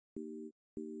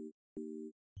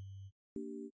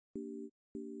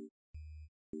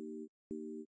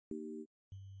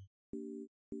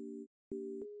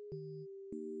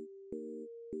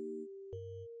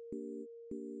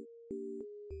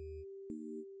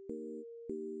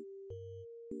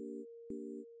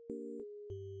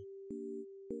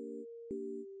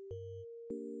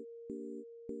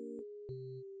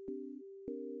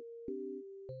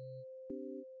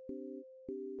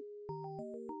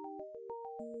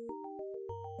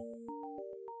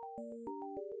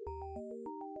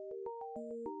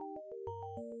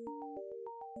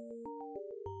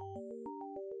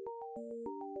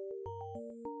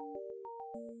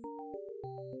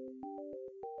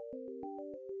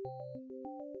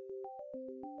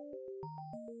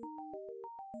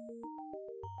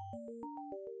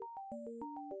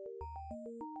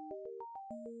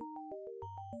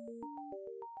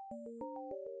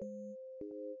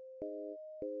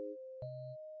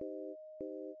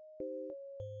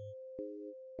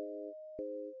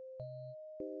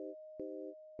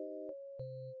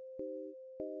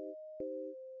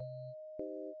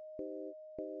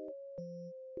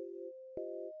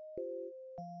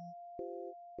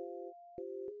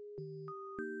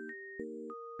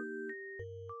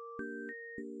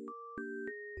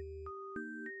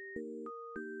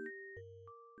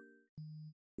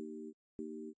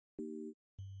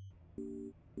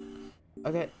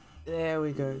Okay, there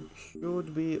we go.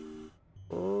 Should be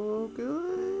all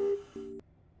good,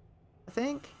 I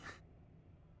think.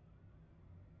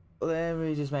 Let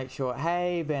me just make sure.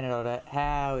 Hey, Benedetta,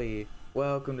 how are you?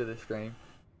 Welcome to the stream.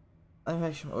 Let me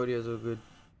make sure my audio's all good.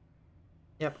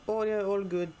 Yep, audio all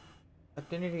good. I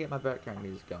do need to get my background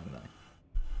music going though.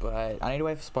 But I need to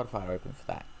wait for Spotify to open for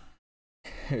that.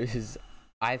 Because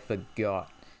I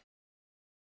forgot.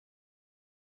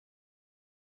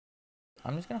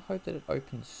 I'm just gonna hope that it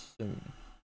opens soon.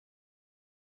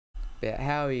 But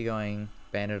how are you going,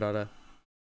 Benedetta?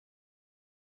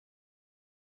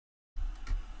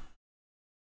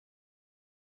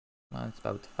 Mine's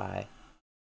about to fire.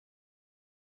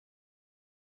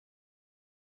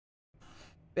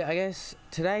 But I guess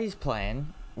today's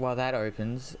plan, while that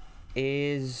opens,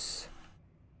 is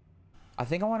I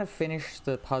think I want to finish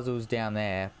the puzzles down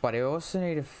there, but I also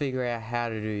need to figure out how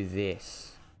to do this.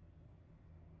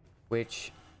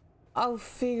 Which I'll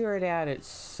figure it out at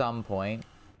some point.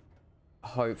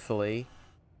 Hopefully.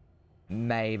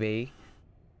 Maybe.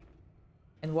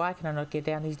 And why can I not get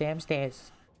down these damn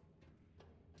stairs?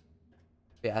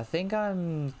 Yeah, I think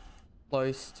I'm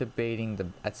close to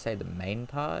beating I'd say the main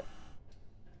part.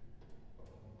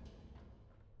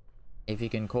 If you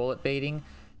can call it beating.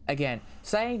 Again,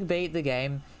 saying beat the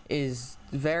game is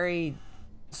very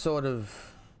sort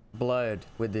of blurred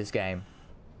with this game.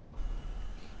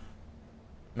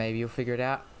 Maybe you'll figure it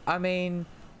out. I mean,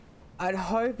 I'd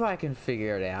hope I can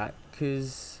figure it out,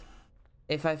 because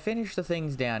if I finish the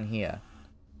things down here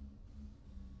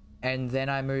and then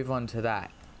I move on to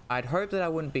that, I'd hope that I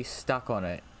wouldn't be stuck on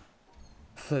it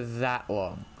for that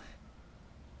long.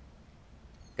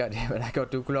 God damn it, I got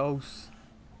too close.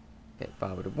 Okay,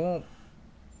 Barbara the Womp.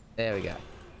 There we go.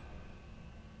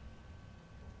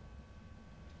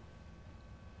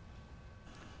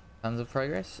 Tons of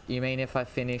progress? You mean if I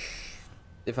figure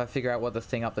out what the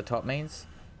thing up the top means?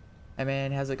 Hey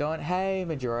man, how's it going? Hey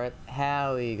Majora,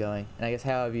 how are you going? And I guess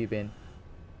how have you been?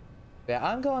 Yeah,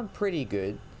 I'm going pretty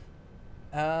good.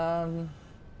 I'm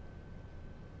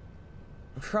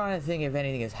trying to think if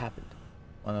anything has happened.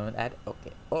 One moment,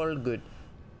 okay, all good.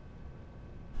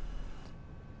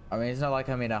 I mean, it's not like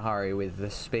I'm in a hurry with the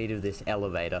speed of this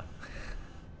elevator.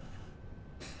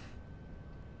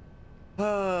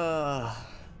 Then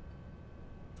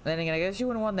again, I guess you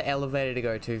wouldn't want the elevator to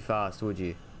go too fast, would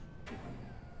you?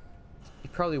 You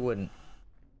probably wouldn't.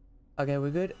 Okay,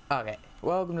 we're good? Okay.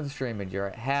 Welcome to the stream,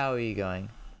 Majora. How are you going?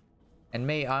 And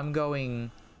me, I'm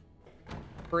going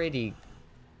pretty...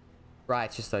 Right,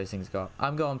 it's just those things go.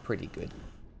 I'm going pretty good.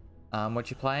 What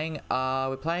you playing?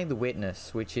 We're playing The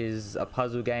Witness, which is a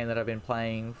puzzle game that I've been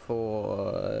playing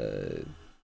for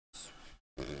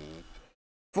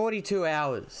 42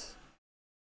 hours.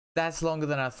 That's longer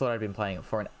than I thought I'd been playing it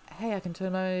for. And hey, I can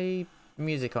turn my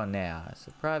music on now. It's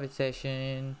a private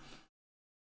session.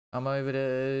 I'm over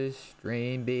to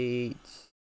Stream Beats.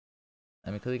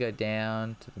 Let me quickly go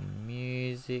down to the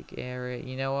music area.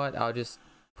 You know what? I'll just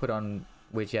put on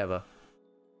whichever.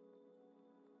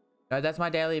 No, that's my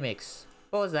daily mix.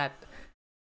 What was that?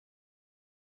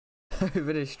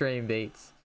 Over to Stream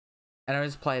Beats. And I'll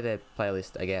just play their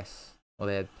playlist, I guess. Or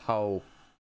their whole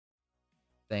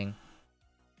thing.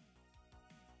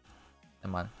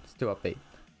 Come on, it's too upbeat.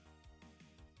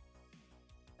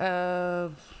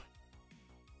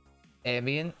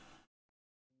 Ambient.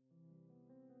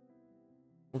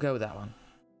 We'll go with that one.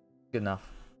 Good enough.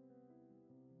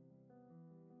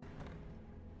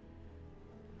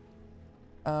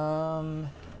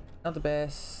 Not the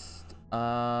best.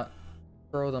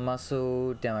 Throw the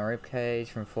muscle down my rib cage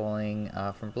from falling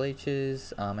from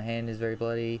bleachers. My hand is very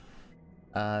bloody.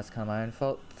 It's kind of my own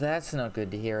fault. That's not good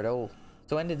to hear at all.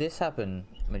 So when did this happen,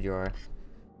 Majora?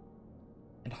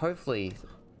 And hopefully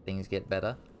things get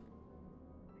better.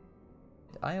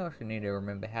 I also need to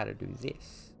remember how to do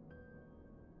this.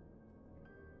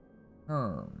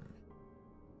 I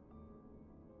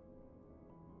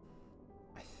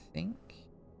think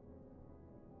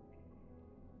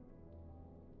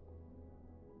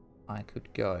I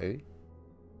could go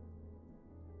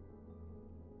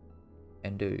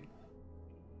and do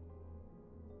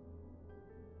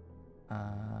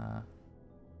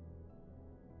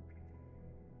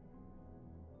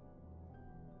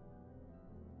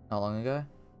how long ago?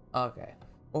 Okay.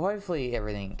 Well, hopefully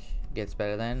everything gets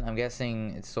better then. I'm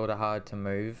guessing it's sort of hard to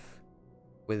move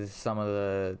with some of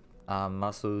the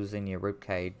muscles in your rib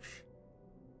cage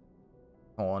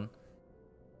torn.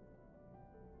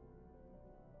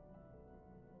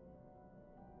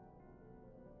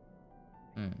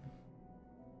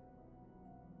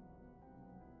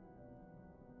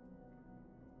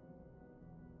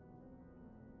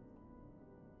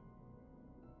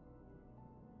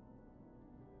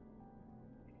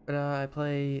 But I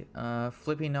play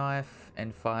Flippy Knife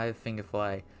and Five Finger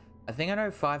Fillet. I think I know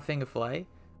Five Finger Fillet.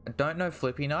 I don't know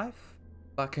Flippy Knife,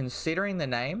 but considering the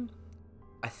name,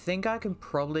 I think I can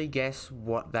probably guess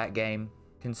what that game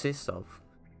consists of.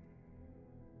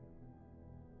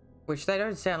 Which they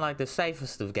don't sound like the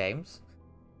safest of games.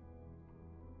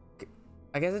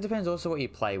 I guess it depends also what you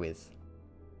play with.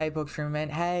 Hey Bookstream Man,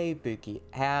 hey Pookie,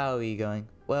 how are you going?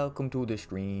 Welcome to the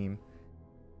stream.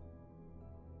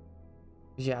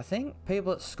 Yeah, I think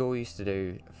people at school used to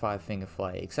do Five Finger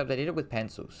Fillet, except they did it with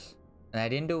pencils. And they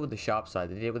didn't do it with the sharp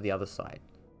side, they did it with the other side.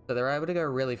 So they were able to go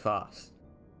really fast.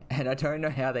 And I don't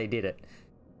know how they did it.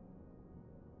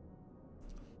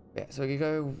 Yeah, so I could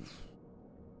go...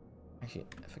 Actually,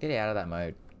 if I get out of that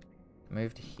mode,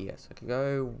 move to here. So I could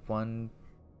go 1,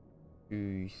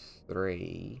 2,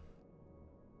 3.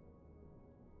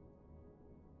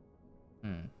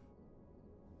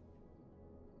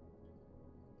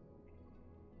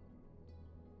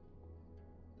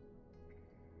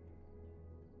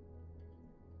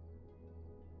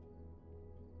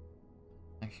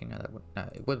 Actually, no,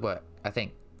 it would work. I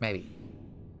think, maybe.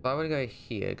 If I were to go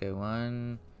here, go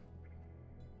 1,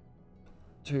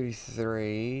 2,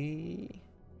 3.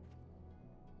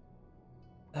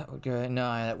 That would go,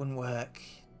 no, that wouldn't work.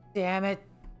 Damn it.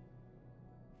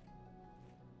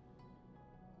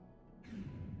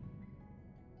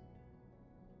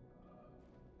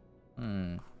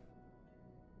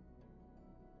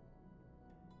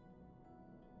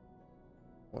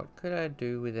 What could I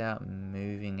do without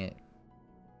moving it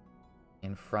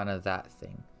in front of that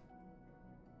thing?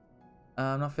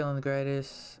 I'm not feeling the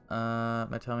greatest.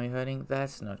 My tummy hurting.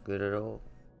 That's not good at all.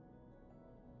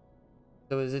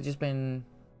 So has it just been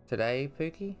today,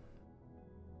 Pookie?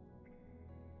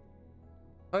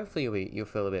 Hopefully you'll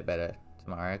feel a bit better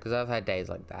tomorrow, because I've had days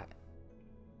like that.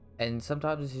 And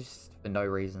sometimes it's just for no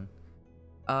reason.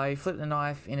 You flip the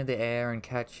knife into the air and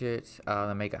catch it,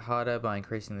 then make it harder by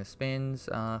increasing the spins,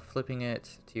 flipping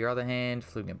it to your other hand,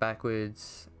 flipping it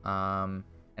backwards, and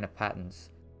it patterns.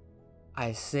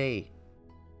 I see.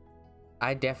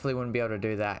 I definitely wouldn't be able to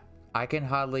do that. I can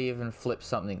hardly even flip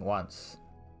something once,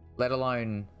 let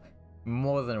alone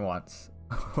more than once,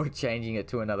 or changing it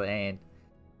to another hand.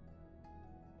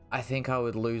 I think I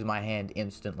would lose my hand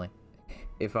instantly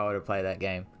if I were to play that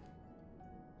game.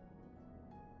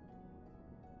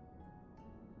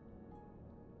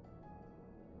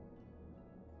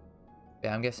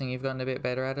 Yeah, I'm guessing you've gotten a bit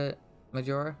better at it,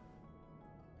 Majora?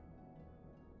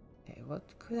 Okay, what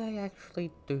could I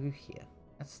actually do here?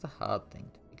 That's the hard thing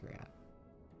to figure out.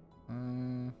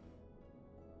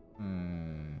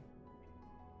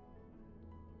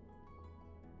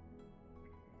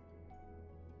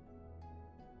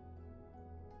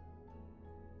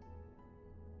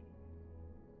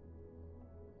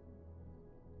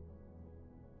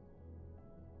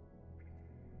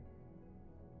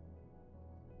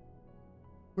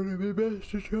 Would it be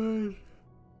best to try and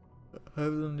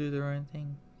have them do their own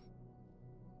thing?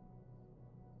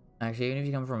 Actually, even if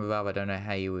you come from above, I don't know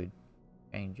how you would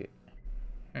change it.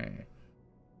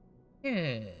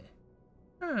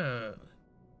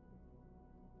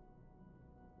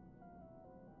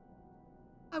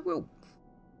 I will.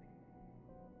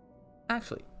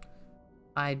 Actually,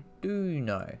 I do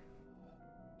know.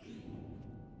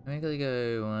 Let me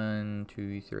go 1,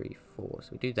 2, 3, 4. So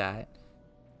we do that.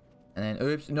 And then,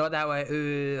 oops, not that way.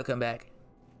 Ooh, come back.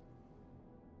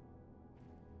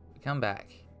 We come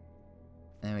back.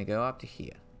 And then we go up to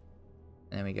here.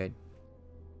 And then we go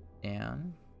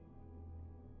down.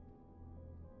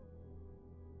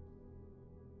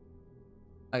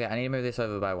 Okay, I need to move this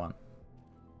over by 1.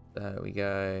 So we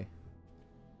go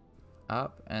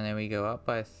up, and then we go up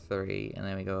by 3, and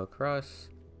then we go across.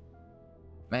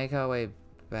 Make our way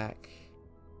back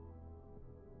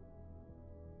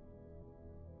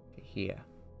to here.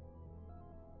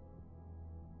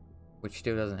 Which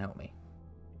still doesn't help me.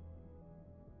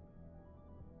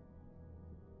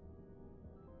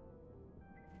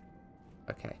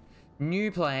 Okay.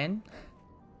 New plan.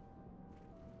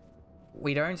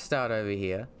 We don't start over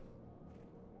here.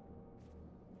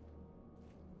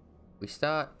 We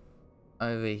start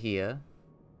over here.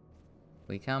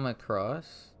 We come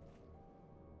across.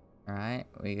 Alright,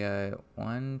 we go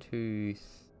 1, 2,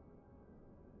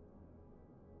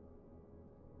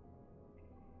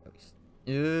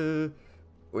 3.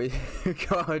 We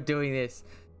go doing this.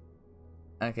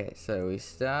 Okay, so we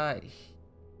start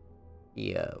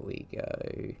here. We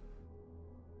go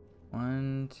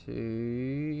 1,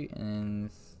 2,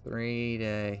 and 3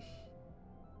 to.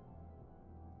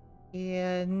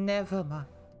 Yeah, never mind.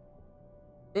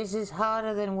 This is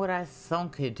harder than what I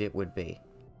thought it would be.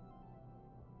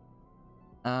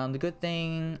 The good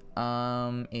thing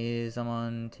is I'm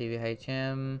on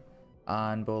TVHM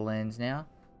on Borderlands now.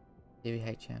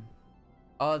 TVHM.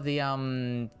 Oh,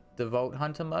 the Vault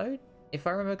Hunter mode, if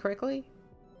I remember correctly,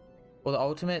 or the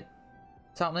ultimate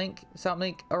something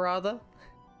or rather.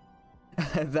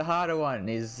 The harder one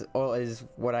is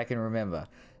what I can remember.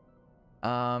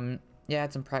 Yeah, I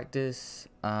had some practice,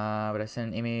 but I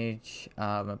sent an image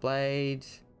of my blade,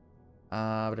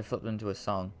 but I flipped into a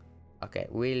song. Okay,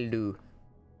 will do.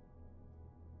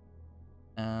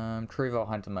 True Vault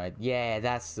Hunter mode. Yeah,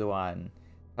 that's the one.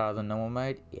 Part of the normal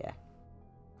mode. Yeah,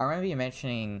 I remember you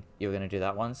mentioning you were gonna do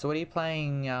that one. So what are you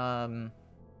playing? I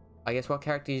guess what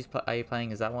characters are you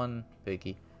playing? Is that one,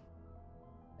 Pookie?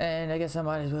 And I guess I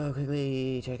might as well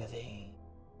quickly check a thing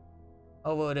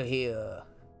over to here.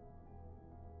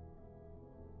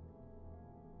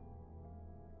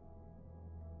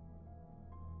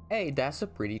 Hey, that's a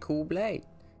pretty cool blade.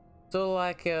 So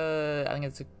like, I think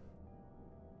it's a...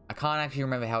 I can't actually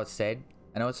remember how it's said.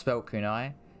 I know it's spelled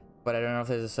kunai, but I don't know if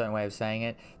there's a certain way of saying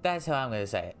it. That's how I'm going to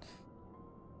say it.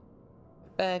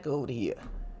 Back over to here.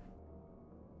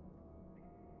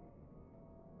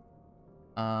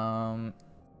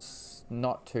 It's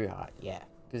not too hard, yeah.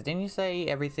 Because didn't you say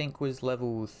everything was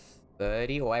level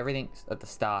 30? Or everything at the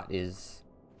start is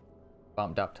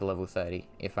bumped up to level 30,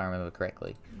 if I remember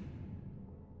correctly.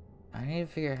 I need to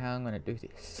figure out how I'm gonna do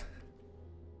this.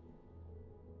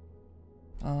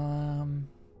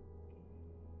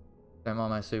 Don't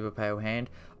mind my super pale hand.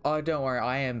 Oh, don't worry,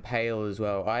 I am pale as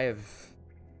well.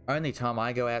 Only time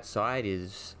I go outside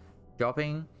is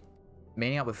shopping,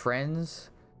 meeting up with friends,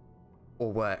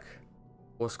 or work,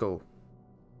 or school.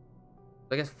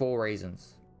 I guess 4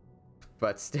 reasons.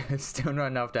 But still not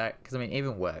enough to, because I mean,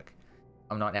 even work,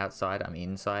 I'm not outside, I'm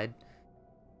inside.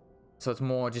 So it's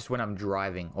more just when I'm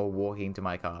driving or walking to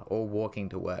my car or walking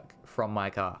to work from my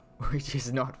car, which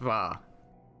is not far.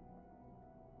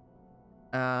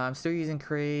 I'm still using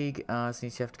Krieg,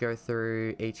 since you have to go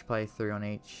through each playthrough on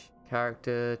each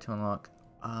character to unlock...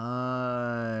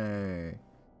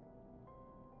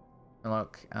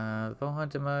 Unlock Vault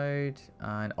Hunter mode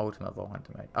and Ultimate Vault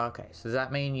Hunter mode. Okay, so does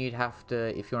that mean you'd have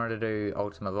to, if you wanted to do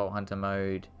Ultimate Vault Hunter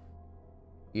mode,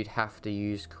 you'd have to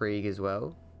use Krieg as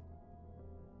well?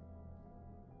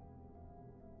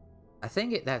 I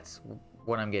think that's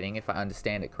what I'm getting, if I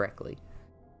understand it correctly.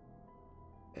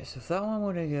 Okay, so if that one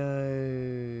were to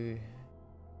go...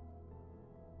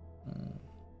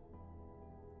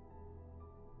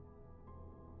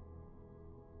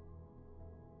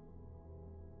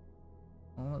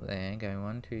 Oh, there, go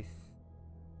 1, 2,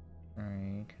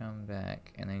 3, come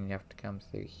back, and then you have to come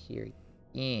through here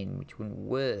again, which wouldn't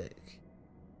work.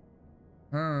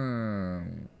 So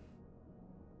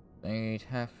you'd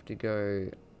have to go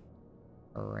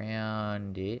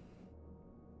around it.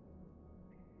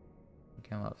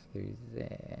 Come up through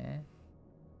there.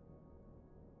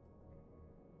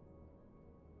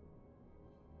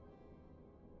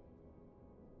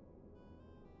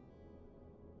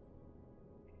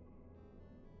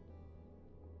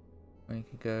 We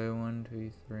could go 1,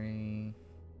 2, 3,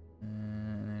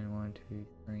 and then 1, 2,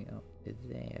 3 up to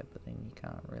there, but then you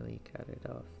can't really cut it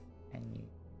off, can you?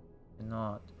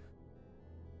 Not.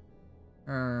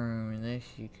 Unless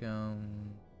you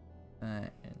come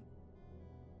that and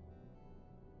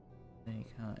then you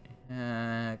can't.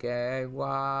 Okay,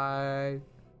 why?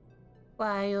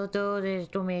 Why you do this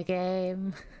to me,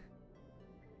 game?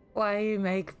 Why you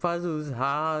make puzzles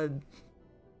hard?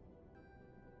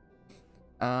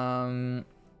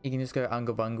 You can just go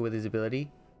Unga Bunga with his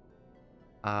ability.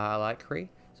 I like Kree.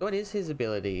 So what is his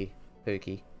ability,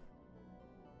 Pookie?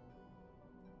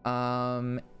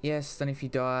 Yes, then if you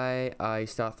die, you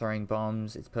start throwing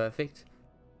bombs. It's perfect.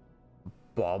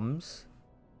 Bombs?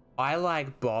 I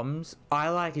like bombs. I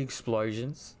like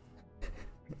explosions.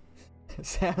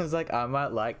 Sounds like I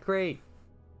might like Kree.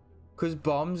 Because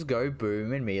bombs go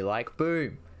boom and me like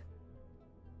boom.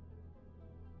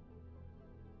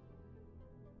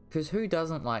 Because who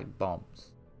doesn't like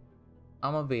bombs?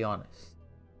 I'm gonna be honest.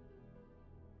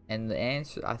 And the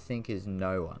answer, I think, is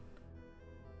no one.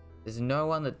 There's no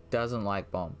one that doesn't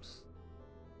like bombs.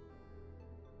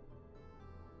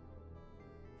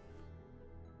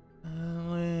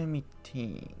 Let me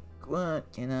think.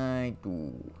 What can I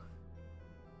do?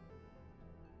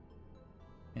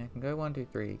 I can go 1, 2,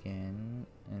 3 again.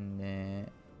 And then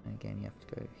again you have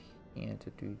to go here to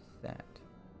do that.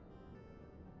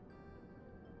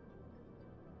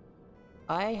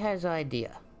 I has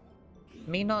idea.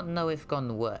 Me not know if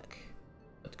gonna work.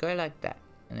 Let's go like that.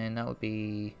 And then that would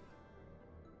be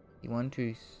 1,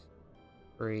 2,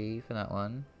 3 for that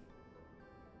one.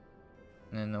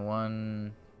 And then the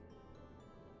 1,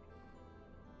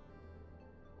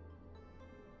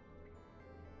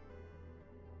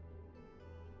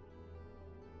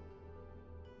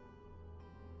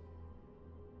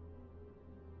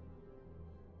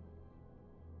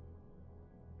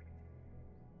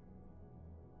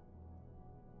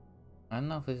 I don't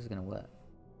know if this is gonna work.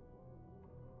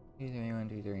 2, 3, 1,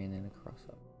 2, 3, and then a cross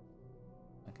up.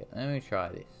 Okay, let me try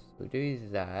this. We'll do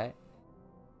that.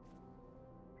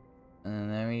 And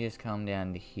then we just come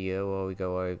down to here while we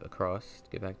go over across to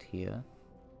go back to here.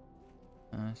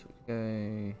 So we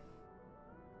go.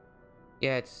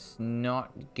 Yeah, it's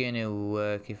not gonna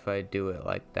work if I do it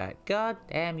like that. God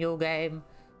damn you, game.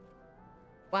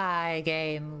 Why,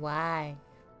 game? Why?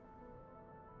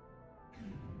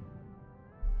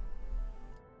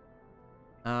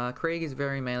 Krieg is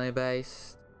very melee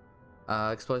based,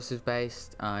 explosive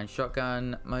based, and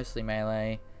shotgun mostly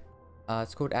melee.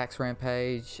 It's called Axe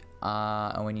Rampage,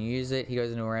 and when you use it, he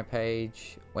goes into a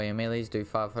rampage where your melees do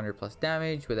 500 plus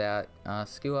damage without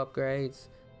skill upgrades.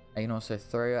 You can also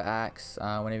throw your axe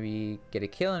whenever you get a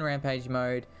kill in rampage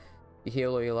mode. You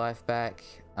heal all your life back.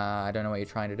 I don't know what you're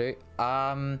trying to do.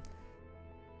 Well,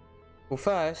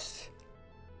 first,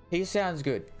 he sounds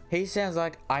good. He sounds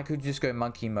like I could just go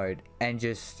monkey mode and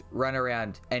just run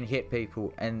around and hit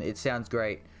people, and it sounds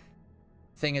great.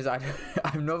 Thing is, I'm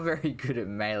not very good at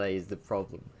melee is the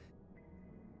problem.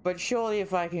 But surely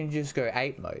if I can just go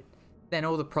ape mode, then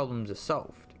all the problems are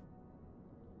solved.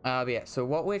 But yeah, so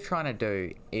what we're trying to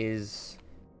do is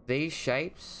these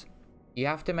shapes, you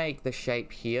have to make the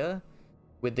shape here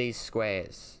with these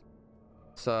squares.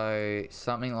 So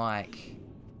something like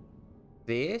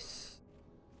this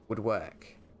would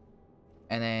work.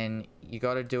 And then you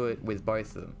got to do it with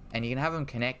both of them. And you can have them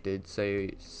connected. So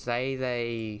say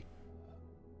they...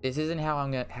 This isn't how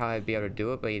I'd be able to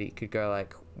do it, but you could go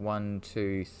like 1,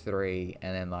 2, 3,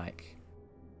 and then like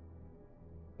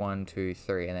 1, 2,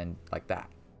 3, and then like that.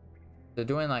 So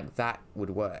doing like that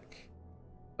would work.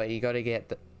 But you got to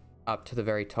get up to the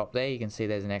very top there. You can see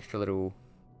there's an extra little,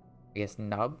 I guess,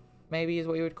 nub, maybe is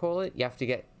what you would call it. You have to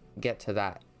get to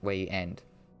that where you end.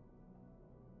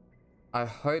 I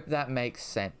hope that makes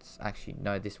sense. Actually,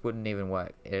 no, this wouldn't even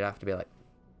work. It'd have to be like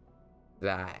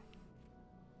that.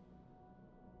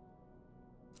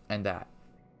 And that.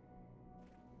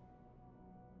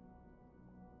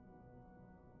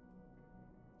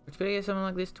 Which better get something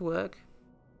like this to work.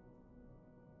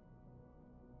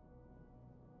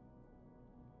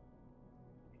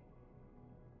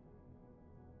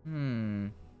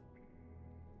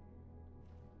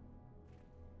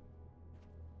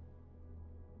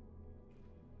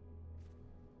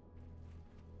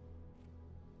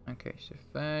 Okay, so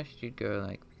first you'd go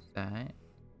like that.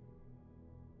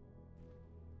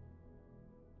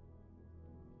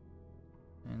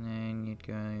 And then you'd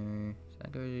go, so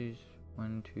that goes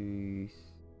 1, 2,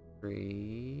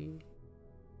 3.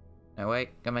 No, wait,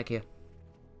 come back here.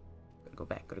 Gotta go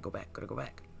back, gotta go back, gotta go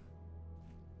back.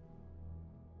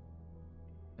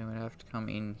 Then we'd have to come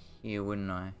in here, wouldn't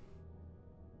I?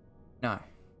 No.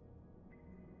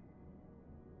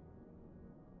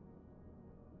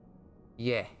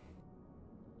 Yeah.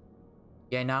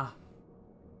 Yeah, nah.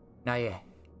 Nah, yeah.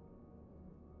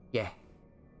 Yeah.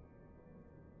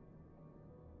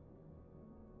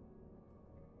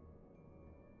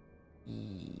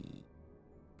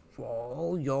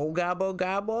 Oh, yo, gabba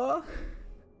gabba.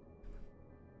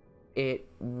 It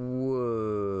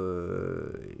would.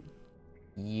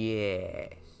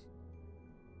 Yes.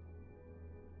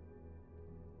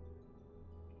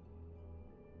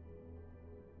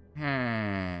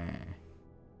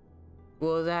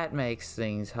 Well, that makes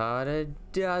things harder,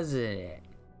 doesn't it?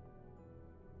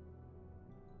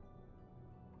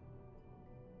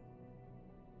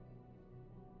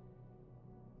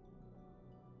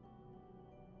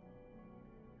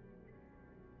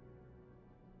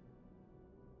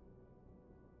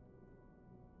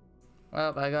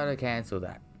 Well, I gotta cancel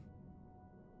that.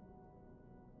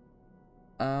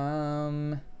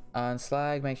 On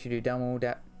Slag makes you do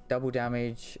double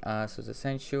damage, so it's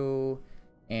essential.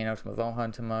 In Ultimate Vault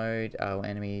Hunter mode,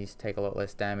 enemies take a lot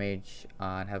less damage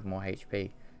and have more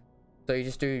HP. So you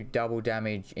just do double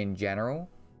damage in general?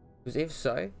 Because if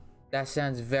so, that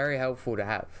sounds very helpful to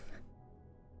have.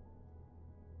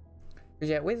 Because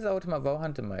yeah, with Ultimate Vault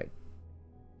Hunter mode,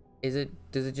 does it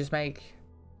just make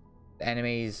the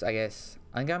enemies, I guess,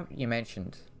 I think you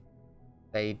mentioned,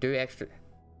 they do extra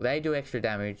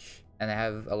damage and they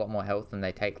have a lot more health and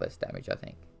they take less damage, I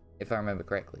think, if I remember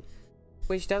correctly.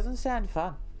 Which doesn't sound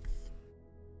fun.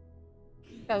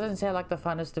 Doesn't sound like the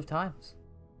funnest of times.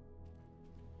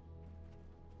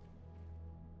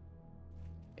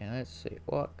 Yeah, let's see.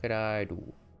 What could I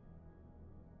do?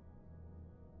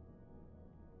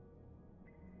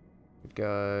 Could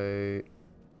go.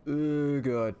 Oh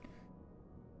god.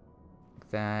 Like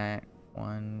that.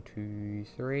 1, 2,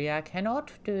 3. I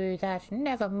cannot do that.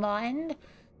 Never mind.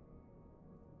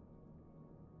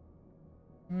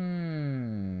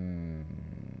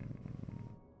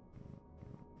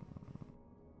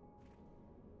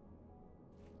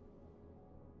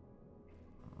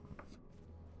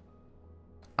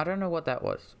 I don't know what that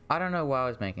was. I don't know why I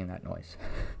was making that noise.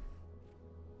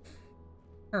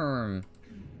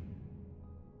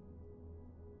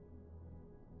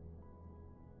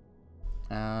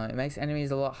 It makes enemies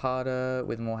a lot harder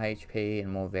with more HP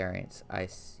and more variants. I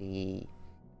see.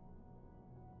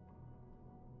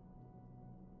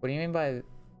 What do you mean by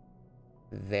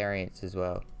variants as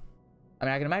well? I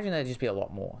mean, I can imagine there'd just be a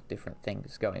lot more different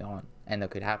things going on and that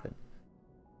could happen.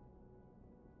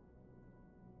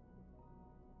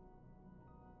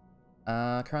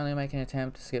 Currently making an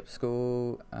attempt to skip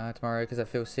school tomorrow because I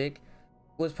feel sick.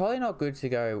 Well, it's probably not good to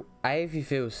go, A, if you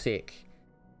feel sick,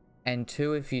 and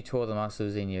 2, if you tore the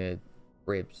muscles in your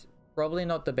ribs. Probably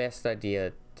not the best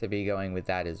idea to be going with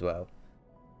that as well.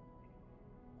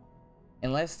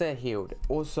 Unless they're healed.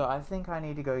 Also, I think I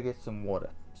need to go get some water.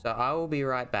 So I will be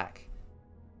right back.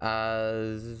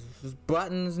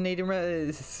 Buttons need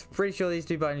to... Pretty sure these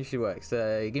 2 buttons should work.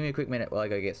 So give me a quick minute while I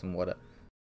go get some water.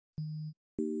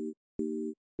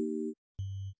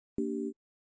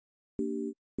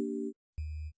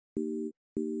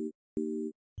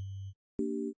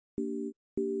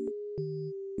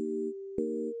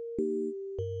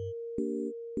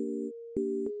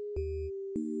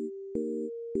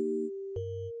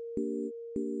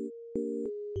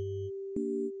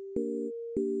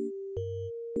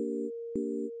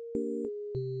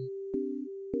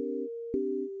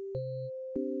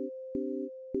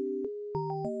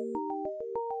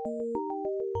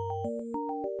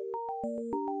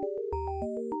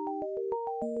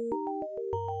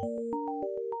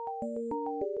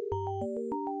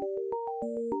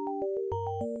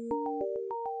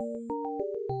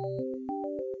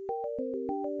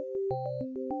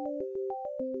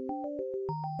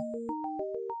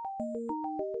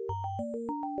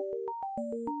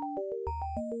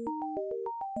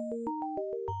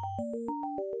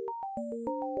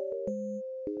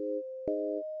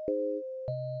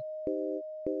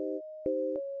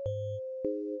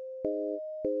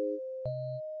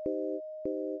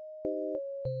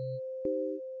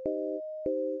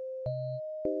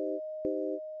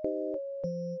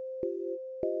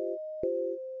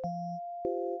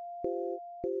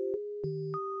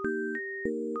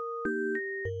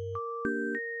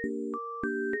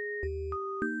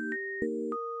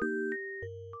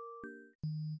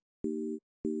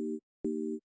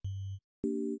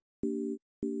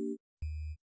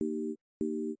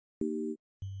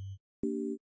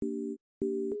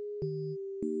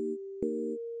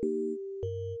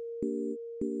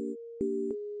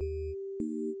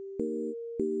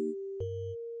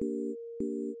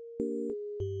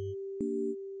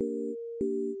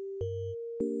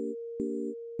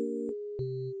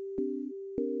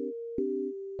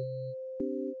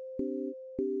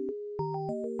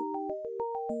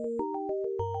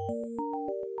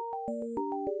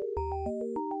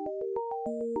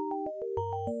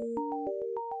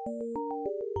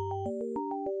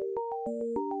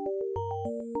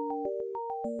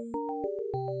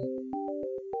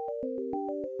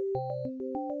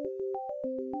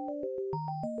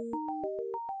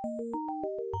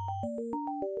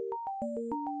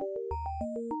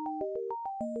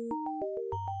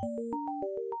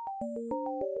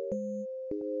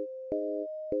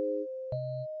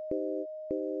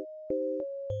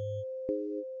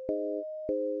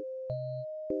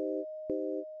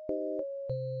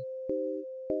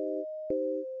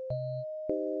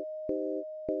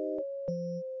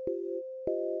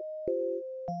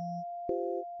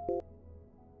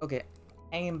 Okay,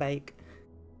 hang and bake.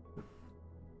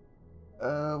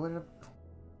 What did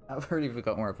I've already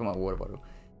forgotten where I put my water bottle.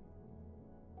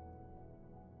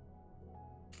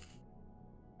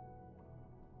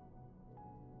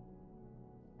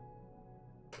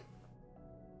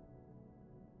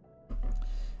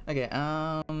 Okay,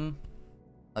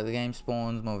 like the game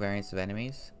spawns more variants of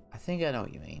enemies. I think I know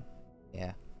what you mean.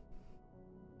 Yeah.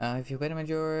 If you're better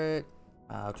endure it,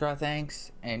 I'll try,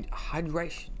 thanks. And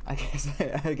hydration. I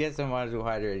guess I might as well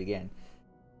hydrate again.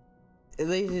 At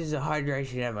least it's a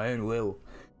hydration at my own will.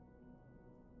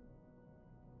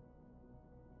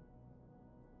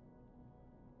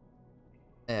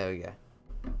 There we go.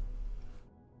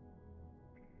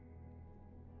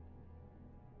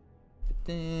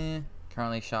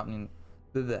 Currently sharpening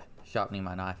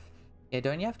my knife. Yeah,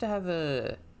 don't you have to have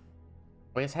a...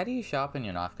 I guess, how do you sharpen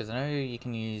your knife? Because I know you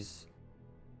can use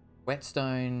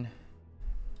whetstone,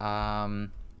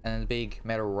 and then the big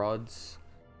metal rods.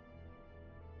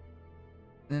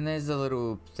 And then there's the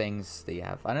little things that you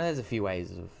have. I know there's a few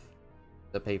ways of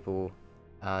the people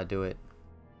do it.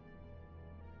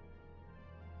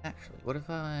 Actually, what if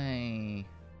I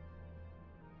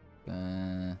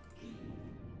go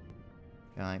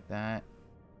like that?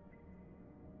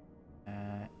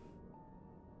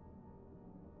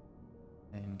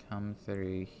 come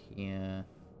through here.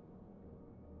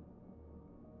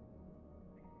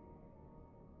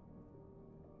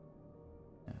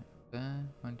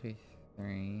 One, two,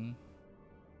 three.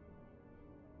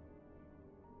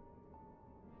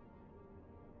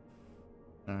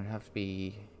 It would have to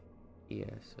be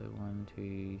here. So 1,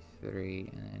 2, 3,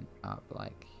 and then up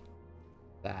like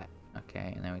that.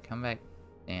 Okay, and then we come back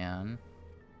down.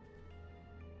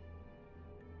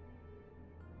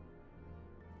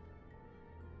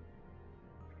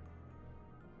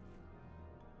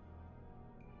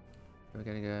 We're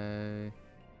gonna go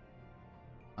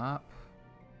up.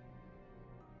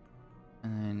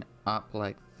 And then up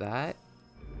like that.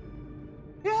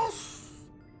 Yes!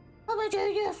 I'm a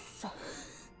genius!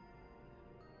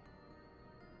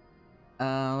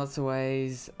 Lots of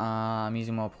ways. I'm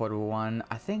using more portable one.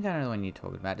 I think I know the one you're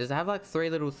talking about. Does it have like 3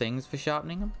 little things for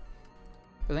sharpening them?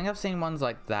 I think I've seen ones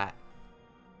like that.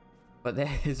 But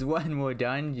there's 1 more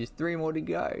done, just 3 more to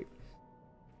go.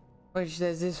 Which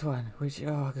there's this one, which,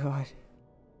 oh god.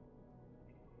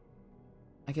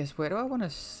 I guess where do I want to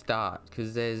start?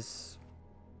 Because there's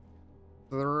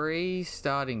 3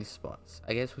 starting spots.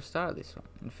 I guess we'll start at this one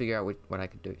and figure out what I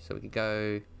could do. So we could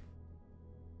go...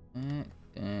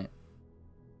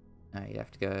 No, you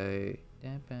have to go...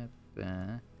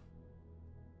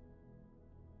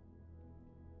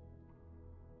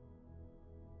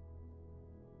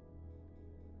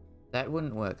 That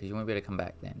wouldn't work because you won't be able to come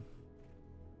back then.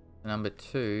 Number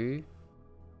 2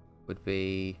 would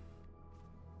be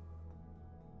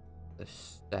the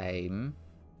same.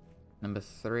 Number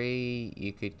 3,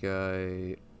 you could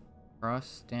go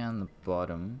cross down the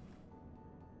bottom,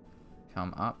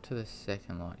 come up to the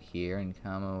second lot here and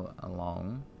come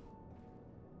along,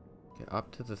 go up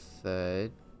to the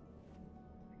 3rd,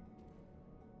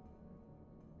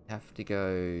 have to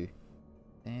go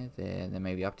there, then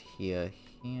maybe up to here,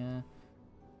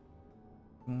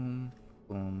 boom,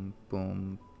 boom,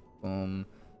 boom, boom,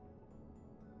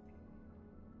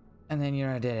 and then you're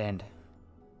at a dead end.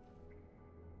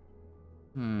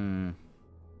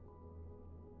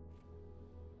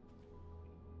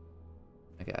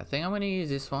 Okay, I think I'm gonna use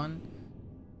this one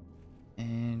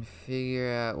and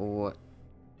figure out what...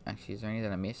 Actually, is there any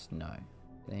that I missed? No.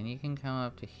 Then you can come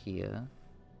up to here,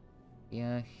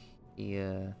 here,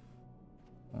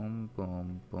 boom,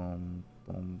 boom, boom,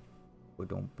 boom,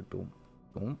 ba-dum, ba-dum,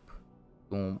 boom,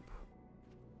 boom,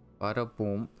 bada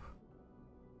boom,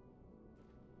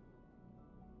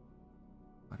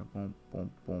 bada boom,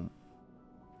 boom, boom,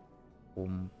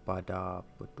 boom, bada,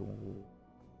 ba-dum.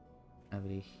 Over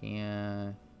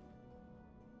here.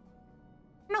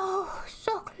 No,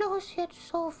 so close yet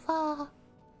so far.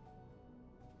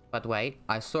 But wait,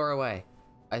 I saw a way.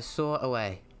 I saw a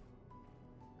way.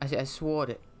 I swore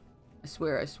it. I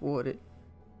swear I swore it.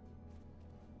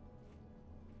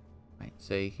 Wait,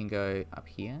 so you can go up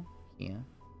here, here.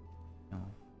 No.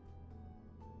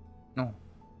 No.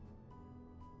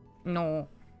 No.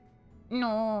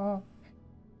 No.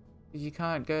 You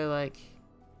can't go like...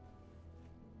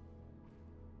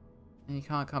 And you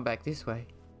can't come back this way.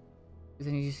 Because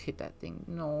then you just hit that thing.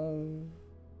 No.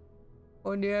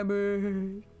 Oh damn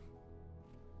it.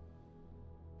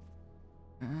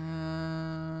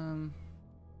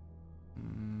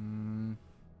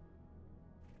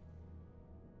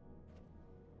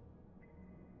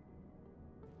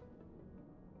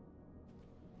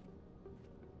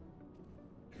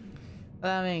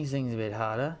 That makes things a bit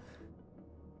harder.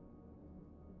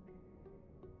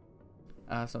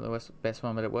 It's not the best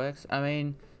one, but it works. I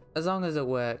mean, as long as it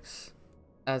works,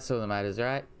 that's all that matters,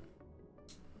 right?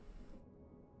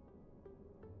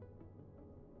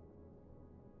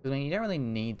 I mean, you don't really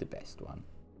need the best one.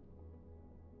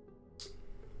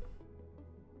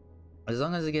 As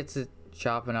long as it gets it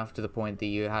sharp enough to the point that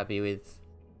you're happy with,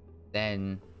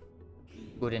 then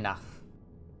good enough.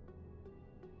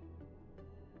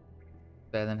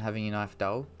 Better than having your knife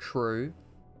dull. True.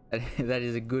 That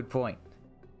is a good point.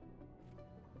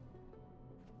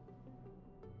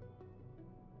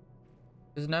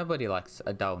 Because nobody likes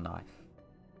a dull knife.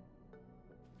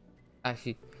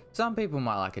 Actually, some people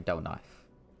might like a dull knife.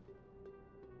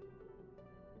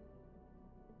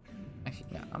 Actually,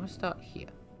 no, I'm gonna start here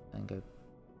and go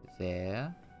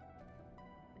there,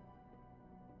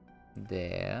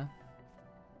 there,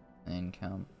 and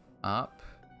come up,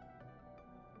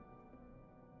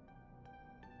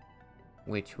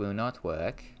 which will not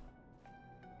work.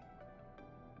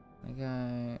 I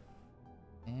go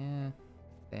there,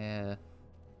 there,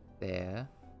 there,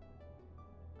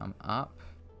 come up,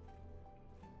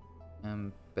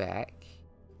 and back,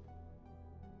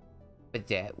 but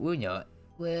that will not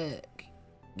work.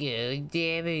 God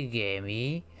damn it,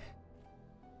 Gammy.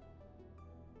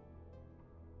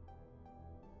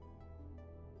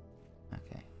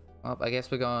 Well, I guess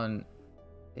we're going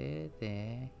there,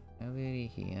 there, over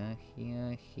here,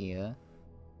 here, here.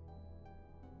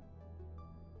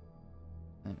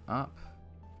 And up.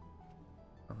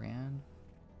 Around.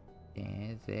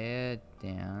 There,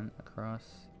 down,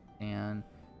 across, down.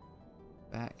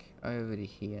 Back, over to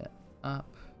here,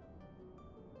 up.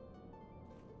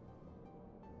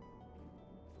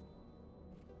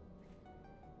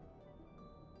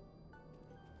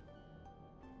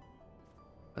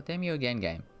 God damn you again,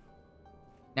 game.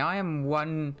 Now I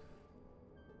am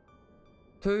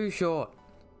 2 short.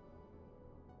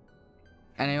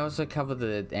 And I also cover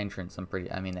the entrance,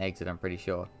 the exit, I'm pretty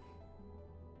sure.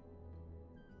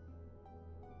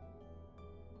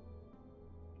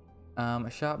 A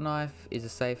sharp knife is a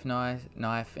safe knife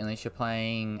unless you're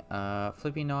playing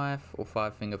flippy knife or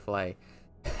 5-finger fillet.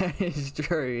 That is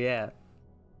true, yeah.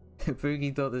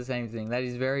 Pookie thought the same thing. That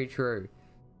is very true.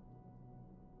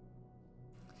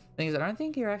 Thing is, I don't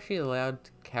think you're actually allowed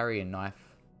to carry a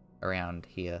knife around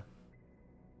here.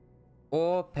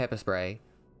 Or pepper spray.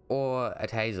 Or a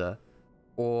taser.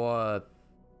 Or...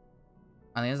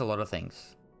 I mean, there's a lot of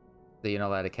things that you're not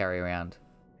allowed to carry around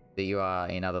that you are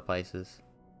in other places.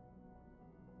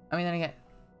 I mean, then again,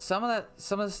 some of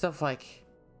the stuff, like,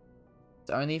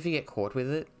 it's only if you get caught with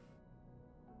it.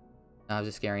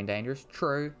 Just scary and dangerous.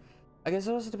 True. I guess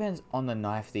it also depends on the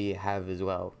knife that you have as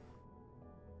well.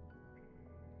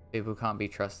 People can't be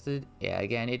trusted. Yeah,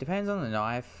 again, it depends on the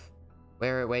knife,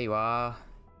 where you are,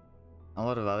 a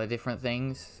lot of other different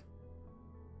things.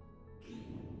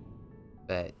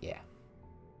 But yeah.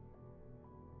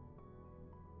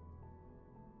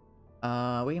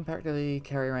 We can practically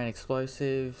carry around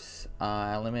explosives.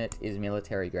 Our limit is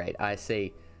military grade. I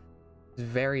see. It's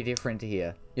very different to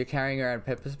here. You're carrying around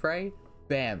pepper spray?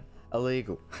 Bam.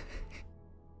 Illegal.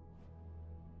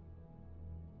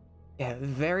 Yeah,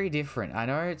 very different. I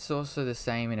know it's also the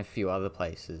same in a few other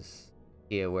places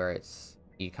here where it's...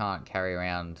 you can't carry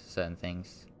around certain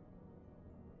things.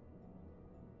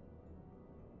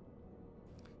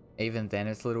 Even then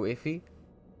it's a little iffy.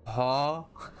 Huh?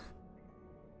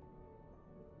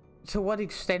 To what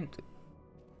extent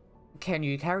can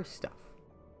you carry stuff?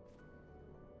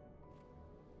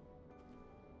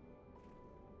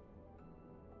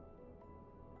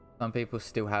 Some people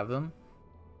still have them.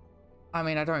 I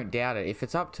mean, I don't doubt it. If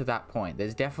it's up to that point,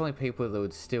 there's definitely people that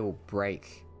would still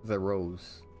break the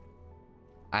rules.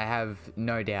 I have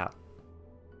no doubt.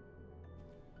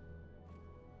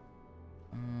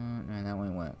 No, that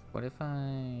won't work. What if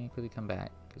I quickly come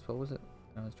back? Because what was it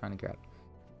I was trying to grab?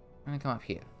 I'm gonna come up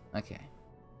here. Okay.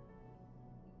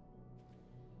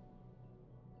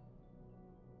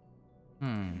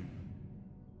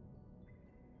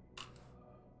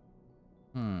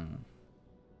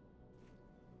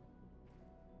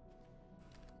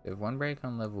 We have 1 break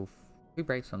on level... 2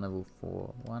 breaks on level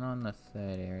 4. 1 on the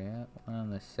 3rd area. 1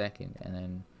 on the 2nd. And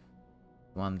then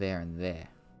 1 there and there.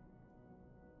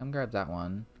 Come grab that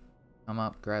one. Come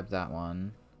up, grab that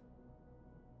one.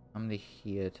 Come to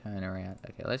here, turn around.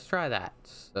 Okay, let's try that.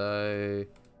 So...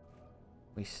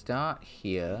 we start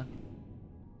here.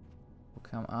 We'll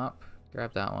come up.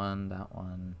 Grab that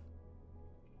one.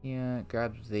 Here,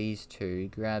 grab these 2.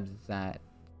 Grab that.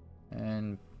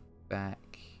 Turn back.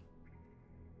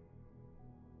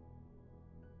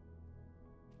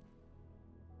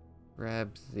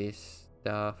 Grab this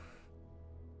stuff.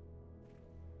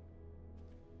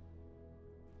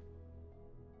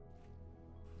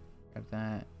 Grab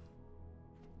that.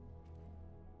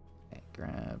 Okay,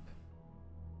 grab.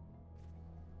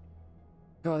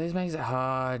 God, this makes it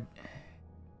hard.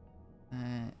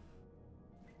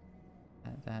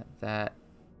 That.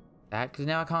 Because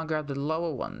now I can't grab the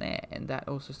lower one there. And that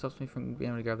also stops me from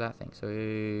being able to grab that thing.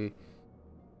 So...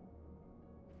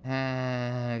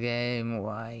 game,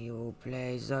 why you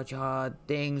play such hard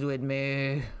things with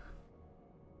me?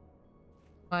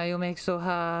 Why you make so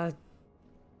hard?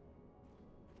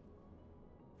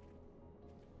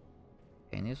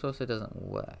 Okay, and this also doesn't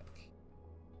work.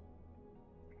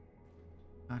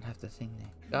 Can't have the thing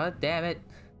there. God damn it!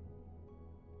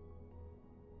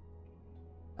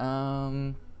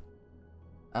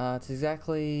 It's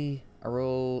exactly a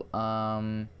rule,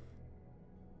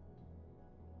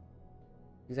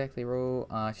 exactly rule.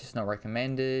 It's just not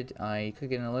recommended. You could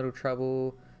get in a little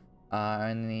trouble.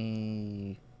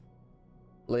 Only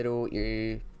little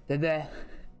you're not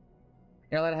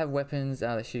allowed to have weapons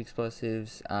that shoot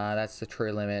explosives. That's the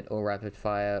true limit. Or rapid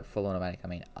fire, full automatic. I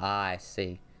mean, I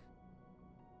see.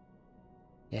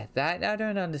 Yeah, that I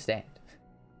don't understand.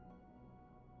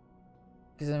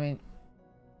 Because I mean,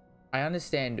 I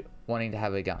understand wanting to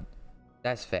have a gun.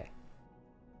 That's fair.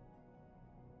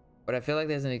 But I feel like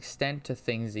there's an extent to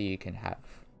things that you can have.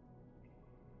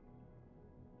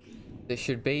 There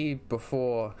should be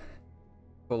before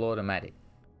full automatic.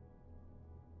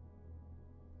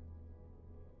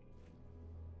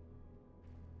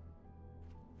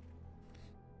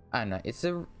 I don't know.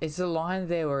 It's a line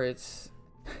there where it's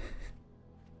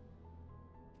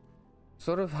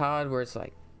sort of hard, where it's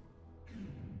like,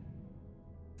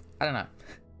 I don't know.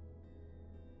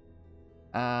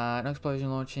 No explosion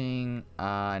launching.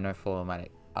 No full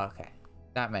automatic. Okay,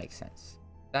 that makes sense.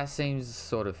 That seems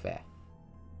sort of fair.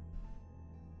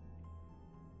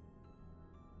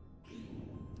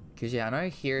 Because yeah, I know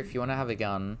here if you want to have a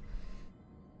gun,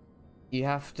 you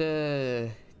have to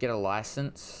get a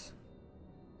license,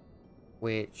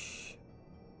 which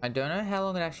I don't know how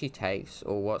long it actually takes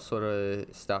or what sort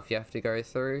of stuff you have to go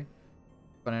through,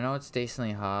 but I know it's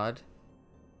decently hard.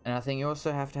 And I think you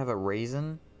also have to have a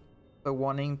reason for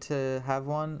wanting to have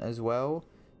one as well.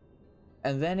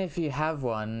 And then if you have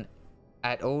one,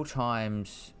 at all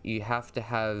times you have to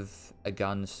have a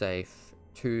gun safe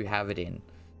to have it in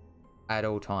at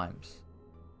all times.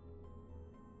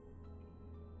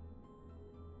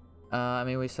 I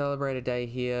mean, we celebrate a day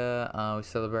here. We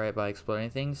celebrate by exploding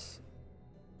things.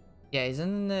 Yeah,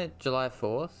 isn't it July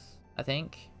 4th, I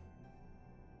think?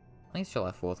 I think it's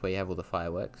July 4th where you have all the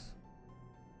fireworks.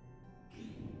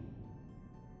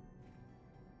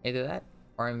 Either that,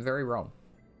 or I'm very wrong.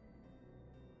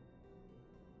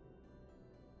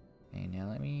 Okay, now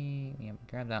let me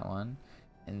grab that one.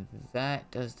 And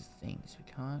that does the things.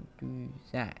 We can't do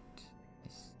that.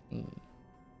 Let's see.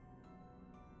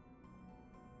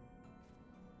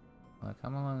 Well,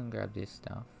 come along and grab this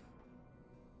stuff.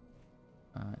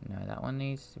 No, that one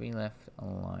needs to be left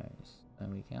alone. So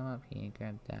we come up here and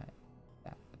grab that.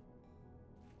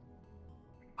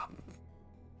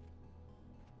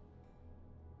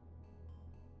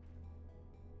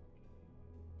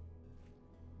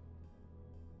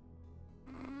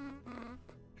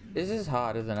 This is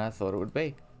harder than I thought it would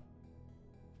be.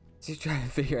 Just trying to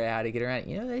figure out how to get around.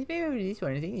 You know, maybe this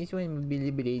one. I think this one would be a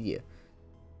little bit easier.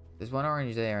 There's one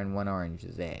orange there and one orange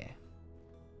there.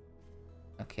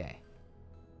 Okay.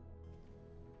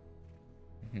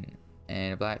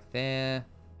 And a black there,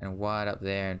 and a white up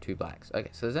there, and 2 blacks. Okay,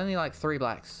 so there's only like 3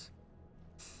 blacks.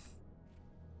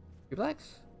 2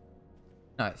 blacks?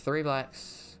 No, 3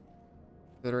 blacks,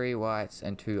 3 whites,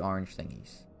 and 2 orange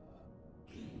thingies.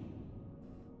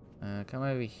 Come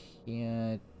over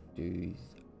here, do...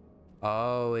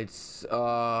 Oh, it's...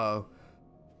 Oh,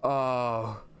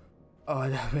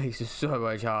 that makes it so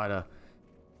much harder.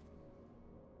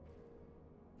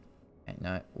 Okay,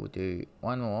 no, we'll do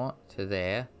 1 more to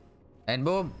there. And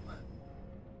boom!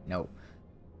 Nope.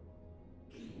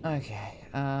 Okay,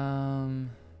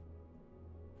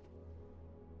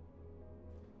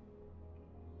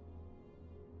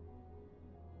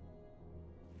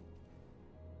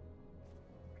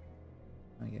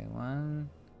 okay, 1,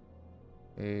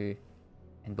 2,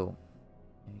 and boom.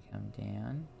 And we come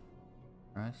down,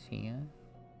 across here.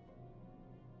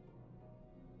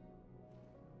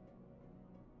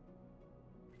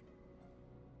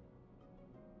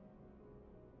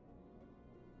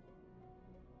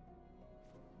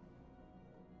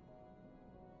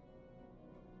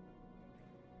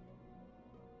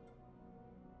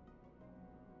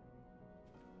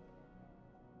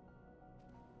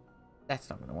 That's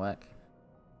not gonna work.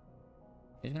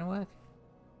 Is it gonna work?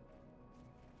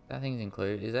 That thing's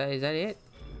included. Is that it?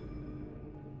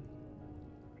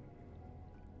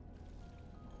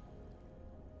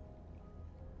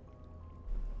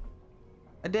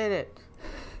 I did it.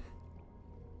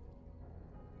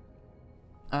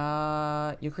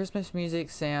 Your Christmas music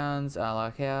sounds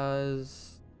like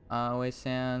ours always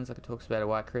sounds. Like it talks about a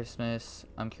white Christmas.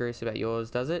 I'm curious about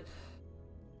yours. Does it?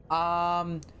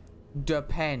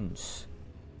 Depends.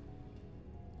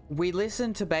 We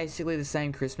listen to basically the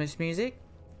same Christmas music,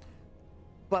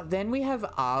 but then we have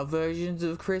our versions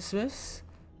of Christmas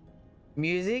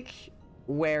music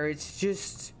where it's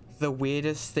just the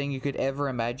weirdest thing you could ever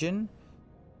imagine.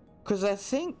 Because I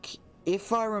think,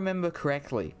 if I remember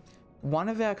correctly, one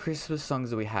of our Christmas songs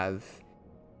that we have,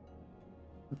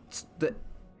 it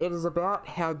is about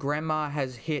how Grandma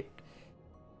has hit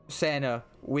Santa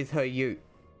with her ute.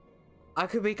 I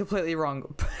could be completely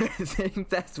wrong, but I think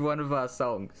that's one of our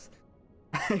songs.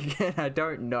 Again, I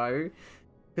don't know,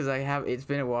 because it's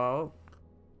been a while,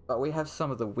 but we have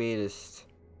some of the weirdest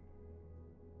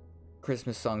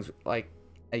Christmas songs, like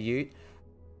a ute.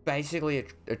 Basically,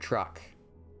 a truck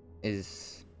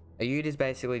is... A ute is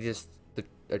basically just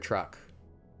a truck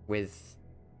with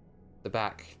the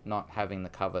back not having the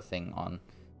cover thing on.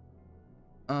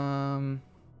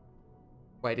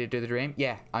 Wait, to do the dream?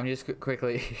 Yeah, I'm just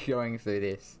quickly going through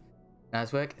this.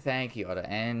 Nice work. Thank you, Otter.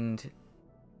 And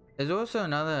there's also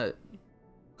another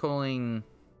calling...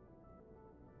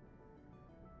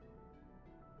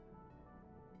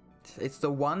 It's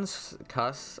the one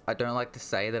cuss I don't like to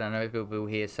say that I know people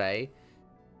here say.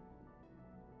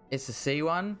 It's the C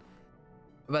one.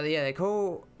 But yeah, they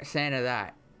call Santa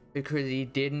that because he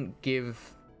didn't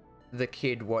give the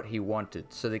kid what he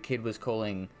wanted. So the kid was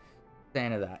calling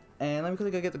Santa that. And let me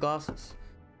quickly go get the glasses.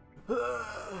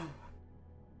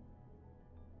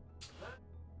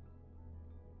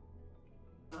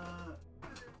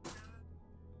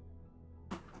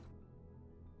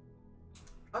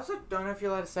 I also don't know if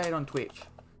you're allowed to say it on Twitch.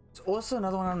 It's also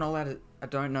another one I'm not allowed to... I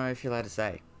don't know if you're allowed to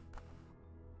say.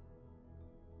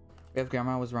 If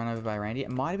Grandma was run over by Randy.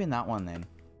 It might have been that one then.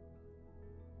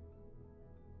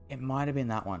 It might have been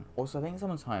that one. Also, I think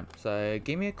someone's home. So,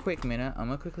 give me a quick minute. I'm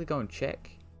gonna quickly go and check.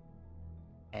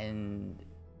 And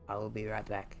I will be right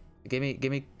back. Give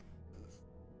me...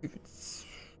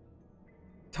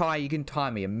 Ty, you can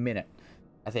time me a minute.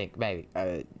 I think, maybe.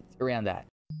 Around that.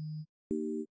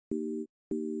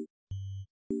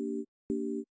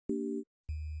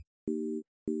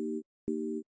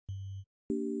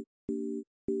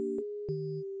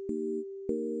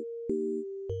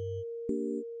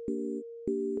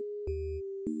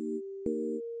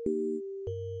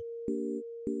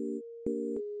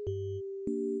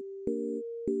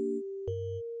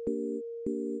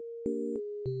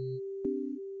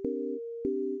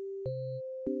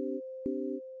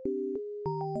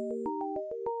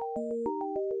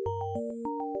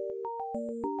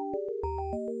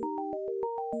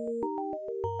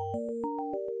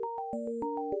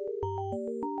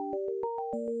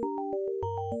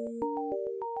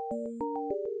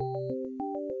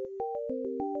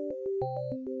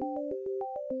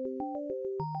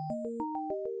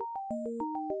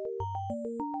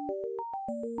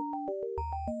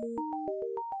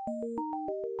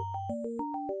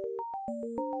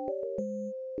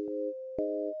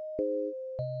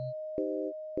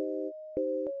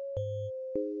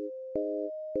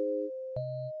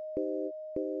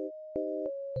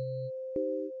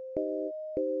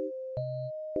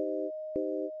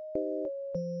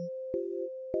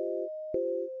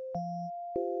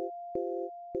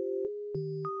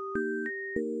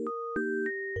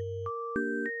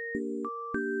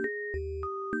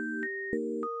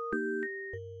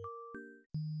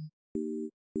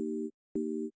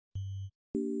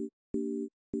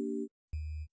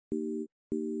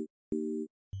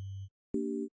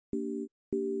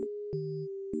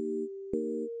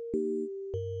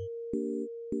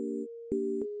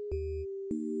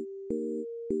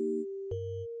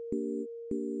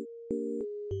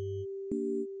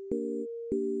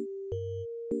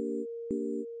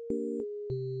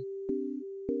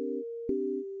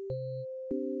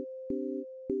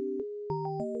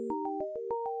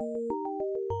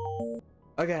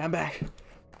 Okay, I'm back.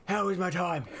 How was my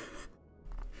time?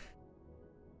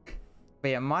 But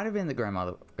yeah, it might have been that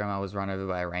Grandma was run over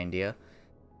by a reindeer.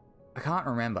 I can't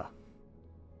remember.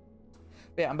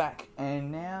 But yeah, I'm back.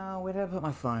 And now, where did I put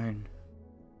my phone?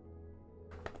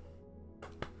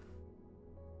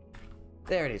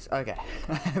 There it is. Okay,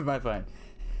 I have my phone.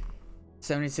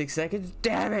 76 seconds?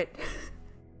 Damn it!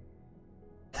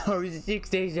 I was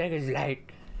 16 seconds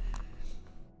late.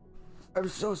 I'm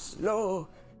so slow.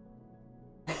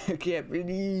 I can't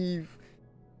believe.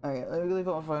 Okay, let me really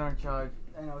put my phone on charge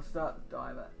and I'll start the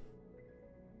timer.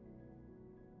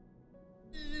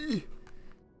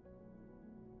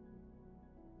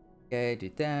 Okay, do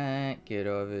that. Get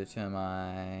over to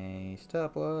my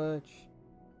stopwatch.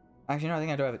 Actually, no, I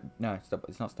think I do have it. No, stop.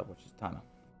 It's not stopwatch, it's timer.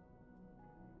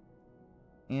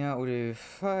 Yeah, we'll do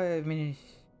 5 minutes.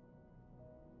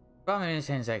 5 minutes,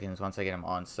 10 seconds once I get them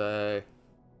on. So,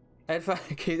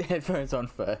 keep the headphones on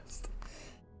first.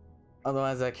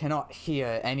 Otherwise, I cannot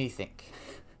hear anything.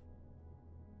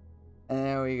 And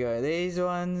there we go. These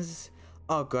ones.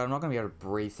 Oh god, I'm not gonna be able to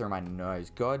breathe through my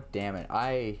nose. God damn it.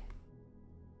 I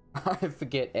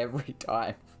forget every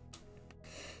time.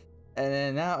 And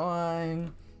then that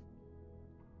one.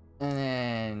 And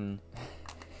then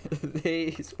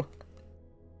these ones.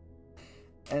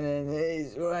 And then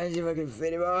these ones, if I can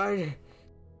fit them on.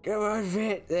 Come on,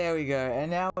 fit. There we go.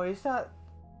 And now we start.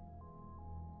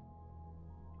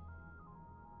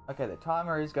 Okay, the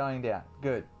timer is going down.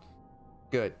 Good.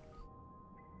 Good.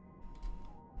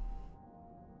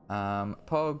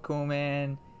 Pog, cool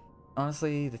man.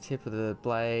 Honestly, the tip of the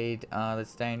blade,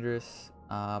 that's dangerous.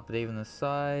 But even the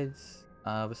sides,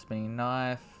 of a spinning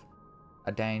knife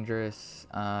are dangerous,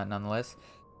 nonetheless.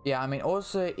 Yeah, I mean,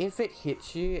 also, if it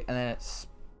hits you and then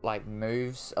like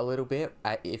moves a little bit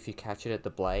if you catch it at the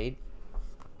blade.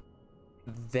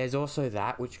 There's also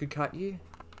that which could cut you.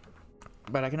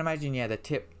 But I can imagine, yeah, the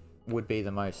tip would be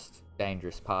the most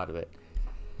dangerous part of it.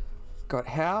 God,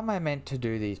 how am I meant to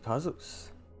do these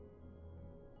puzzles?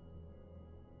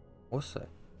 Also,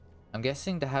 I'm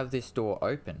guessing to have this door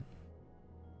open,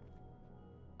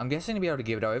 I'm guessing to be able to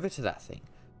give it over to that thing,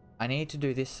 I need to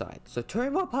do this side. So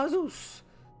 2 more puzzles!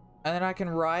 And then I can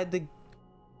ride the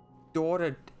door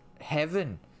to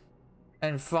heaven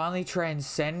and finally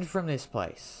transcend from this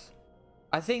place.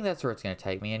 I think that's where it's going to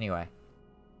take me anyway.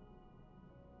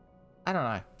 I don't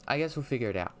know. I guess we'll figure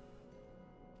it out.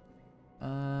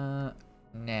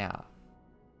 Now.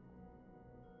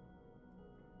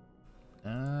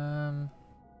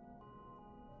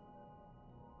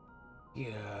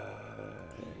 Yeah.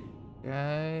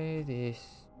 Go this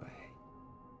way.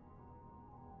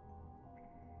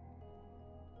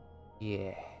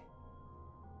 Yeah.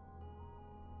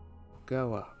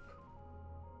 Go up.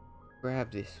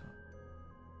 Grab this one.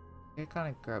 I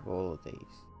kind of grab all of these.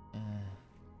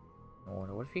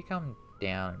 What if you come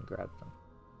down and grab them?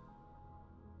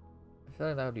 I feel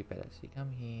like that would be better. So you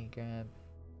come here, grab.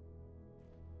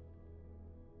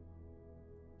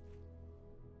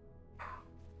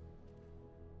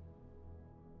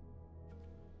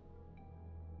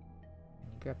 And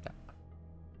you grab that one.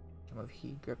 Come over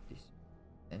here, grab this.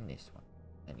 Then this one.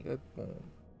 Then you go boom,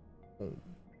 boom,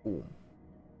 boom,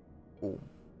 boom,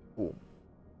 boom,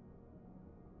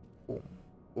 boom,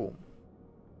 boom.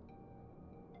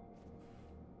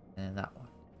 And then that one.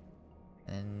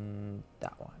 And then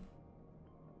that one.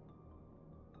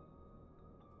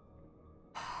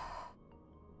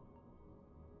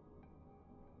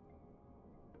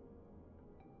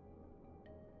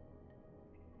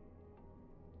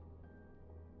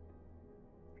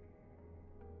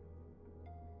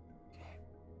 Okay.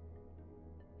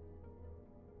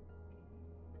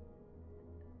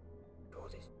 Do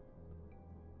this.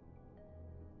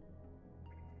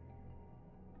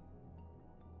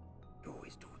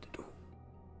 Always do the door.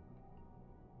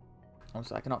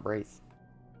 Also, I cannot breathe.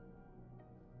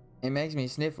 It makes me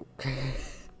sniffle.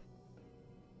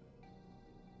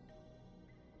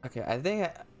 Okay, I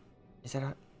think is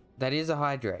that that is a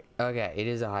hydrate. Okay, it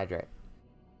is a hydrate.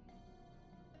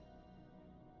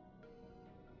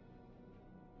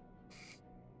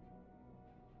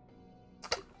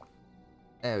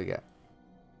 There we go.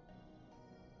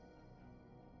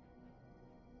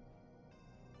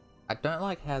 I don't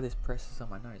like how this presses on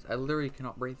my nose. I literally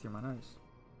cannot breathe through my nose.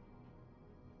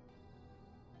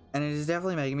 And it is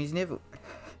definitely making me sniffle.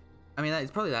 I mean,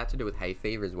 it's probably that to do with hay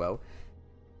fever as well.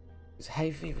 Because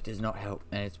hay fever does not help.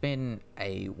 And it's been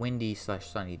a windy /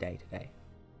 sunny day today.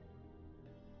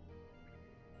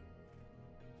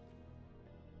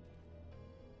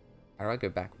 How do I go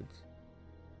backwards?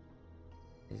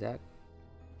 Is that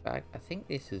back? I think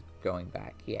this is going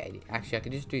back. Yeah, actually I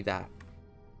could just do that.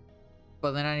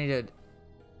 But then I needed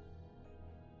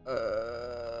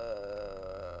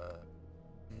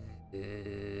this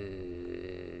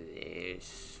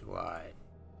one.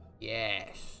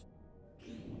 Yes.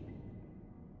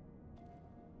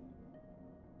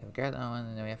 Then we grab that one,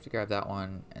 and then we have to grab that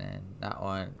one, and then that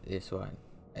one, this one,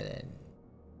 and then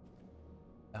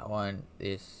that one,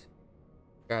 this.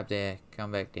 Grab there,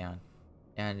 come back down.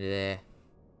 Down to there.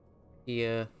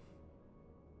 Here.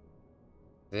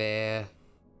 There.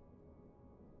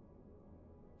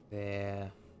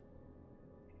 There.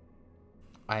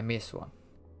 I missed one.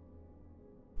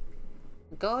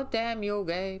 God damn you,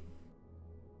 Gabe.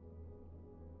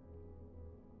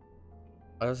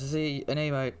 I also see an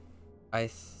emote. I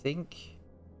think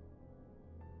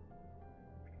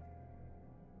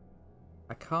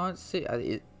I can't see.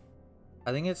 I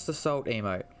think it's the salt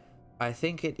emote. I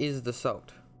think it is the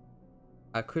salt.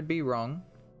 I could be wrong.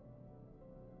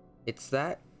 It's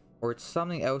that, or it's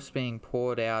something else being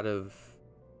poured out of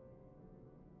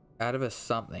a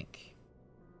something.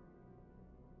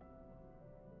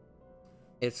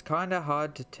 It's kind of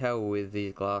hard to tell with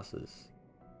these glasses.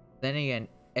 Then again,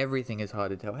 everything is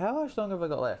hard to tell. How much longer have I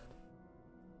got left?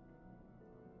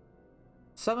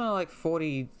 Something like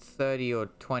 40, 30, or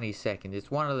 20 seconds.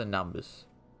 It's one of the numbers.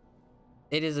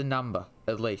 It is a number,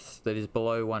 at least, that is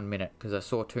below 1 minute, because I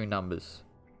saw 2 numbers.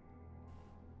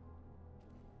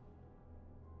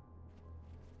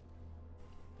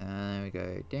 And then we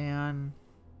go down,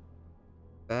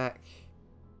 back,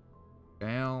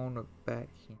 down, back,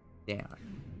 down.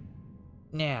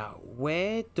 Now,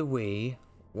 where do we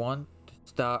want to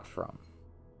start from?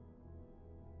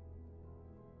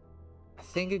 I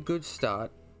think a good start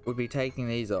would be taking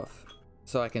these off,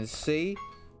 so I can see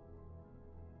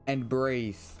and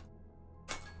breathe.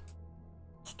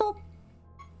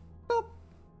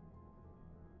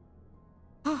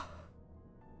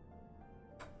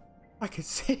 can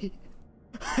see.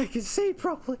 I can see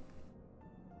properly.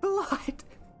 The light.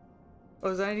 I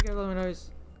was only to go blow my nose.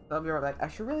 I'll be right back. I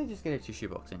should really just get a tissue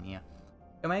box in here.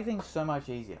 It'll make things so much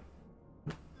easier.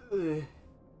 Ugh.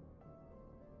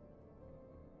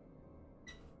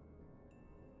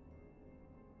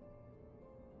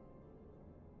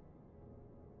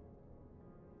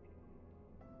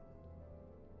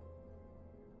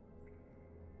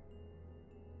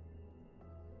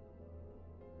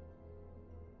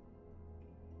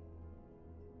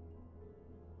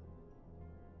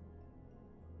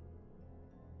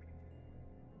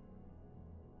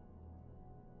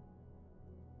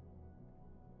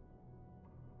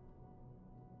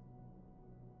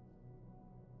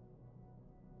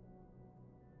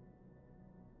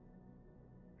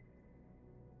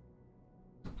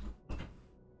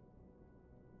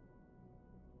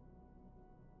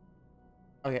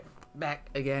 Okay, back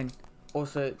again.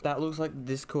 Also, that looks like the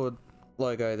Discord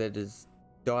logo that has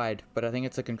died, but I think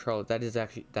it's a controller. That is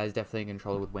definitely a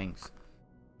controller with wings.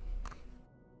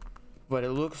 But it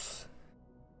looks,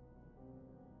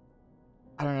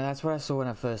 I don't know, that's what I saw when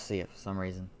I first see it for some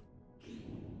reason.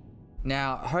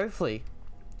 Now, hopefully,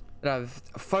 that I've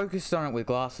focused on it with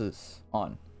glasses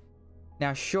on.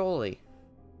 Now, surely,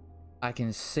 I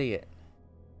can see it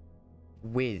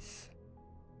with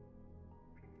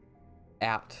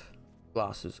out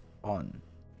glasses on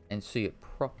and see it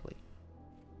properly.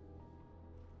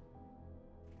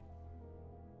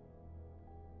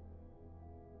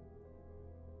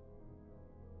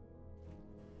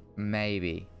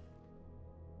 Maybe.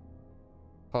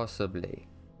 Possibly.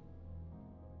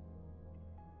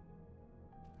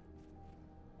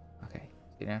 Okay,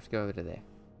 so you don't have to go over to there.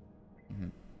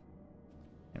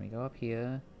 Let me go up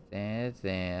here.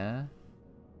 There.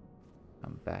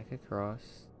 Come back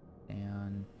across.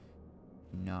 Down.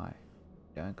 No.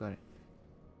 Don't got it.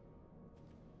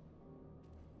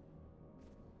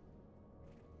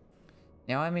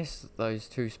 Now I missed those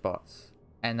two spots.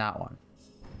 And that one.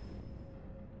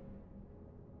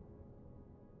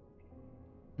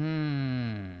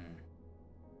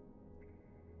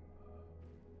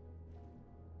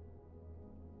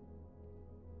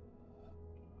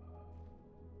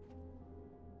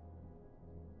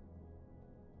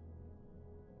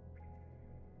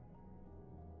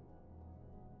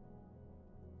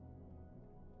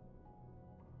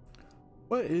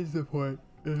 What is the point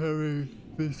of having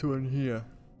this one here?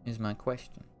 Is my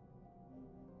question.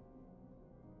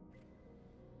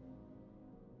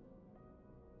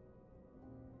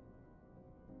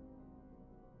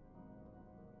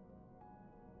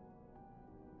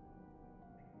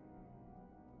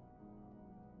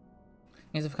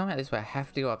 Because if I come out this way, I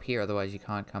have to go up here, otherwise you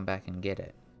can't come back and get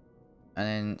it. And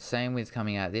then same with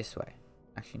coming out this way.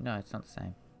 Actually, no, it's not the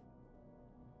same.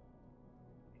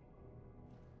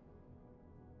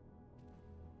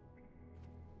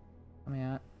 Come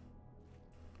out.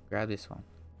 Grab this one.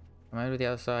 Come over to the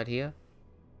other side here.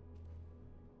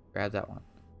 Grab that one.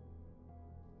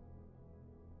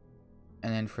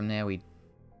 And then from there we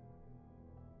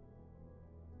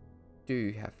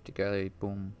do have to go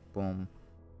boom, boom,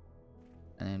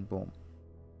 and then boom.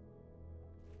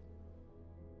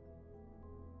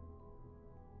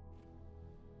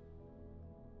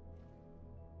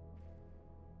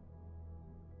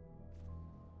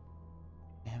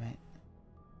 Damn it.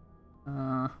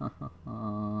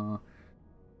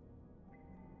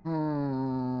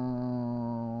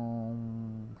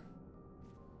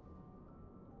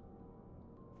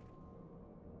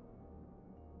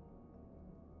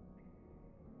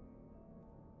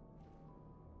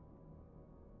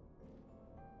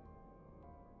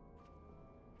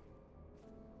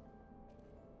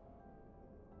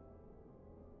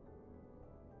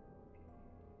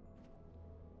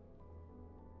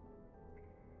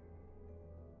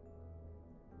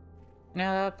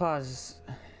 Now that pause.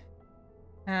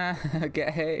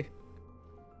 Okay.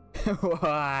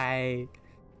 Why?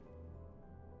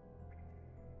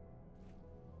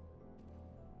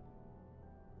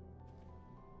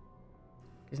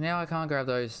 Because now I can't grab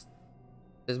those.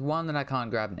 There's one that I can't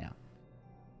grab now.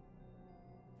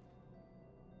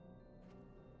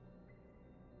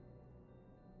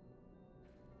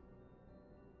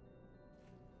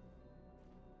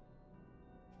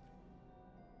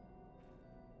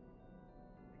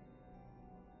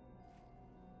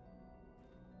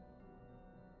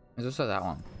 There's also that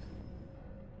one.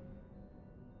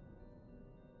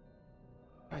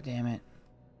 God damn it.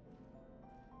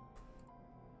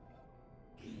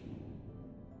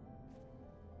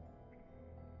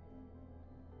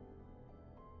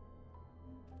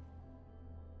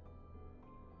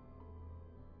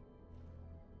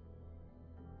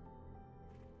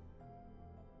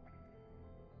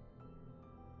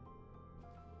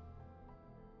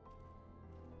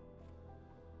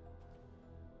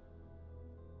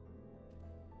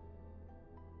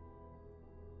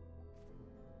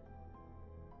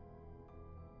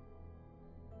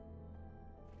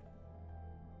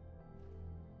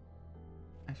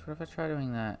 Actually, what if I try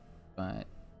doing that, but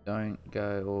don't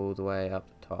go all the way up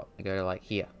the top? I go to like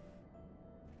here.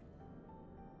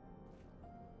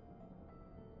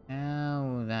 How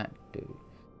will that do?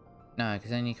 No,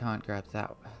 because then you can't grab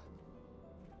that.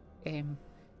 Game.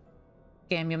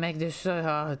 Game, you make this so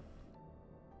hard.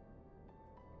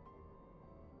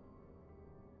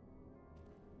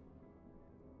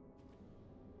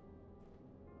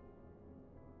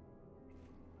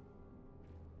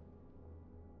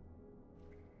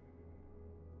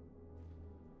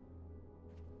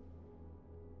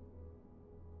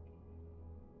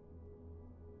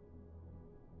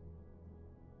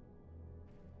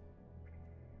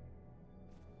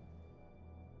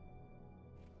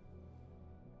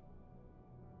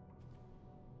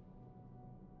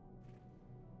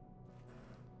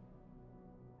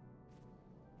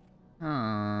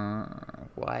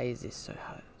 Why is this so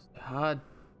hard? So hard.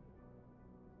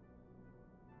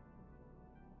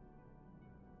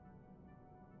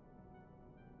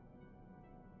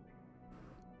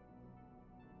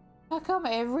 How come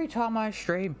every time I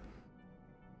stream,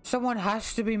 someone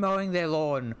has to be mowing their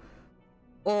lawn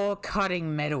or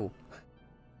cutting metal?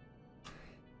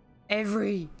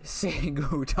 Every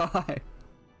single time.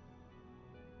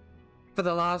 For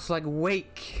the last like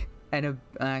week and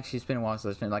actually it's been a while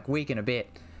since I've been like week and a bit.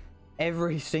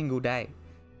 Every single day.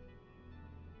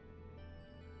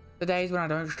 The days when I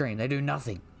don't stream, they do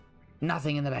nothing.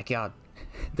 Nothing in the backyard.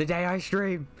 The day I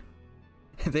stream,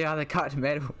 they either cut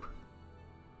metal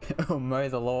or mow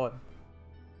the lawn.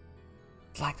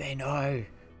 It's like they know.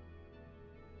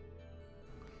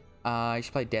 You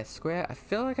should play Death Square. I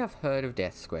feel like I've heard of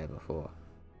Death Square before.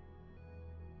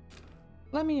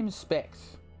 Let me inspect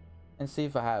and see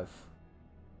if I have.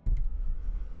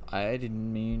 I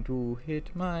didn't mean to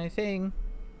hit my thing.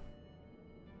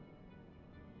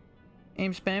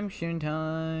 Inspection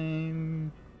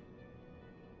time.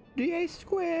 DA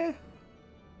Square.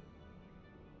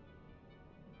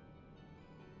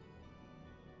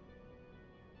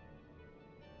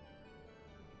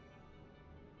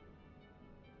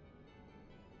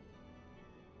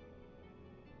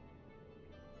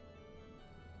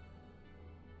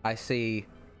 I see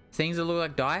things that look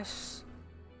like dice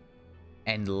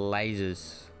and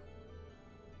lasers.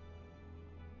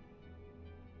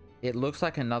 It looks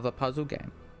like another puzzle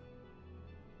game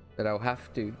that I'll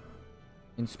have to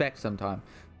inspect sometime.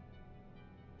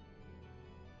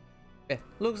 Yeah,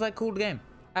 looks like a cool game.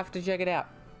 Have to check it out.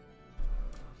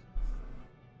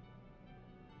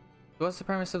 What's the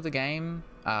premise of the game,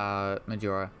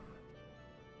 Majora?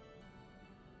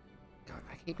 God,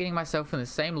 I keep getting myself in the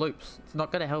same loops. It's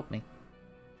not gonna help me.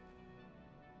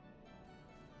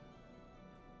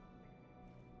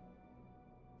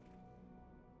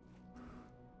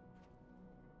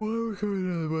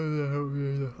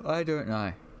 I don't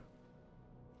know.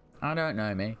 I don't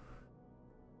know, me.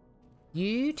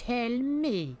 You tell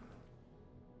me.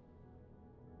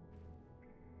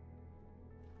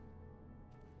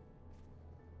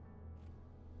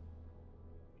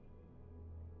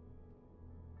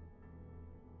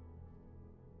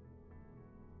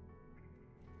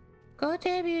 God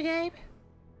damn you, Gabe.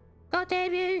 God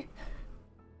damn you.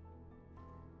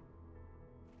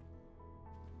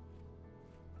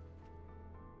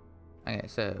 Okay,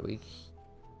 so we...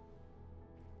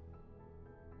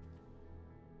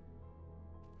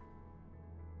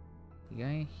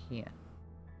 go here.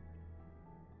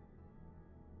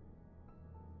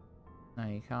 No,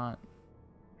 you can't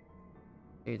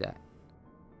do that.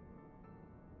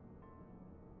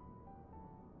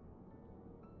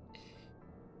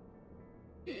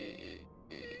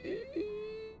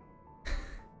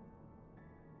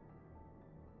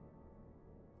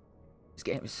 This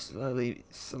game is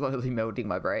slowly melting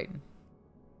my brain.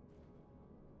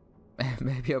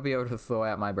 Maybe I'll be able to thaw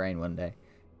out my brain one day.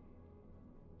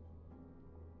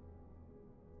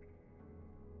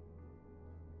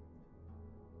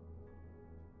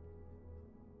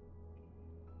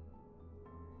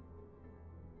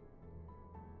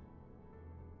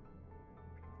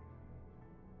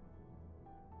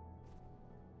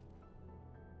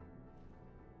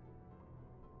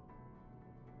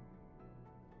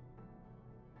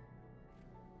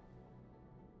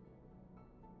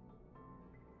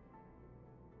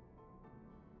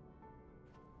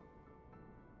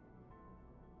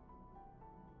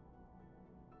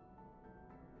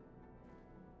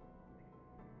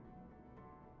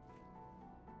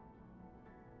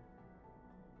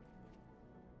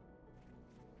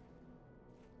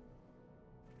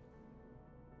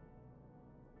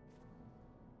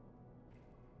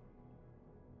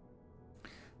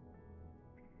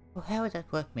 Well, how would that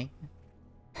work, me?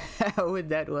 How would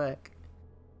that work?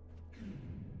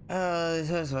 This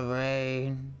hurts my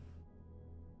brain.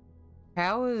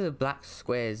 How are the black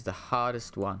squares the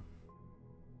hardest one?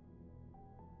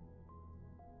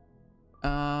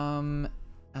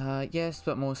 Yes,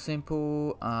 but more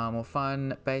simple, more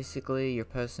fun. Basically, you're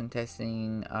person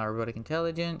testing robotic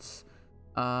intelligence,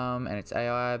 and it's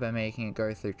AI by making it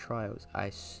go through trials.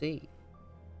 I see.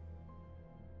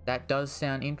 That does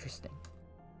sound interesting.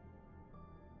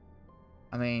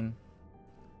 I mean,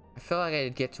 I feel like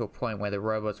I'd get to a point where the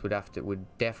robots would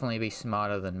definitely be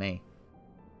smarter than me.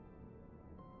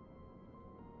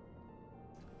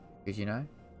 Because, you know,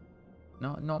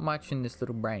 not much in this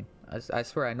little brain. I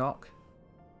swear I knock.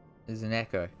 There's an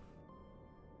echo.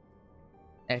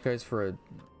 Echoes for a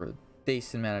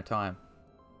decent amount of time.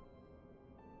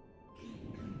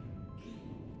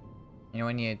 You know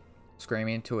when you scream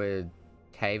into a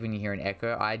cave and you hear an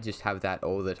echo? I just have that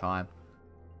all the time.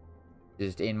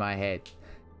 Just in my head.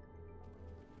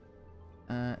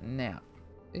 Now.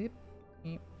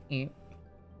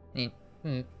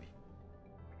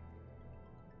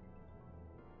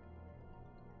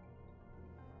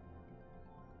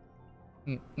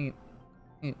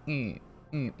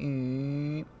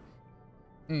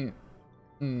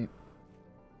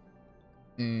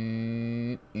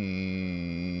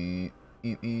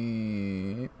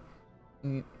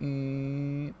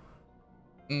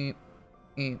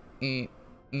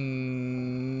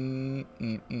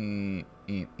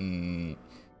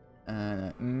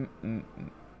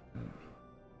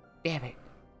 Damn it.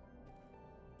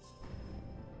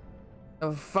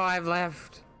 Oh, 5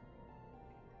 left.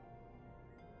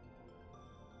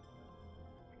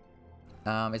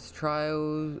 It's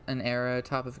trial and error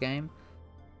type of game.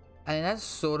 And that's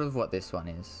sort of what this one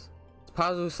is. It's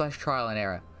puzzle / trial and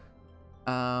error.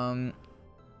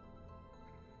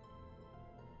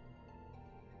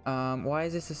 Why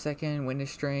is this the second winter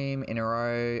stream in a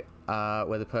row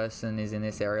where the person is in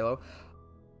this area?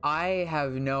 I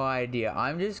have no idea.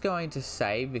 I'm just going to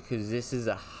say because this is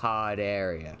a hard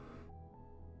area.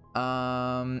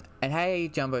 And hey,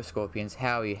 Jumbo Scorpions,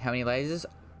 how are you? How many lasers?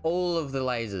 All of the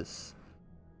lasers.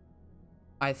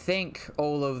 I think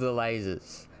all of the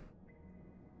lasers.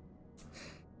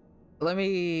 Let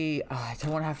me... Oh, I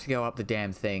don't want to have to go up the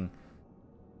damn thing.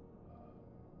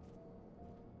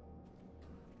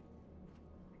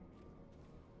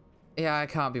 Yeah, I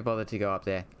can't be bothered to go up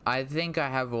there. I think I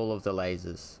have all of the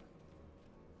lasers.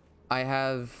 I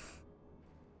have...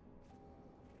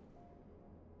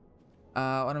 what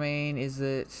I mean is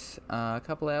that a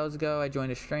couple hours ago I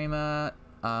joined a streamer.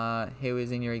 He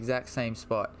was in your exact same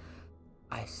spot.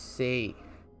 I see.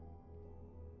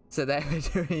 So they were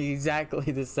doing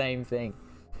exactly the same thing.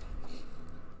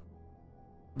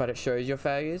 But it shows your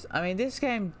failures. I mean, this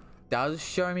game does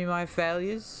show me my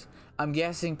failures. I'm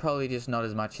guessing probably just not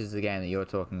as much as the game that you're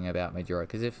talking about, Majora.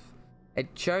 Because if it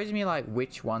shows me like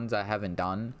which ones I haven't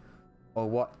done or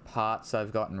what parts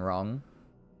I've gotten wrong,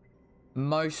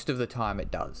 most of the time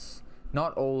it does.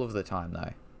 Not all of the time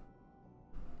though.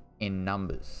 In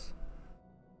numbers.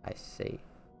 I see.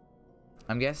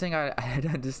 I'm guessing I'd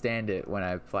understand it when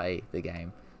I play the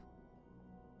game.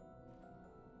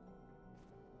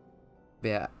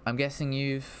 Yeah, I'm guessing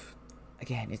you've...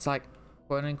 Again, it's like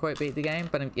quote unquote beat the game,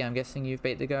 but yeah, I'm guessing you've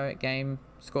beat the game,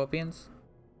 Scorpions.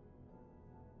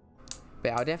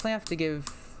 But I'll definitely have to give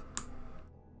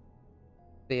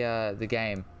the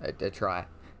game a try.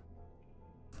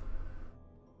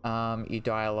 You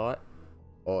die a lot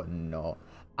or not?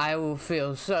 I will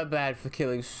feel so bad for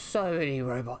killing so many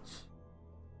robots.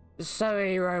 So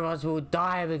many robots will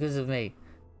die because of me.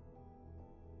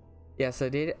 Yes, I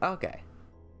did. Okay.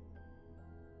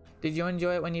 Did you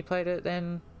enjoy it when you played it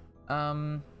then,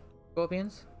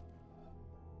 Scorpions?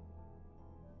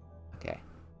 Okay.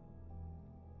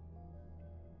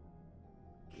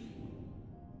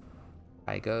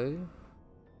 I go.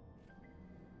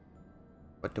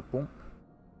 But the boom.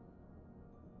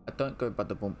 I don't go but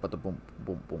the boom,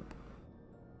 boom, boom.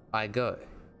 I go.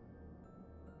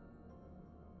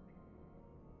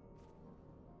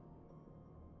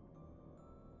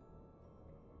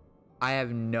 I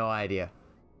have no idea.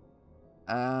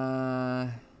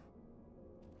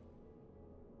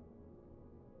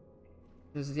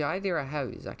 Because the idea I have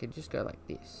is I could just go like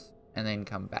this and then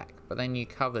come back. But then you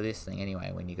cover this thing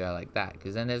anyway when you go like that.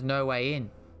 Because then there's no way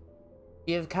in.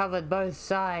 You've covered both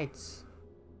sides.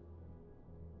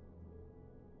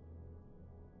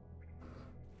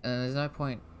 And there's no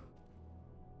point.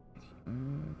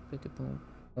 Boom, boom,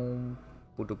 boom,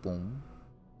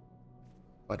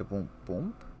 boom,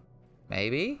 boom.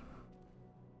 Maybe.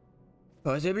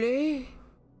 Possibly.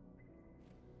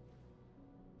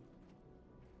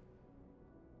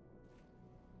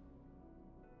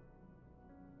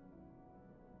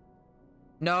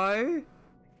 No,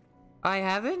 I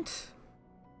haven't.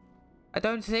 I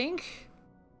don't think.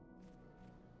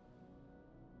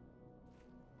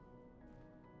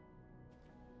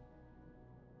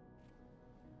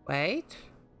 Wait.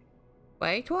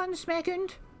 Wait 1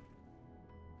 second.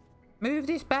 Move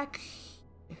this back.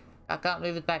 I can't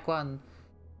move it back one.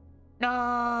 No.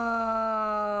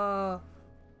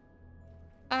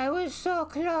 I was so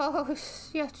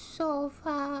close, yet so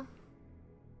far.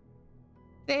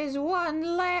 There's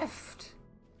 1 left.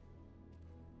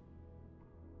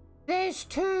 There's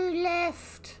 2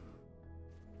 left.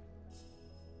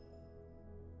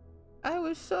 I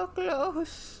was so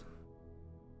close.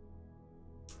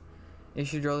 You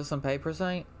should draw this on paper or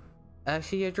something?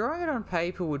 Actually, yeah, drawing it on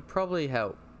paper would probably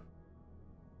help.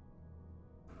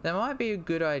 That might be a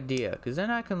good idea, because then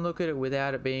I can look at it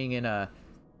without it being in a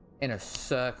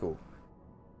circle.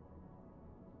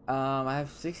 I have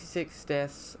 66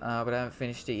 deaths, but I haven't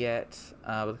finished it yet.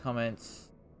 But the comments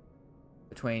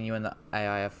between you and the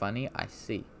AI are funny. I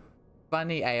see.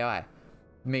 Funny AI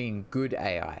mean good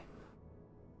AI.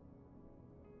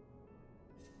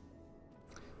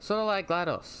 Sort of like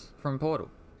GLaDOS from Portal.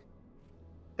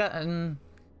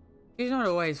 She's not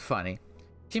always funny.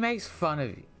 She makes fun of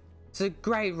you. It's a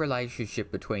great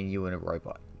relationship between you and a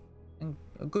robot. And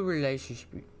a good relationship.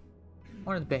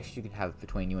 One of the best you can have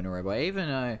between you and a robot. Even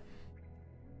though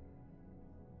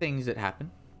things that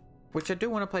happen. Which I do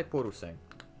want to play Portal soon.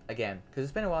 Again. Because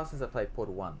it's been a while since I played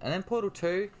Portal 1. And then Portal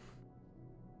 2.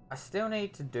 I still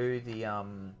need to do the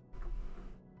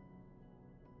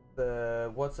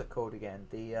what's it called again?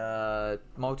 The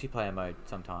multiplayer mode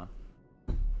sometime.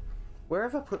 Where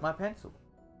have I put my pencil?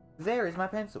 There is my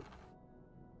pencil.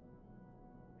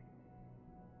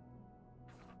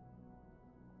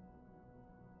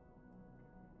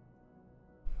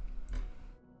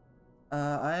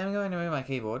 I am going to move my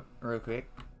keyboard real quick.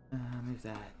 Move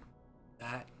that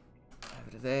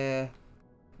over to there.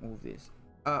 Move this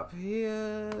up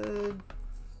here.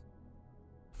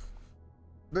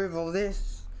 Move all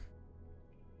this.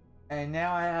 And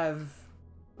now I have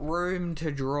room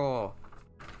to draw.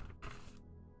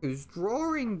 Because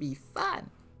drawing be fun.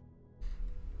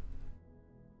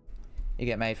 You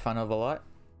get made fun of a lot?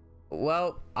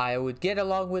 Well, I would get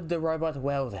along with the robot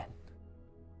well then.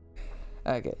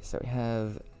 Okay, so we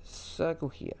have circle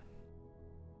here.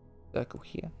 Circle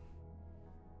here.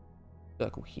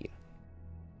 Circle here.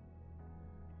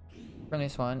 From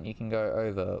this one, you can go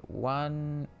over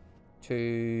 1,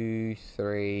 2,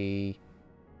 3,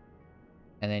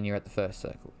 and then you're at the first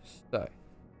circle. So,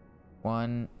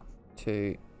 1,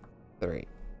 2, 3.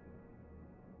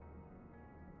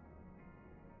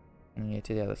 And you're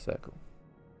to the other circle.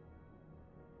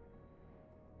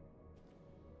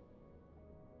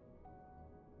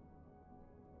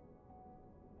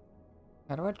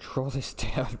 How do I draw this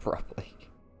down properly?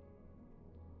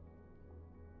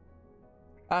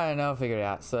 I don't know, I'll figure it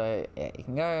out. So, yeah, you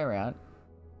can go around.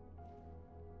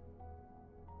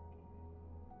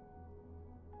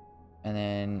 And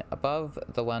then above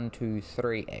the 1, 2,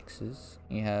 3 X's,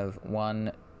 you have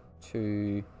 1,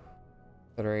 2,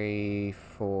 3,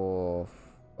 4,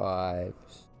 5,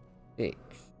 6.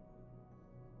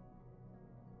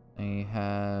 And you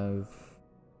have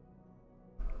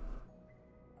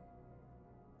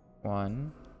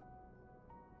 1.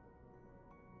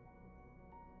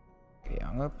 Okay,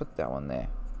 I'm gonna put that one there.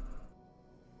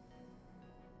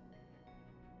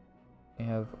 You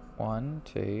have 1,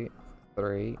 2,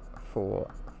 3,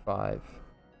 4, 5,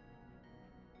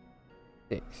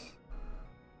 6.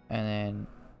 And then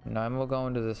no more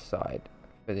going to the side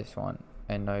for this one.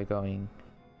 And no going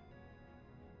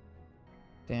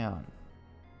down.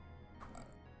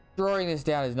 Drawing this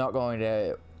down is not going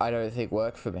to, I don't think,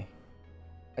 work for me.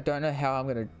 I don't know how I'm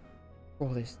going to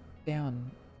draw this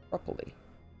down properly.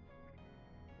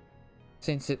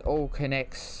 Since it all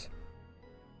connects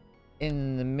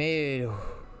in the middle.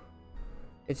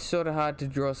 It's sort of hard to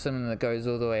draw something that goes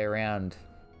all the way around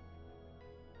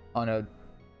on a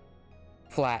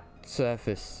flat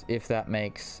surface, if that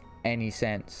makes any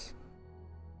sense.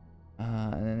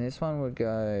 And then this one would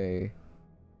go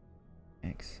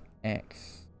X,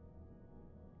 X.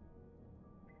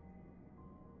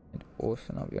 And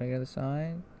also not be on the other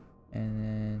side. And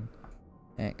then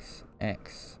X,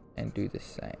 X, and do the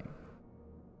same.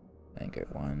 Then go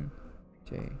 1,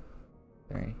 2,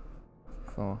 3,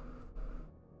 4,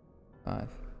 5.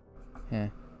 Yeah.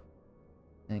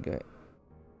 And go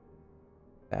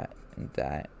that and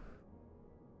that.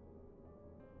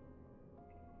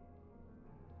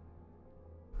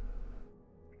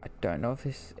 I don't know if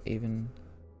this even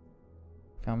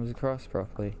comes across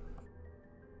properly.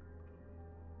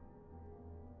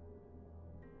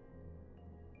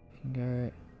 can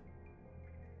go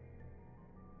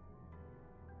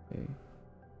 2,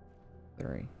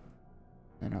 3.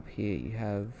 And up here you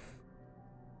have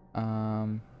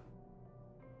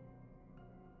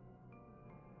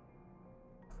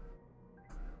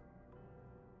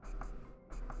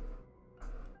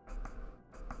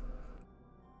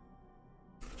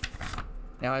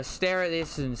now I stare at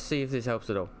this and see if this helps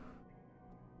at all.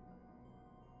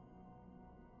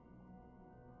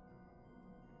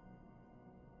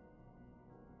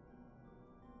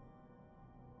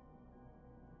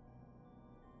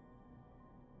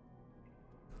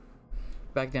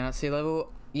 Back down at sea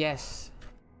level. Yes.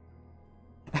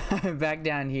 Back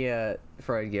down here,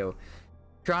 Frodegill.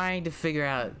 Trying to figure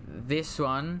out this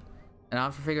one. And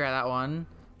after figure out that one,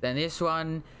 then this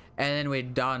one, and then we're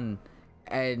done.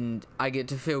 And I get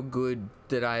to feel good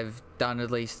that I've done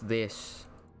at least this.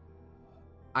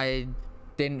 I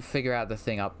didn't figure out the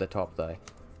thing up the top though.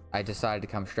 I decided to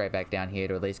come straight back down here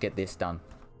to at least get this done.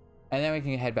 And then we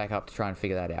can head back up to try and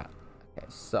figure that out. Okay,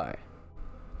 so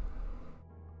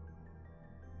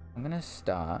I'm gonna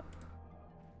start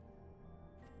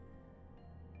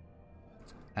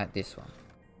at this one.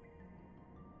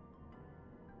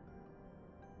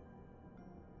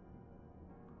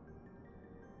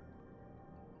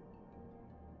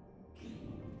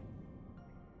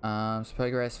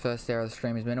 Progress first hour of the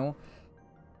stream is minimal.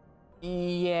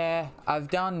 Yeah, I've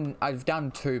done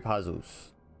 2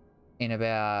 puzzles in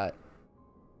about,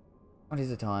 what is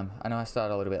the time? I know I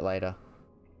started a little bit later.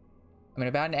 I mean,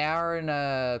 about an hour and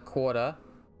a quarter,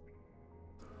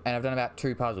 and I've done about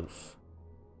 2 puzzles.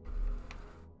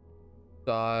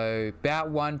 So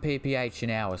about 1 pph an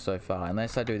hour so far,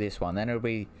 unless I do this one, then it'll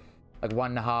be like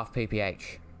 1.5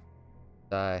 pph.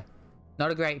 So not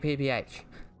a great pph.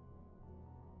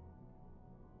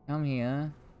 Come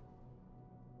here,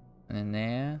 and then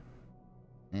there,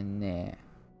 and there.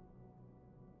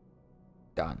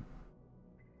 Done.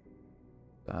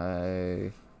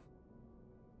 So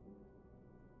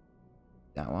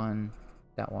that one,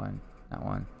 that one, that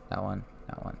one, that one,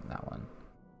 that one, that one,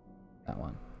 that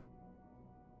one.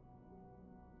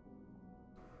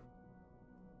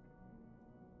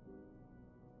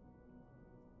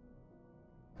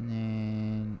 And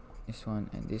then this one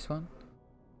and this one.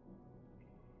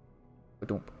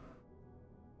 Ba-doom.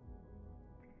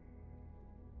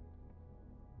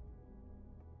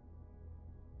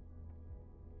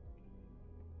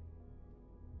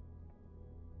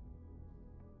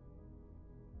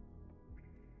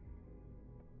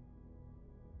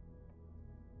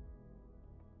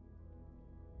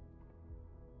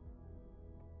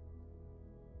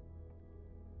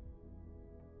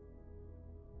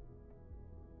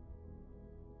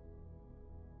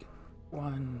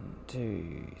 One,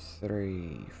 2,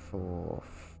 3, 4,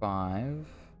 5.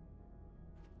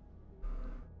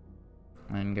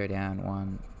 And go down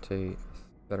 1, 2,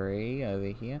 3 over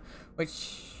here.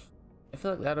 Which I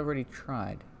feel like that already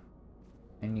tried.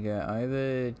 And you go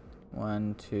over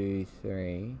 1, 2,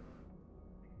 3.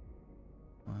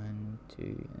 1, 2,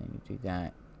 and then you do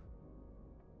that.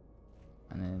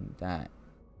 And then that.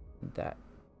 And that.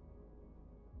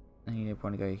 And you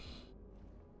want to go.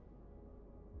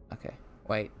 Okay.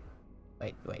 Wait.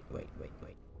 Wait.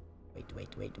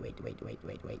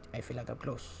 I feel like I'm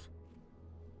close.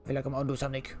 I feel like I'm onto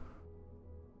something.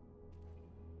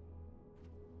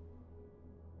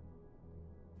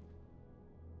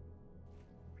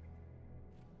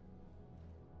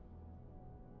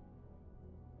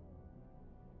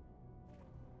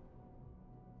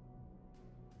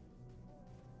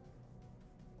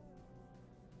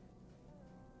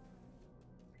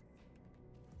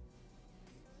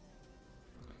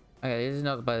 Okay, this is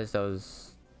not the playlist I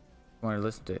was wanting to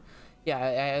listen to. Yeah,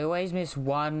 I always miss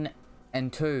 1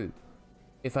 and 2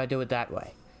 if I do it that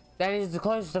way. That is the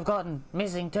closest I've gotten.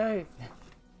 Missing 2.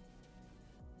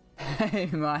 Hey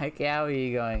Mike, how are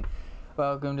you going?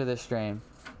 Welcome to the stream.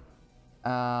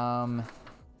 And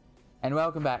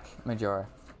welcome back, Majora.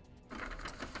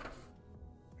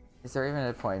 Is there even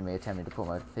a point in me attempting to put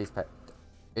my piece back?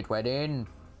 It went in.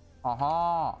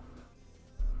 Aha.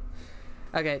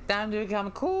 Okay, time to become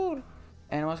cool.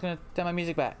 And I'm just gonna turn my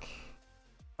music back.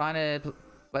 Find a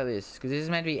playlist, because this is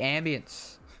meant to be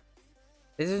ambience.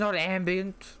 This is not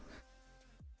ambient.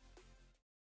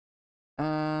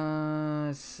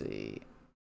 Let's see.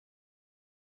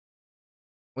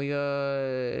 We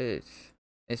got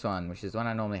this one, which is the one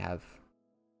I normally have.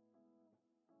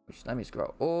 Which, let me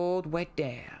scroll all the way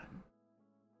down.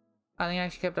 I think I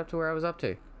actually kept up to where I was up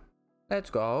to. Let's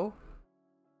go.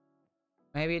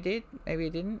 Maybe it did, maybe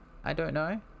it didn't. I don't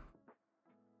know.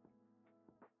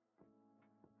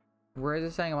 Where is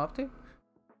it saying I'm up to?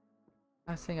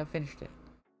 I think I finished it.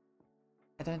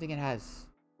 I don't think it has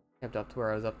kept up to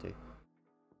where I was up to.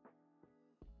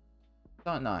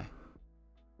 Don't know.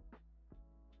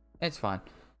 It's fine.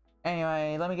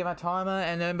 Anyway, let me get my timer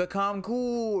and then become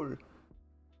cool.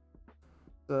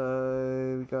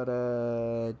 So we got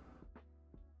a.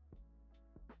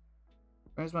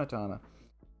 Where's my timer?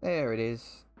 There it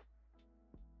is.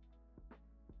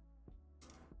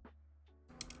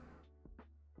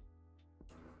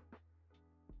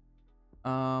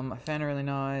 I found a really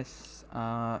nice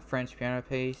French piano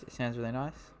piece. It sounds really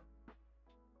nice.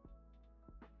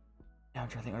 Now I'm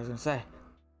trying to think what I was gonna say.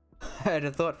 I had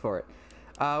a thought for it.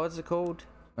 What's it called?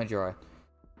 Majora.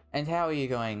 And how are you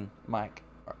going, Mike?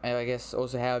 And I guess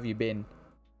also how have you been?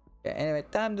 Yeah, anyway,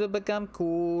 time to become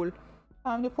cool.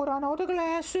 Time to put on all the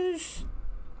glasses.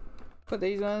 Put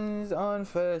these ones on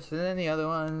first and then the other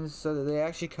ones so that they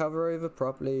actually cover over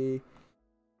properly.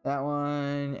 That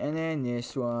one and then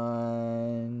this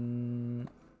one.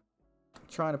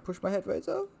 Trying to push my headphones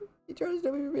off. You trying to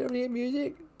stop me from being able to hear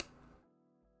music?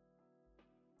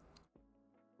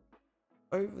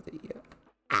 Over the ear.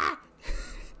 Ah!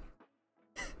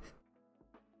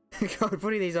 God,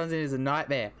 putting these ones in is a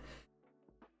nightmare.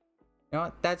 You know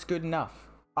what? That's good enough.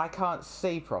 I can't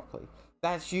see properly.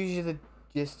 That's usually the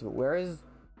gist of it. Where is...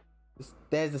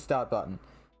 There's the start button.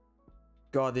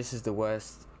 God, this is the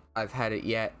worst I've had it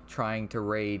yet, trying to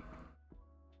read.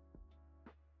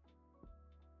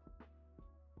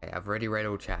 Okay, I've already read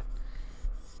all chat.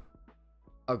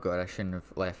 Oh god, I shouldn't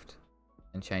have left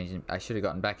and changed it. I should have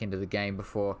gotten back into the game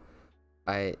before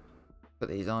I put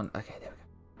these on. Okay, there we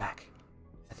go. Back.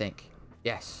 I think.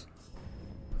 Yes.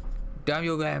 Damn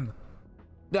you, game.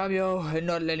 Damn you, and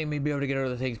not letting me be able to get all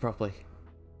the things properly.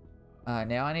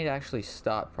 Now I need to actually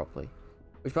start properly.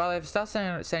 Which, by the way, if I start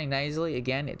sounding nasally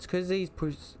again, it's because these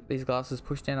glasses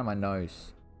push down on my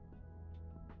nose.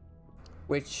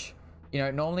 Which, you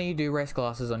know, normally you do rest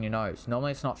glasses on your nose.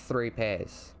 Normally it's not 3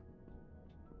 pairs.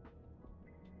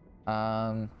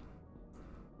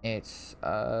 It's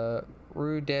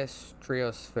Rue des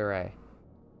Triosphères.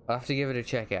 I'll have to give it a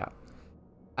check out.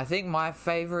 I think my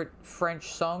favorite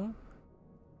French song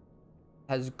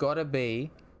has got to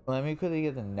be... Let me quickly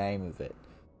get the name of it.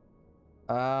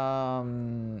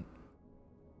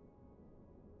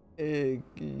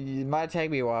 It might take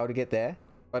me a while to get there,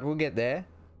 but we'll get there.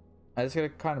 I just gotta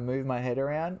kind of move my head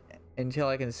around until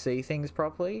I can see things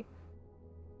properly,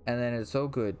 and then it's all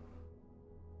good.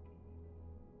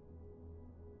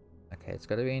 Okay, it's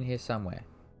gotta be in here somewhere.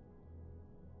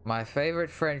 My favorite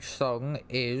French song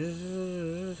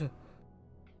is...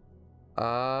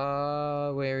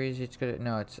 where is it? It's gonna...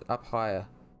 No, it's up higher.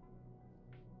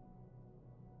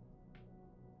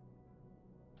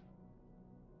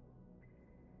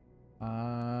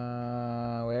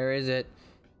 Where is it?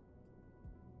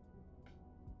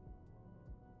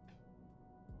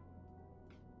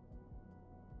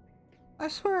 I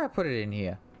swear I put it in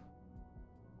here.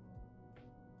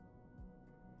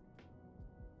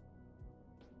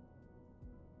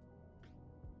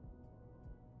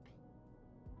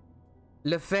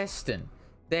 Le Festin.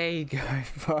 There you go.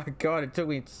 Oh god, it took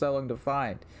me so long to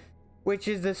find. Which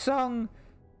is the song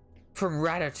from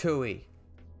Ratatouille.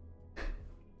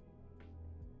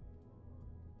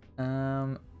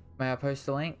 May I post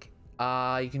a link?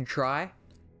 You can try.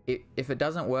 If it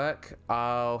doesn't work,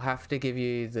 I'll have to give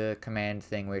you the command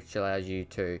thing which allows you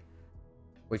to...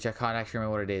 Which I can't actually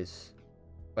remember what it is.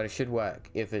 But it should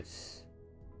work if it's...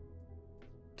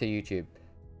 to YouTube.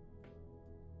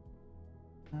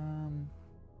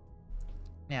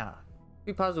 Now,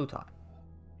 be puzzle time.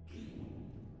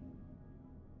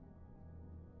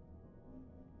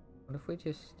 What if we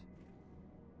just...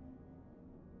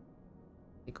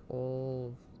 take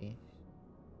all of these?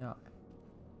 No.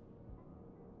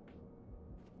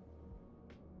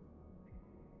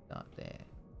 Not there.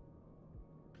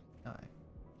 No.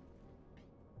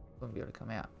 Wouldn't be able to come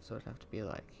out, so it'd have to be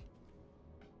like...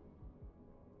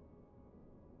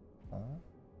 Oh.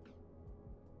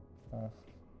 Oh.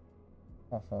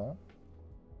 Uh-huh.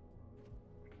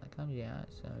 That comes out,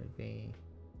 so it'd be...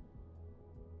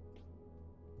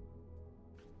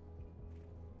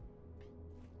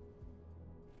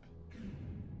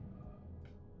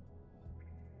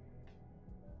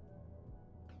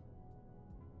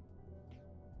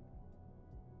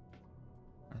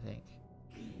 I think.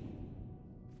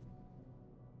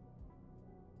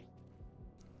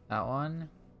 That one.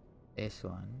 This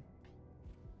one.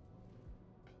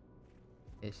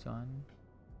 This one.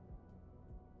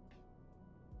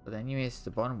 But then you missed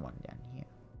the bottom one down here.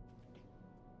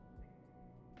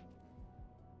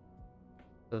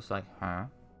 So it's like, huh?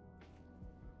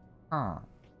 Huh.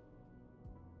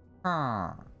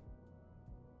 Huh.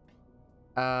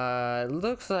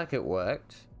 Looks like it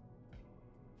worked.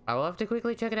 I will have to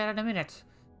quickly check it out in a minute.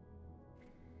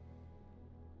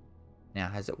 Now,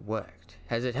 has it worked?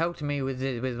 Has it helped me with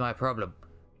my problem?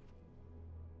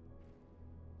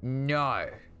 No.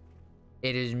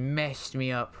 It has messed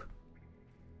me up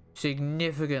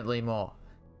significantly more.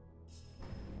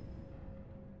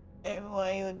 And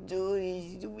why you do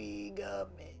this to me, Gum?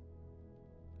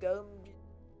 Gum,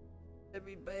 let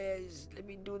me pass. Let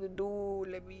me do the do.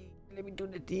 Let me do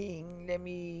the thing. Let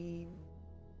me...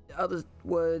 Other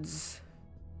words.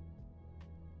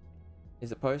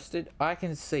 Is it posted? I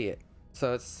can see it.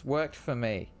 So it's worked for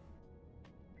me.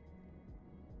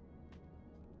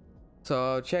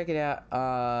 So I'll check it out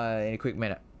in a quick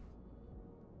minute.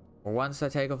 Or once I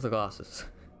take off the glasses.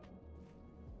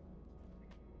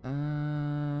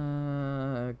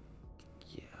 Yeah.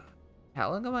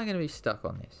 How long am I going to be stuck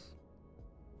on this?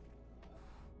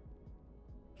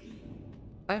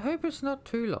 I hope it's not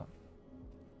too long.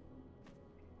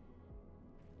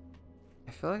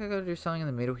 I feel like I gotta do something in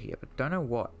the middle here, but don't know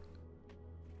what.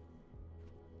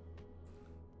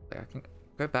 Like I can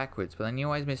go backwards, but then you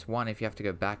always miss one if you have to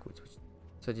go backwards.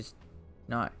 So just,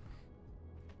 no.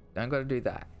 Don't gotta do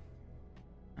that.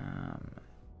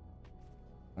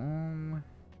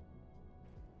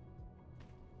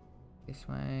 This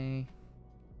way.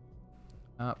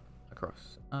 Up,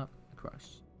 across, up,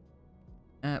 across.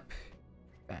 Up,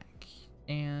 back,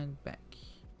 and back.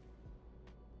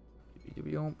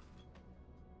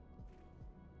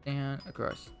 Down,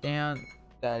 across, down.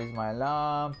 That is my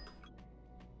alarm.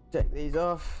 Take these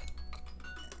off.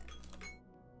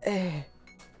 I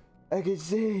can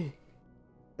see.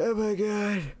 Oh my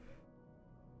god.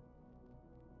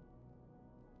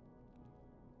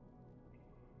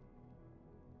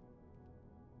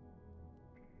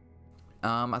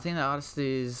 I think the artist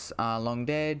is long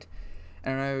dead. I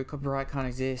don't know, copyright can't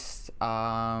exist if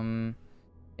no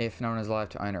one is alive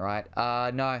to own it, right?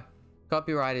 No.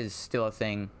 Copyright is still a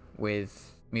thing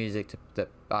with music that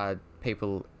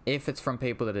people, if it's from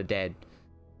people that are dead.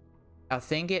 I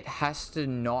think it has to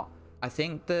not, I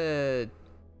think the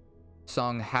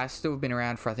song has to have been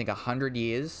around for I think 100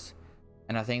 years,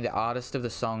 and I think the artist of the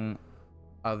song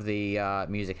of the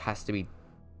music has to be,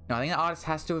 no, I think the artist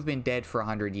has to have been dead for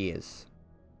 100 years.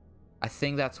 I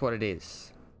think that's what it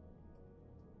is.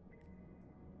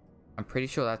 I'm pretty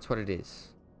sure that's what it is.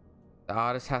 The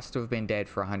artist has to have been dead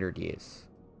for 100 years.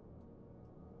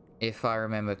 If I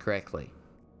remember correctly.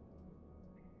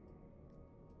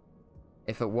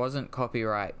 If it wasn't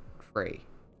copyright free.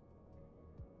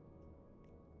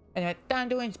 Anyway, time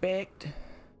to inspect.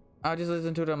 I'll just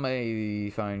listen to it on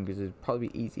my phone because it'd probably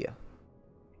be easier.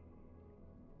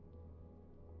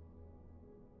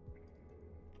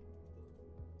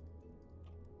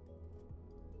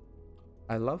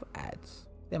 I love ads.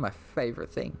 They're my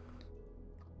favorite thing.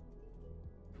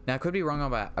 Now, I could be wrong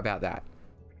about that.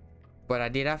 But I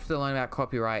did have to learn about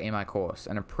copyright in my course.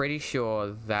 And I'm pretty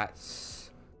sure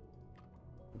that's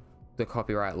the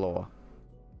copyright law.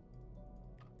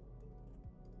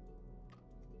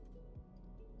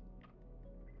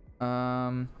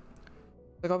 The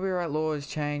copyright law has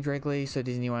changed regularly, so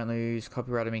Disney won't lose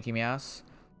copyright of Mickey Mouse.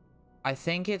 I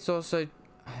think it's also...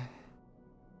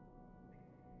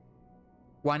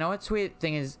 Well, I know what's weird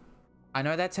thing is, I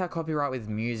know that's how copyright with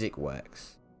music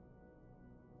works.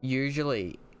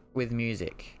 Usually with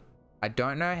music. I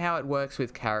don't know how it works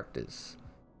with characters.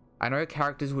 I know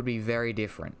characters would be very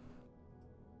different.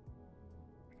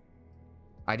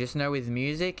 I just know with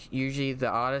music, usually the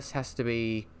artist has to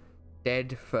be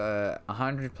dead for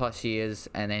 100+ years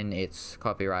and then it's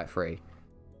copyright free.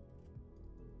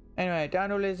 Anyway, down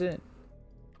to listen.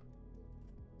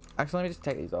 Actually, let me just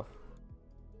take these off.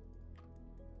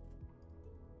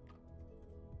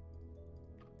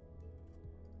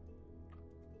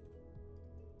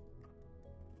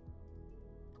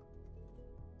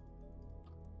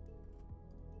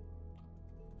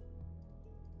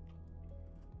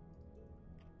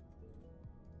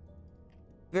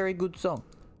 Very good song.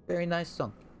 Very nice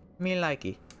song. Me like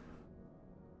it.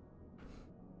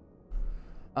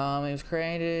 It was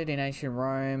created in ancient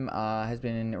Rome. Has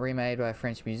been remade by a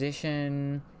French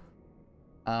musician.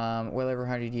 Well over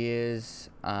 100 years.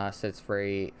 So it's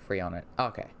free on it.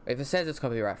 Okay. If it says it's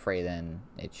copyright free, then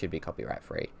it should be copyright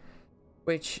free.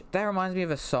 Which, that reminds me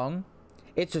of a song.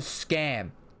 It's a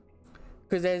scam.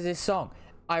 Because there's this song.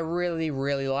 I really,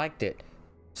 really liked it.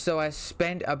 So I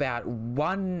spent about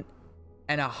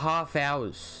 1.5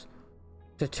 hours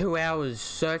to 2 hours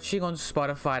searching on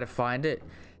Spotify to find it.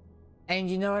 And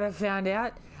you know what I found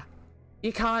out?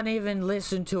 You can't even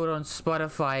listen to it on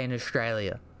Spotify in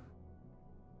Australia.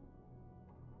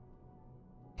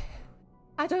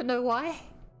 I don't know why.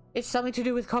 It's something to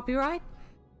do with copyright,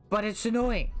 but it's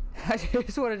annoying. I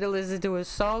just wanted to listen to a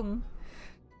song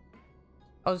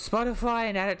on Spotify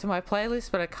and add it to my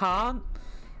playlist, but I can't.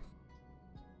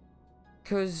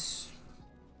 Because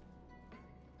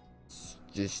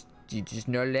you're just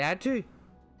not allowed to.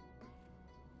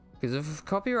 Because of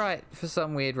copyright for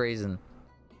some weird reason.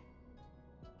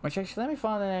 Which actually, let me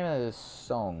find the name of the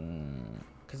song.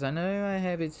 Because I know I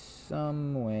have it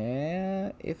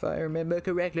somewhere, if I remember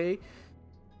correctly.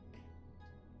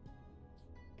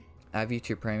 I have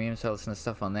YouTube Premium, so I listen to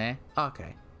stuff on there.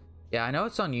 Okay. Yeah, I know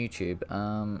it's on YouTube.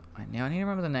 Now I need to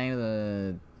remember the name of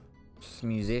the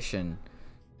musician.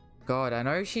 God, I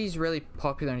know she's really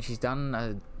popular and she's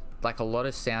done like a lot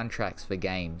of soundtracks for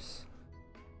games.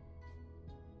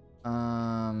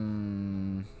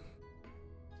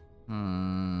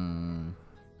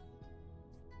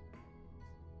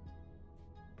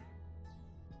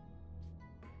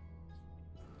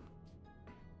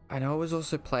 I know it was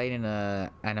also played in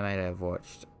a anime that I've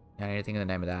watched. I need to think of the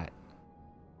name of that.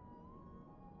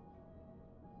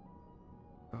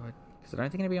 God, because I don't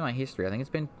think it'll be in my history. I think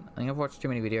I've watched too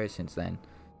many videos since then.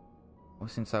 Or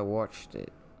since I watched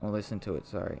it. Or listened to it,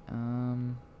 sorry.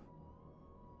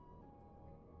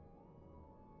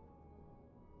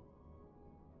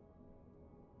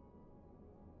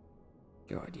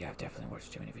 God, yeah, I've definitely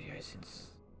watched too many videos since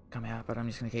come out, but I'm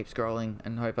just gonna keep scrolling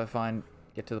and hope I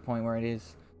get to the point where it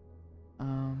is.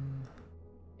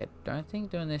 Yeah, don't think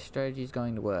doing this strategy is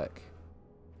going to work.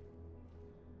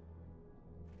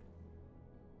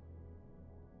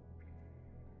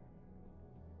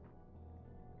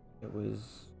 It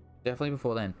was definitely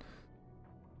before then.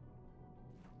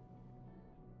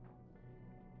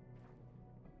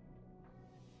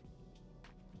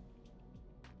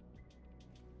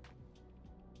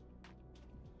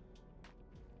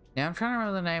 Now I'm trying to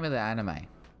remember the name of the anime.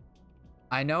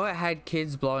 I know it had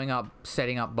kids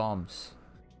setting up bombs.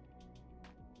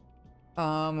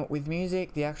 With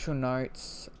music, the actual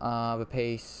notes of a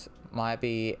piece might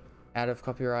be out of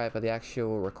copyright, but the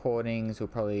actual recordings will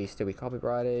probably still be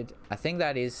copyrighted. I think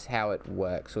that is how it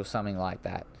works, or something like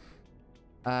that.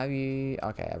 Okay,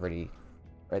 I've already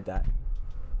read that.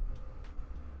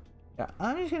 Yeah,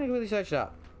 I'm just gonna quickly search it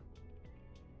up.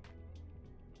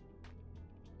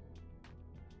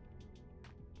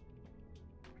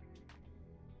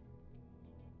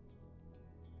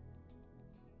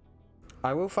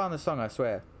 I will find the song, I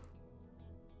swear.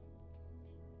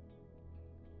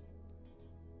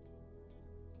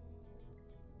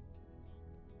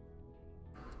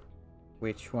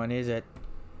 Which one is it?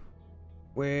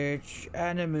 Which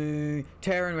anime?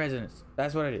 Terran Resonance.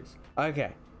 That's what it is.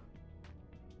 Okay.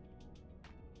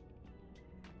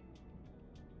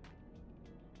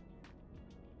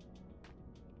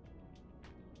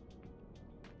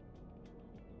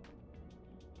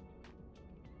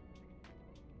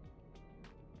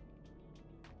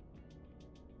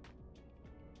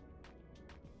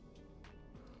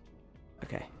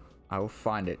 Okay. I will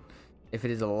find it. If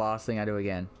it is the last thing I do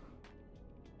again.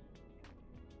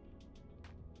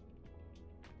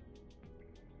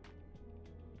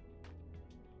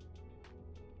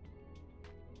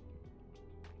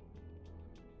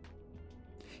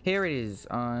 Here it is.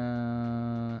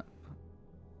 I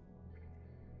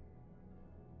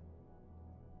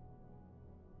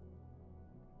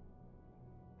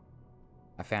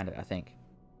found it, I think.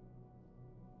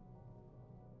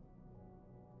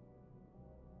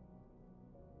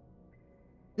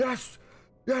 Yes!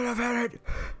 Yes, I found it!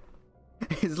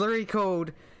 It's literally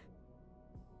called...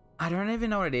 I don't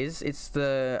even know what it is. It's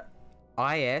the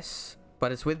IS,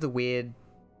 but it's with the weird...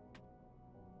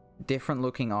 different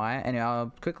looking eye, and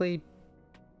I'll quickly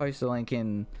post a link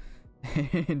in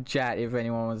chat if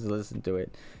anyone wants to listen to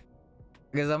it,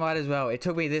 because I might as well. It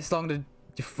took me this long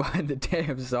to find the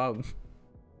damn song.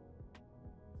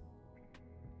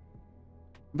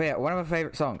 But yeah, one of my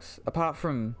favorite songs, apart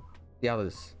from the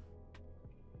others.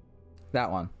 That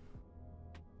one.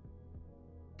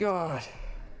 God.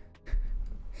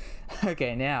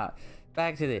 Okay, now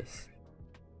back to this.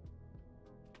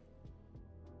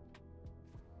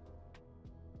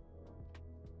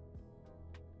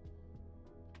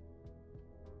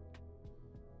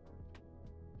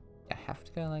 I have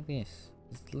to go like this.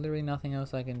 There's literally nothing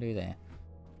else I can do there.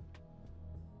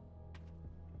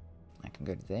 I can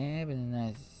go to there, but then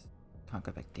I can't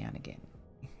go back down again.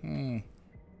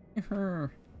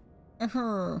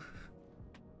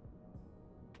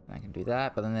 I can do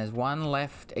that, but then there's one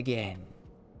left again.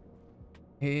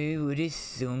 Who would have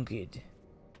thunk it?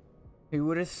 Who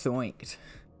would have thoinked?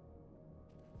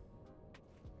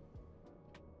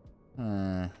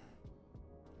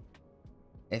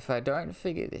 if I don't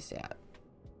figure this out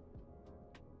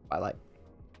by like,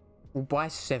 well, by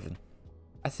 7,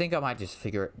 I think I might just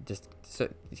figure it, just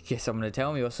get someone to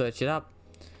tell me or search it up.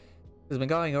 Because I've been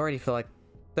going already for like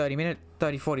 40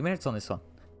 minutes on this one.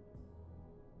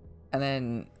 And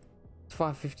then it's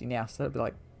 5:50 now, so it'll be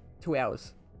like 2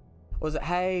 hours. Or was it,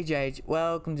 hey Jade,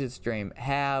 welcome to the stream.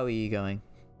 How are you going?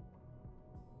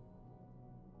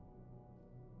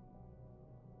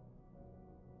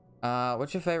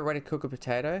 What's your favorite way to cook a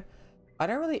potato? I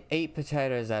don't really eat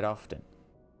potatoes that often,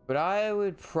 but I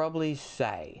would probably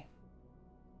say,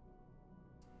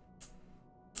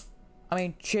 I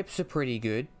mean, chips are pretty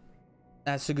good.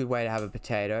 That's a good way to have a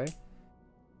potato.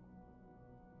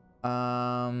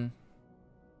 I'm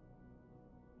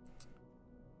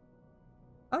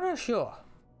not sure.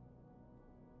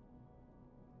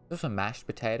 Just a mashed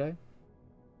potato.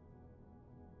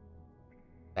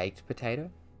 Baked potato.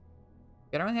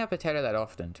 I don't really have potato that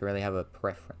often to really have a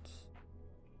preference.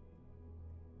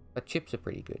 But chips are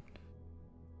pretty good.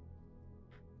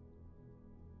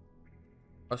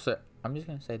 Also, I'm just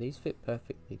going to say these fit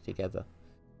perfectly together.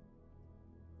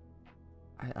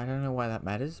 I don't know why that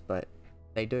matters, but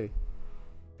they do.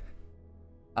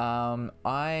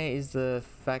 I is the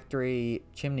factory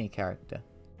chimney character.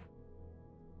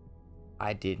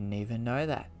 I didn't even know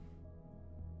that.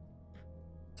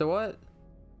 So what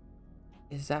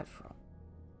is that from?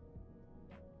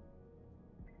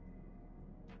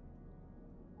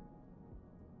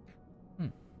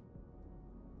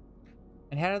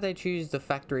 And how did they choose the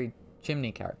factory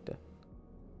chimney character?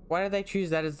 Why did they choose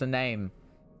that as the name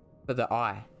for the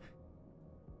eye?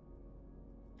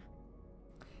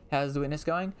 How's the witness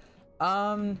going?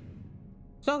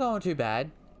 It's not going too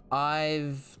bad.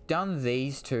 I've done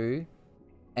these two,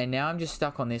 and now I'm just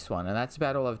stuck on this one, and that's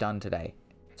about all I've done today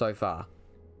so far.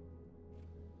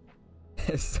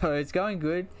 So it's going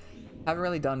good. Haven't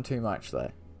really done too much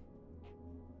though.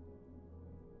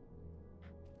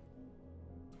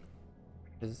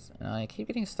 And I keep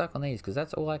getting stuck on these because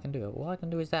that's all I can do. All I can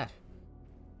do is that.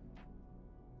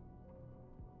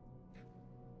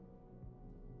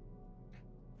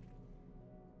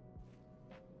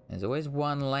 There's always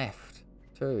one left,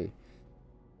 too.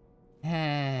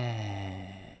 Damn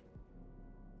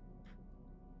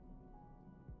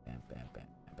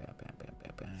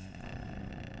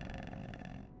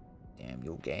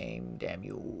you, game. Damn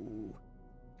you.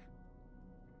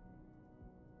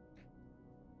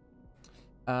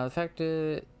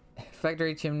 The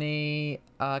factory chimney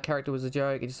character was a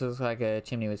joke. It just looks like a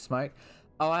chimney with smoke.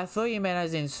 Oh, I thought you meant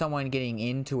as in someone getting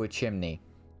into a chimney.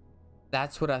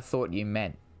 That's what I thought you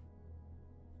meant.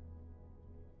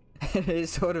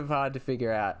 It's sort of hard to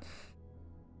figure out.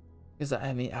 Because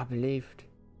I mean, I believed.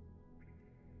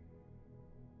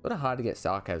 Sort of hard to get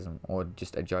sarcasm or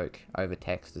just a joke over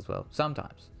text as well.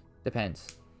 Sometimes.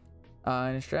 Depends. In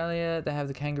Australia, they have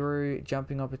the kangaroo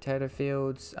jumping on potato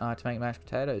fields to make mashed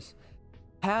potatoes.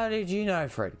 How did you know,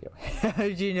 Fred? How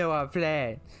did you know our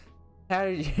plan? How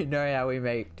did you know how we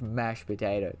make mashed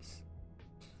potatoes?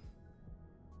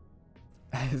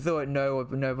 I thought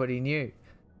nobody knew.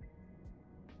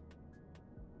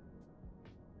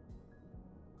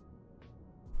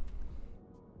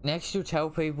 Next, you'll tell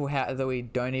people how that we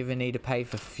don't even need to pay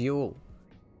for fuel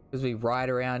because we ride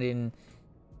around in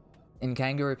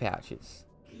kangaroo pouches.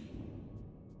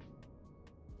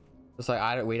 It's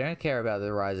like we don't care about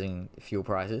the rising fuel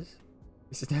prices.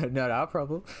 This is not our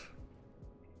problem.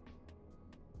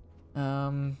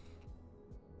 I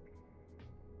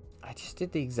just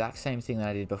did the exact same thing that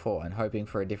I did before and hoping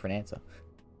for a different answer.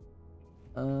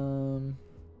 I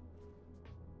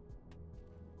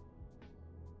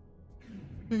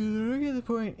don't get the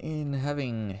point in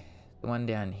having the one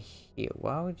down here.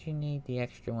 Why would you need the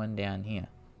extra one down here?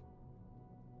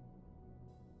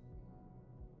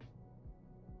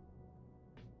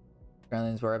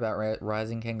 Australians worry about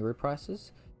rising kangaroo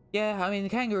prices. Yeah, I mean, the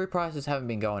kangaroo prices haven't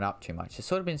been going up too much. It's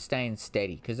sort of been staying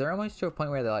steady because they're almost to a point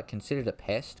where they're like considered a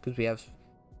pest because we have...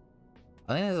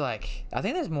 I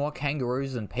think there's more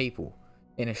kangaroos than people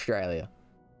in Australia.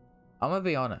 I'm gonna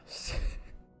be honest.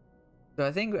 So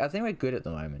I think we're good at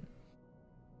the moment.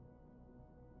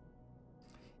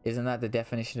 Isn't that the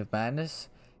definition of madness?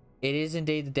 It is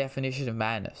indeed the definition of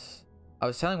madness. I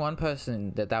was telling one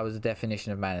person that was the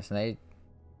definition of madness, and they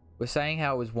were saying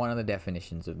how it was one of the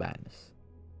definitions of madness.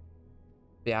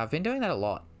 Yeah, I've been doing that a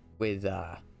lot with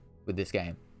this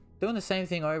game. Doing the same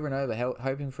thing over and over,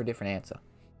 hoping for a different answer.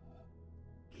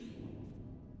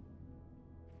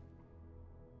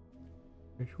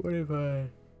 What if I...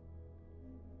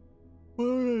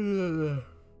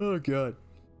 Oh god.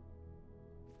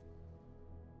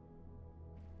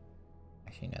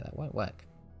 Actually, no, that won't work.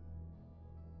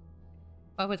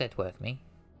 Why would that worth me?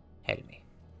 Tell me.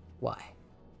 Why?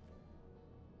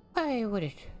 Why would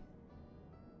it?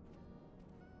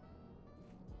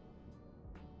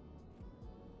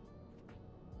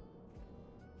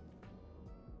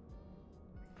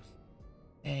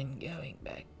 And going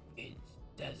back, it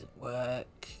doesn't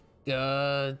work.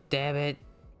 God damn it.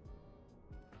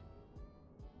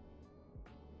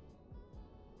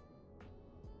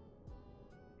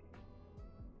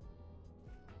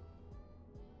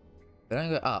 If I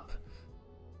don't go up,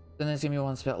 then there's gonna be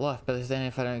one spot left. But then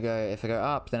if I go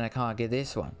up, then I can't get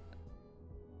this one.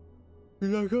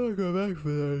 And I can't go back for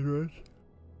those ones.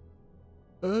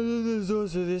 And then there's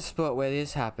also this spot where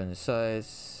this happens. So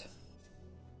it's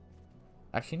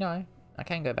actually no, I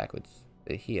can go backwards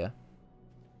here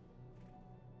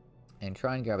and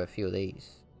try and grab a few of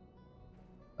these.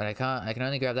 But I can't. I can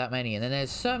only grab that many, and then there's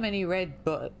so many red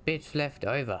bits left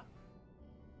over.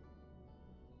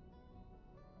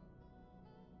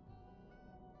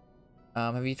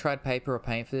 Have you tried paper or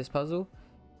paint for this puzzle?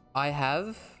 I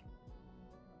have.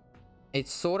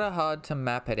 It's sort of hard to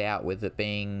map it out with it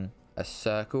being a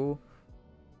circle,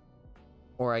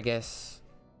 or I guess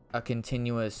a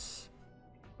continuous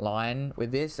line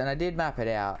with this. And I did map it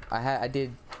out. I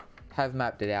did have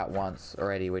mapped it out once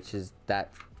already, which is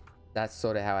that's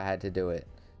sort of how I had to do it.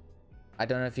 I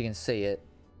don't know if you can see it.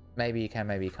 Maybe you can,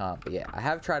 maybe you can't. But yeah, I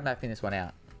have tried mapping this one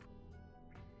out.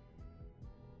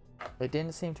 It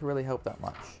didn't seem to really help that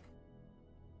much.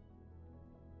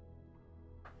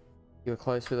 You were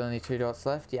close with only 2 dots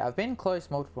left? Yeah, I've been close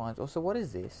multiple times. Also, what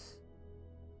is this?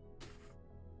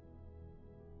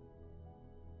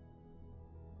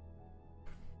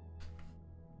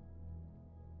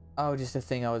 Oh, just a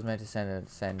thing I was meant to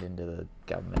send into the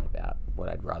government about what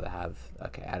I'd rather have.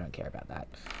 Okay, I don't care about that.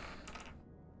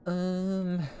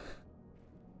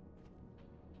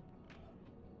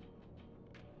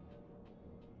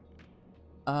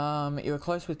 You were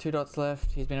close with 2 dots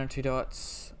left. He's been on 2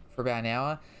 dots for about an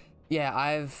hour. Yeah,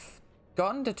 I've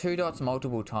gotten to 2 dots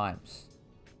multiple times.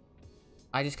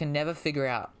 I just can never figure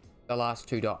out the last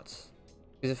 2 dots.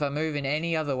 Because if I move in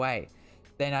any other way,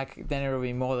 then it'll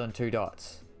be more than 2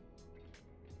 dots.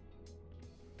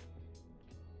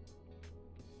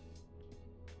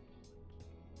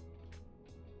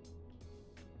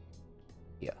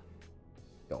 Yeah.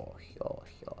 Sure.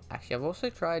 Actually, I've also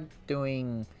tried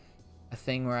doing a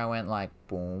thing where I went like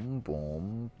boom,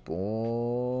 boom,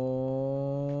 boom.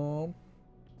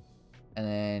 And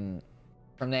then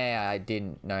from there, I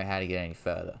didn't know how to get any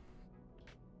further.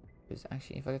 Because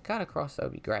actually, if I could cut across, that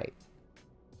would be great.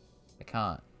 I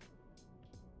can't.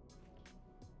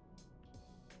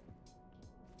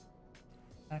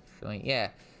 Actually,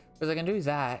 yeah. Because I can do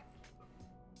that,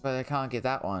 but I can't get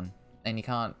that one. And you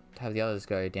can't have the others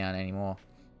go down anymore.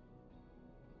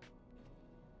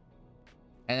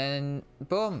 And then,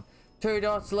 boom! 2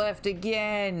 dots left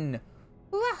again!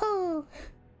 Woohoo!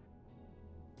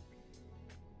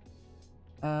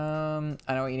 I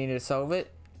know what you need to solve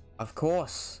it. Of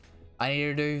course. I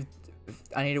need to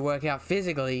work out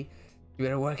physically. You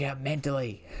better work out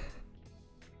mentally.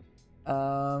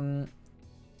 Are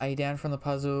you down from the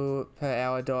puzzle per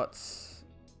hour dots?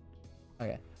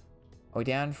 Okay. Are we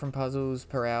down from puzzles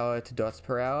per hour to dots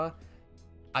per hour?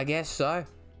 I guess so.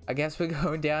 I guess we're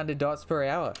going down to dots per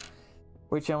hour.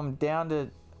 Which I'm down to...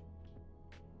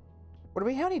 How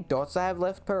many dots I have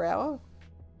left per hour?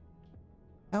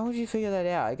 How would you figure that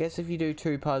out? I guess if you do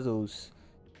 2 puzzles,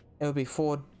 it'll be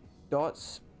 4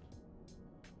 dots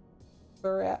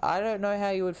per hour. I don't know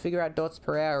how you would figure out dots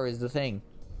per hour is the thing.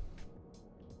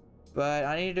 But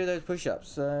I need to do those push-ups,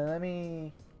 so let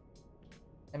me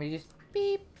just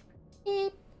beep,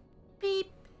 beep,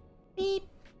 beep, beep,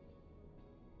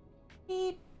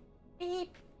 beep,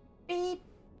 beep, beep,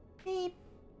 beep,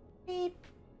 beep,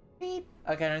 beep.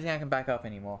 Okay, I don't think I can back up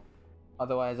anymore.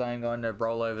 Otherwise, I am going to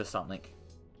roll over something.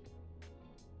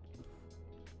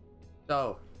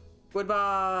 So,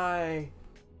 goodbye!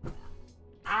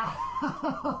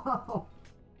 Ow!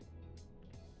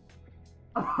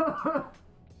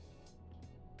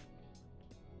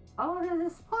 Oh,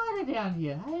 there's a spider down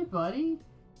here. Hey, buddy.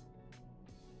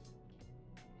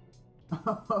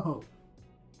 Oh,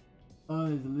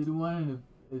 there's a little one and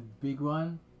a big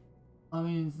one. I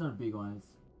mean, it's not a big one. It's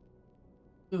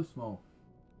still small.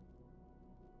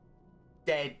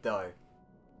 Dead, though.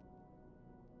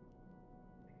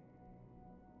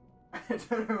 I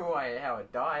don't know how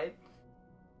it died.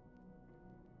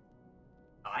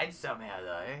 Died somehow,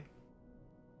 though.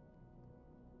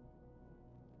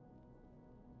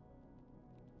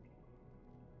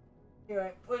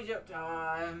 Anyway, push-up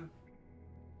time.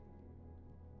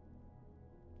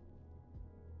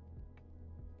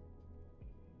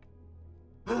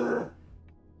 What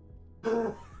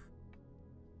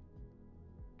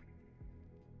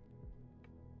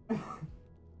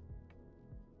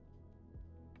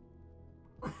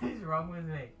is wrong with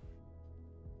me?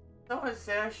 Someone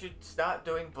said I should start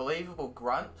doing believable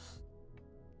grunts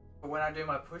for when I do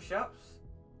my push-ups.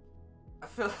 I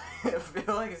feel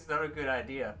like it's not a good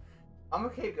idea. I'm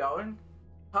gonna keep going.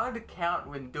 Hard to count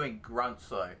when doing grunts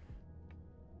though.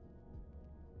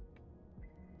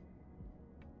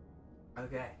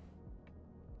 Okay.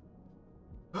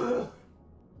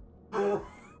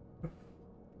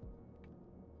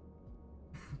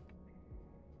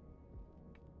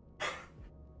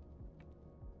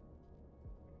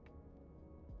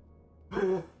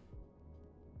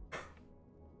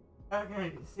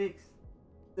 Okay, 6,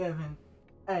 7,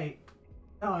 8,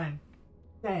 9,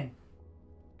 10.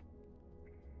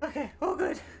 Okay, all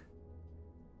good.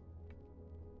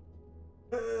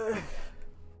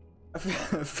 I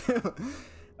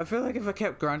feel like if I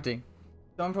kept grunting,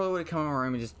 someone probably would have come in my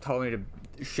room and just told me to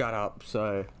shut up,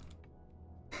 so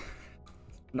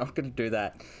not gonna do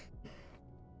that.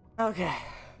 Okay.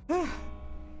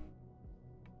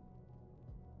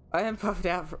 I am puffed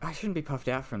out. I shouldn't be puffed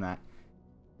out from that.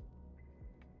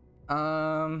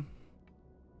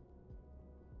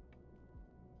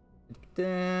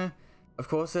 Of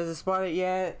course there's a spider.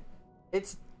 Yeah,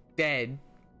 it's dead,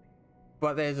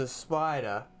 but there's a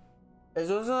spider. There's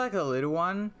also like a little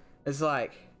one. It's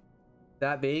like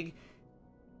that big,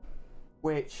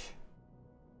 which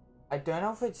I don't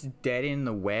know if it's dead in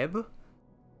the web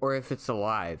or if it's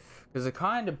alive, because it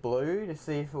kind of blew to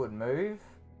see if it would move,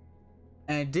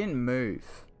 and it didn't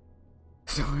move.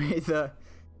 So either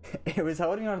it was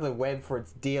holding onto the web for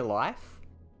its dear life,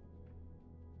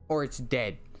 or it's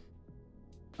dead.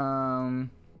 Oh,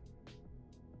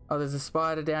 there's a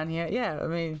spider down here. Yeah, I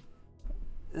mean,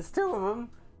 there's 2 of them.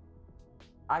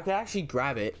 I can actually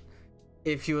grab it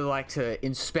if you would like to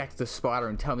inspect the spider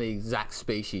and tell me the exact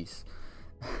species.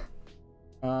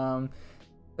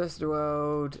 First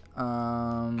world.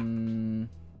 Of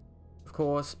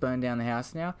course, burn down the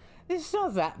house now. It's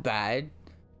not that bad.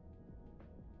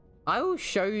 I will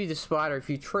show you the spider if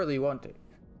you truly want to.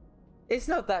 It's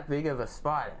not that big of a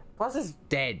spider. Plus, it's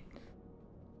dead.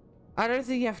 I don't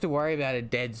think you have to worry about a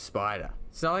dead spider.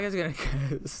 It's not like it's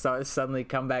gonna suddenly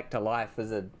come back to life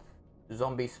as a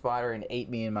zombie spider and eat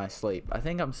me in my sleep. I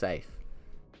think I'm safe.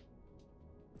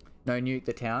 No nuke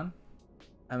the town?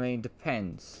 I mean,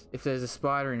 depends. If there's a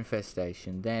spider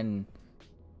infestation, then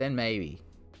maybe.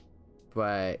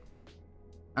 But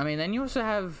I mean, then you also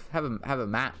have a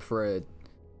map for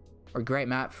a great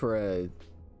map for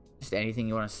just anything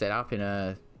you want to set up in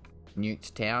a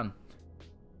nuked town.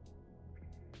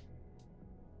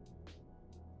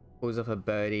 Pulls up a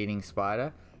bird-eating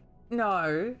spider.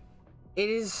 No, it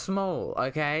is small.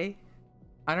 Okay,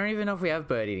 I don't even know if we have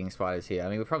bird-eating spiders here. I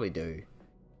mean, we probably do.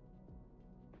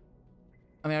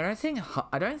 I mean, I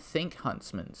don't think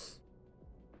huntsman's.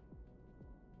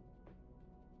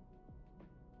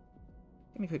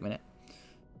 Give me a quick minute.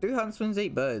 Do huntsmans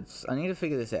eat birds? I need to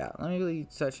figure this out. Let me really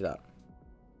search it up.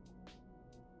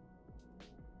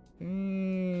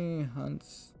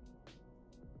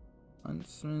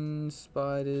 Huntsman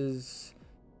spiders.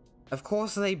 Of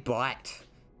course they bite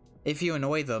if you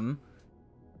annoy them.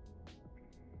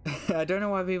 I don't know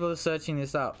why people are searching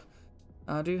this up.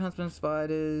 Do huntsman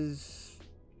spiders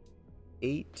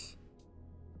eat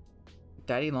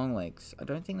daddy longlegs? I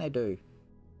don't think they do.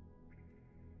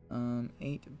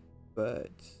 Eat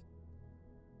birds.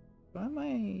 Why am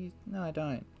I? No, I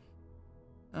don't.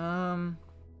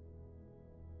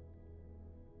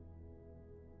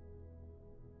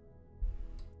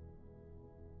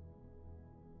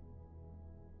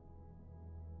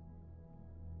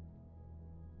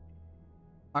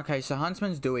 Okay, so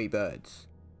huntsmen do eat birds.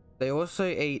 They also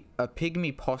eat a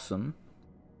pygmy possum.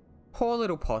 Poor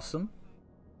little possum.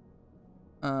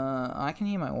 I can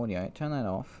hear my audio. Turn that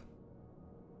off.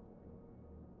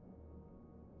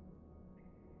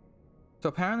 So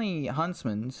apparently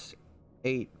huntsmen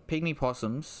eat pygmy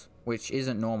possums, which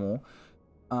isn't normal.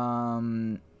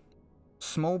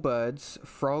 Small birds,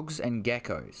 frogs, and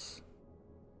geckos.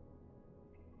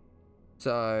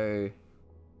 So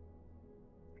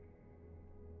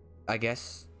I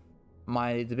guess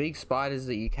the big spiders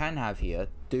that you can have here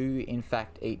do in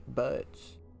fact eat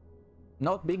birds.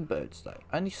 Not big birds though,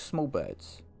 only small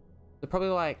birds. They're probably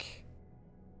like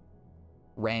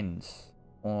wrens,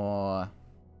 or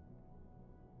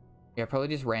yeah, probably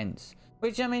just wrens.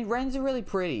 Which, I mean, wrens are really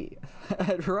pretty.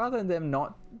 I'd rather them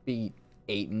not be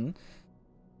eaten.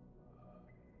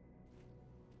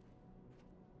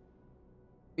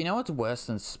 You know what's worse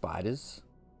than spiders?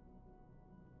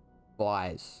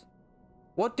 Flies.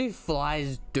 What do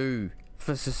flies do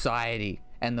for society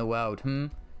and the world,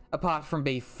 apart from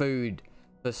be food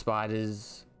for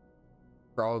spiders,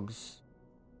 frogs,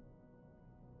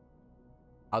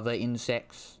 other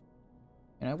insects?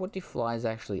 You know, what do flies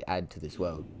actually add to this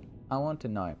world? I want to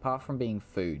know, apart from being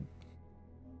food.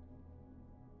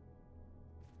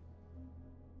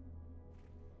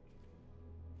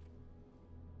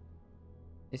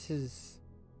 This is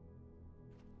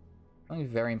something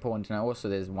very important to know. Also,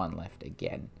 there's one left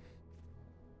again.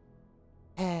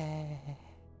 There's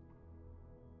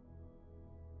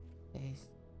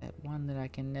that one that I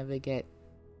can never get.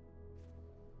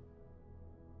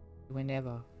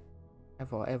 Whenever.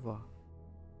 Ever.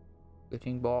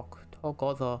 Getting back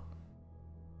together.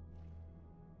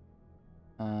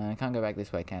 I can't go back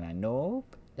this way, can I?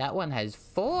 Nope. That one has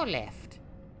 4 left.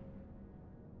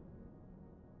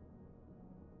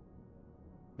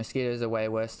 Mosquitoes are way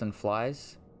worse than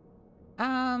flies.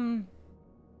 I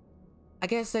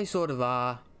guess they sort of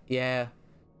are. Yeah.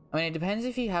 I mean, it depends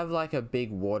if you have like a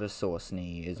big water source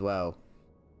near you as well.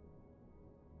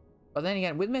 But then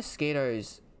again, with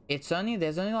mosquitoes, there's only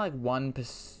like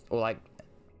 1%, or like,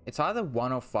 it's either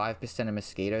 1 or 5% of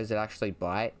mosquitoes that actually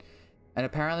bite. And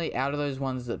apparently out of those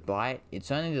ones that bite,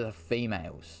 it's only the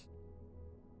females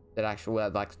that actually, well,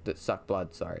 like, that suck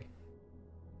blood, sorry.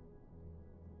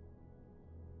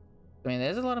 I mean,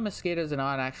 there's a lot of mosquitoes that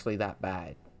aren't actually that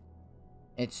bad.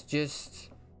 It's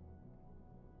just,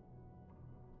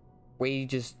 we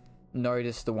just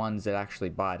notice the ones that actually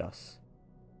bite us.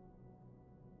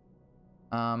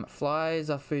 Flies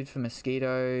are food for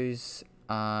mosquitoes.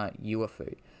 You are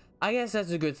food. I guess that's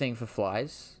a good thing for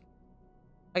flies.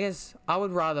 I guess I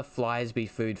would rather flies be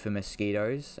food for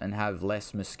mosquitoes and have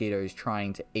less mosquitoes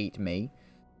trying to eat me.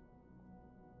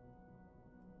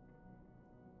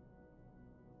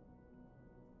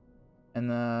 And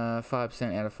the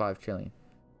 5% out of 5 trillion.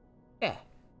 Yeah.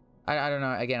 I don't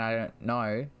know. Again, I don't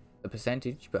know the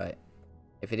percentage, but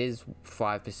if it is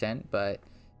 5%, but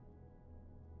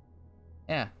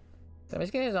yeah. The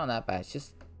mosquitoes aren't that bad. It's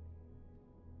just,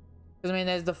 because I mean,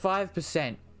 there's the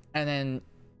 5%, and then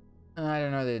I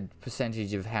don't know the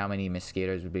percentage of how many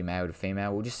mosquitoes would be male to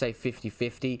female. We'll just say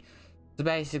 50-50. So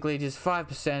basically just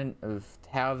 5% of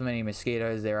however many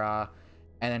mosquitoes there are,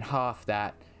 and then half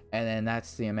that, and then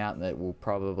that's the amount that will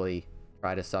probably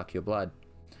try to suck your blood.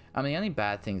 I mean, the only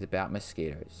bad things about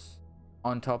mosquitoes,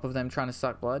 on top of them trying to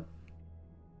suck blood,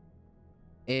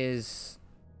 is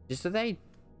just that they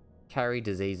carry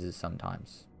diseases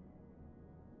sometimes.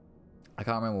 I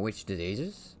can't remember which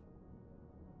diseases,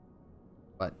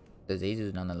 but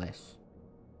diseases nonetheless.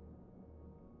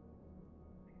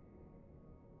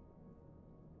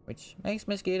 Which makes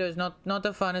mosquitoes not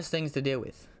the funnest things to deal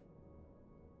with.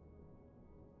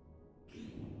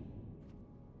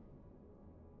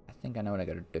 I think I know what I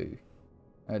gotta do.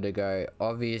 I gotta go,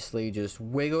 obviously, just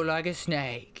wiggle like a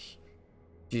snake.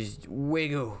 Just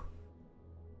wiggle.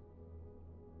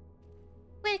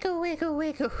 Wiggle, wiggle,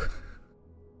 wiggle.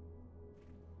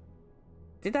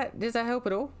 Does that help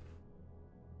at all?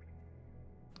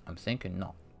 I'm thinking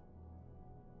not.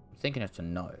 I'm thinking it's a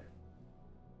no.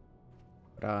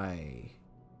 But I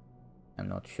am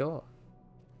not sure.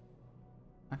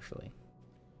 Actually.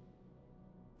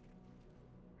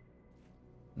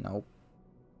 Nope.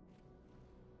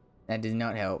 That did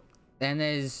not help. Then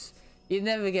there's, you'd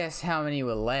never guess how many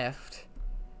were left.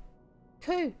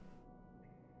 2.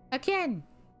 Again.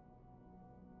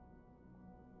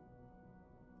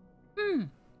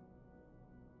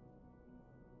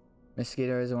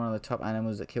 Mosquitoes are one of the top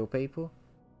animals that kill people.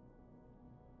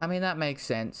 I mean, that makes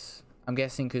sense. I'm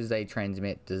guessing because they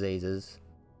transmit diseases.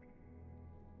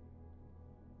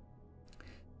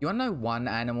 You want to know one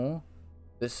animal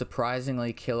that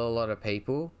surprisingly kill a lot of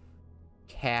people?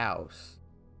 Cows.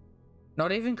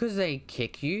 Not even because they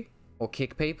kick you or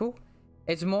kick people.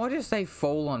 It's more just they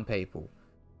fall on people.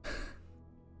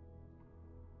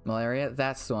 Malaria,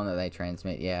 that's the one that they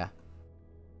transmit, yeah.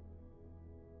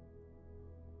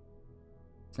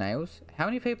 Snails? How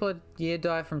many people a year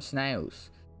die from snails?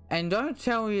 And don't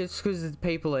tell me it's because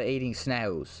people are eating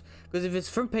snails. Because if it's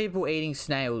from people eating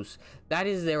snails, that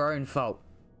is their own fault.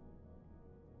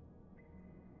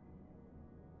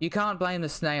 You can't blame the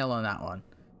snail on that one.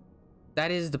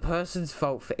 That is the person's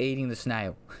fault for eating the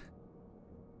snail.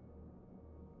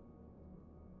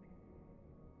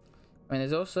 I mean,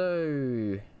 there's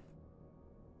also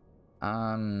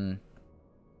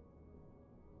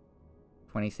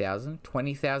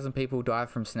 20,000 people die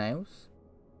from snails.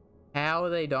 How are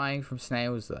they dying from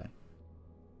snails though?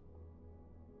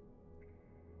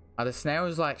 Are the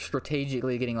snails like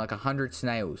strategically getting like 100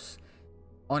 snails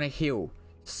on a hill,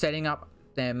 setting up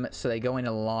them so they go in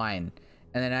a line,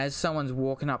 and then as someone's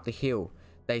walking up the hill,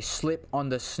 they slip on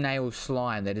the snail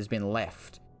slime that has been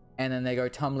left, and then they go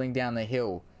tumbling down the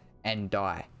hill and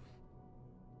die.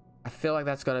 I feel like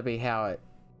that's got to be how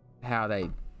they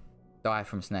die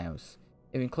from snails.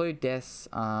 If you include deaths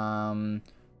by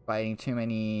eating too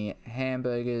many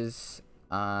hamburgers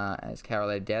as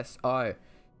cow-related deaths. Oh,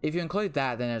 if you include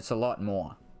that, then it's a lot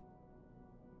more.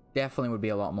 Definitely would be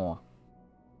a lot more.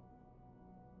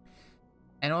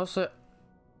 And also,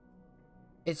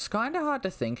 it's kind of hard to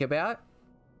think about,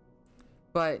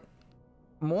 but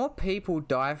more people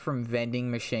die from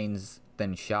vending machines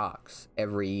than sharks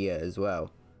every year as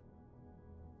well.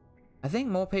 I think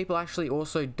more people actually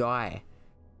also die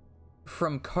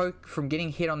from getting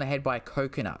hit on the head by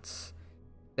coconuts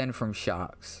than from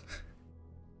sharks.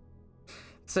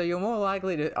 So you're more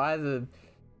likely to either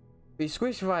be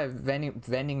squished by a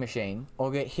vending machine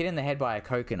or get hit in the head by a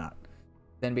coconut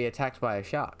than be attacked by a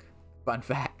shark. Fun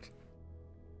fact.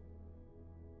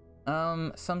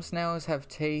 Some snails have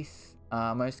teeth,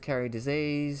 most carry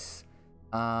disease,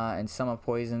 and some are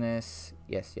poisonous.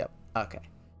 Yes, yep. Okay.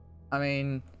 I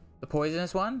mean, the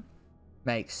poisonous one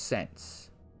makes sense.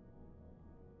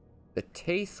 The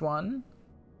teeth one,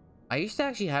 I used to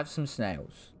actually have some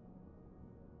snails,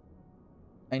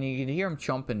 and you could hear them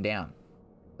chomping down.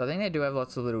 So I think they do have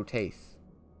lots of little teeth.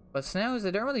 But snails,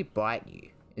 they don't really bite you,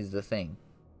 is the thing.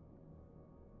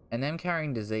 And them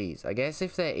carrying disease, I guess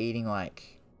if they're eating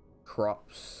like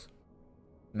crops,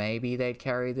 maybe they'd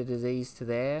carry the disease to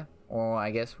there. Or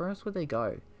I guess where else would they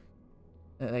go?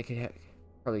 They could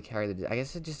probably carry the, I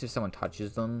guess it's just if someone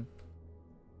touches them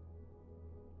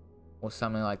or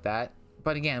something like that.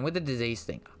 But again, with the disease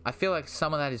thing, I feel like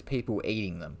some of that is people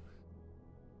eating them.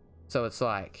 So it's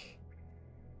like,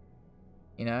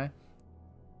 you know,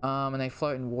 and they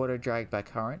float in water dragged by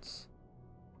currents.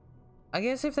 I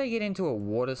guess if they get into a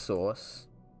water source,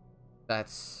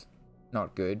 that's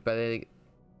not good. But I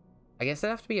guess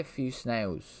there'd have to be a few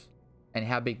snails and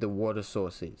how big the water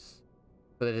source is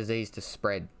for the disease to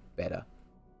spread better.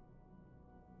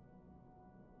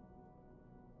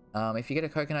 If you get a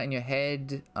coconut in your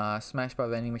head, smashed by a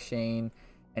vending machine,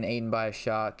 and eaten by a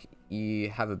shark, you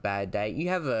have a bad day. You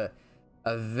have a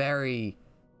very,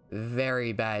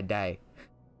 very bad day.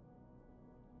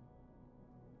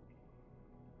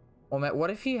 Or what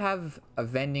if you have a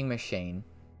vending machine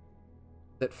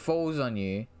that falls on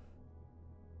you,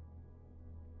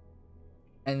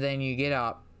 and then you get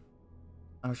up?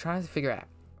 I'm trying to figure out,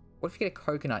 what if you get a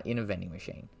coconut in a vending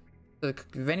machine? So the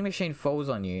vending machine falls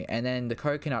on you, and then the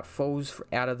coconut falls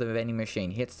out of the vending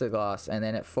machine, hits the glass, and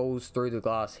then it falls through the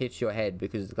glass, hits your head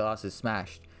because the glass is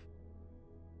smashed.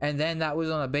 And then that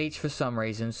was on a beach for some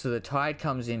reason, so the tide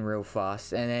comes in real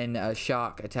fast, and then a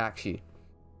shark attacks you.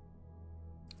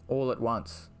 All at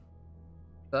once.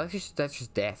 So that's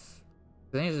just death.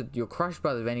 Then you're crushed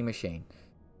by the vending machine.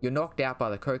 You're knocked out by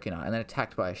the coconut, and then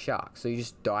attacked by a shark, so you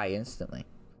just die instantly.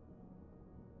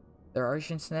 There are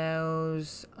ocean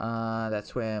snails.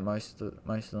 That's where most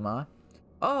of them are.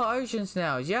 Oh, ocean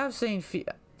snails. Yeah, I've seen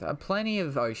plenty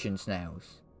of ocean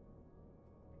snails.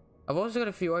 I've also got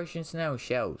a few ocean snail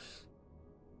shells.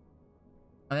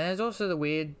 And then there's also the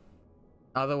weird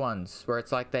other ones where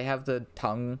it's like they have the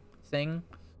tongue thing.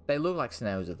 They look like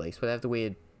snails at least, but they have the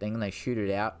weird thing and they shoot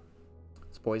it out.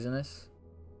 It's poisonous.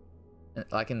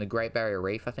 Like in the Great Barrier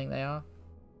Reef, I think they are.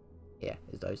 Yeah,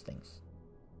 there's those things.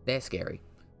 They're scary.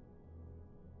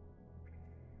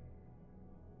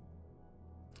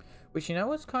 Which, you know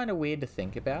what's kind of weird to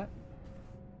think about?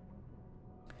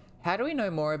 How do we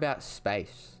know more about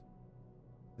space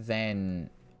than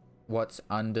what's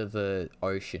under the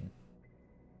ocean?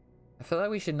 I feel like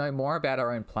we should know more about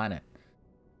our own planet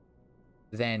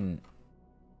than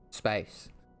space.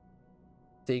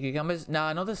 Sea cucumbers?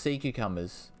 Nah, not the sea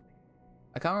cucumbers.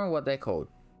 I can't remember what they're called.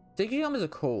 Sea cucumbers are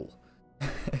cool.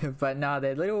 But nah,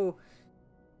 they're little...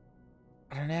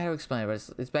 I don't know how to explain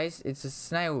it, but it's a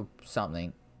snail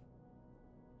something.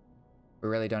 We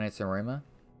really don't need some rumor.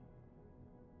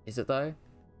 Is it though?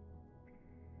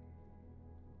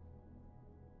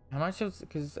 How much of...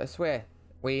 Because I swear,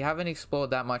 we haven't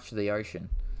explored that much of the ocean.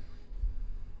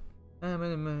 How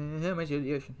much of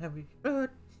the ocean have we explored?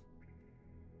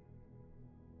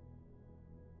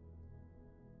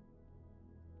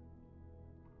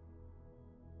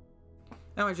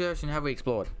 How much of the ocean have we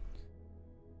explored?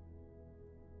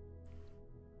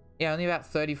 Yeah, only about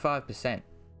 35%.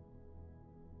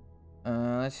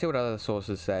 Let's see what other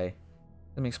sources say.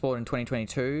 Let me explore in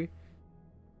 2022.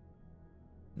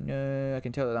 No, I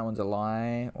can tell that one's a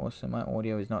lie. Also, my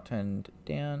audio is not turned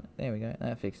down. There we go.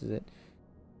 That fixes it.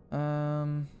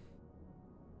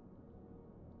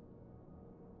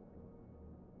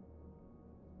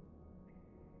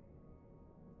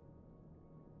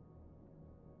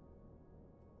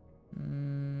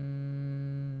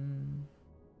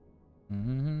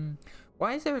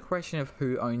 Why is there a question of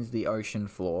who owns the ocean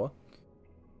floor?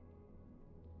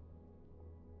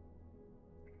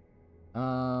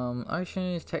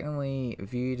 Ocean is technically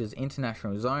viewed as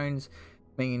international zones,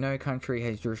 meaning no country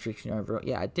has jurisdiction over it.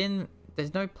 Yeah,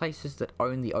 there's no places that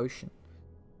own the ocean.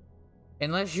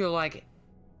 Unless you're like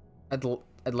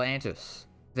Atlantis.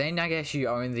 Then I guess you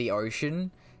own the ocean.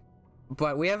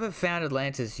 But we haven't found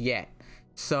Atlantis yet.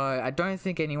 So I don't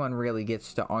think anyone really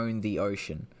gets to own the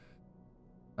ocean.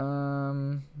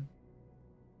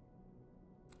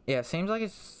 Yeah, it seems like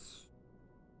it's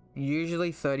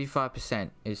usually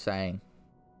 35% is saying.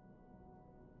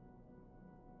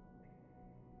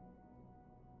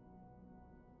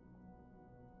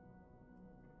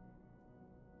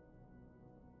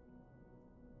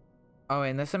 Oh,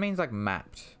 unless it means like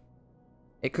mapped.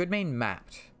 It could mean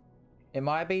mapped. It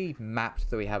might be mapped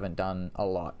that we haven't done a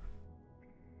lot.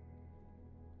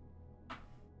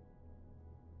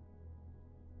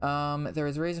 There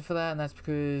is a reason for that, and that's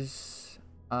because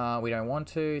we don't want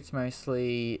to. It's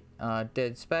mostly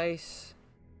dead space.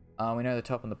 We know the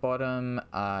top and the bottom,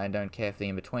 and don't care for the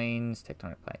in-betweens,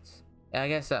 tectonic plates. Yeah, I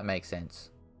guess that makes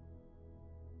sense.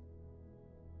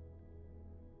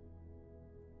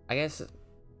 I guess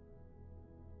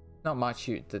not much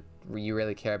that you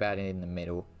really care about it in the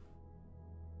middle.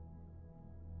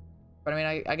 But I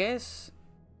mean, I guess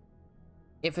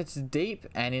if it's deep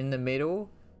and in the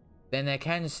middle, then there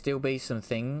can still be some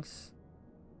things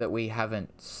that we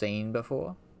haven't seen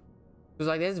before. Because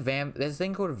like there's a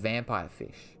thing called vampire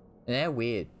fish, and they're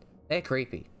weird. They're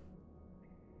creepy.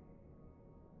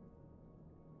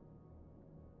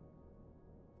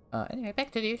 Anyway,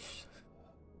 back to this.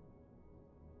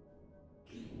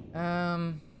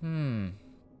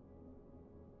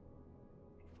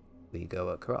 We go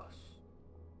across.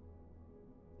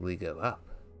 We go up.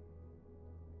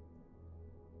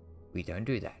 We don't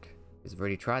do that. Because I've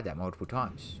already tried that multiple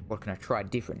times. What can I try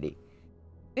differently?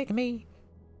 Let me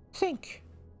think.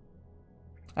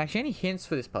 Actually, any hints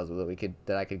for this puzzle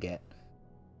that I could get?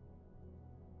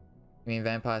 I mean,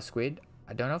 vampire squid?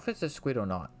 I don't know if it's a squid or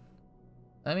not.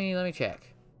 Let me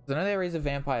check. 'Cause I know there is a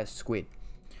vampire squid.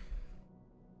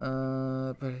 But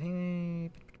I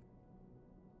think...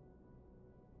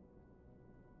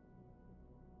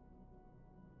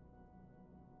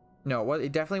 No,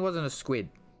 it definitely wasn't a squid.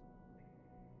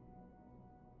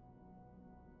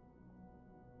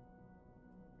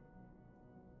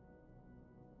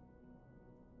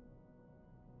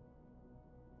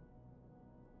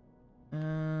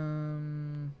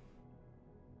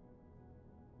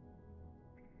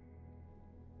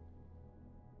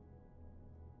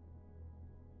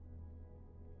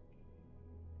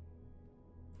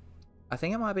 I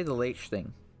think it might be the leech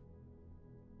thing.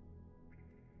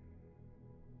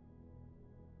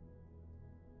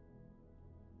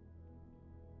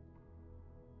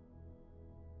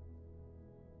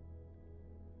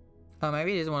 Oh,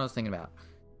 maybe it isn't what I was thinking about.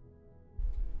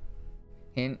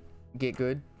 Hint, get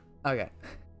good. Okay.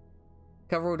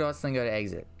 Cover all dots, then go to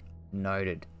exit.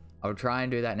 Noted. I'll try and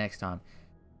do that next time.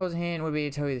 If it was a hint, would be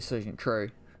to tell you the solution.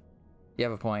 True. You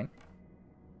have a point.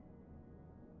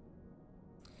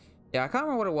 Yeah, I can't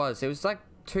remember what it was. It was like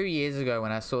 2 years ago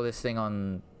when I saw this thing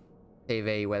on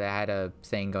TV where they had a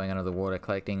thing going under the water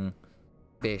collecting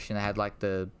fish, and they had like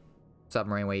the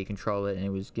submarine where you control it, and it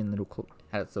was getting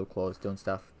had its little claws doing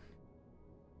stuff.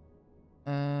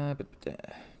 Oh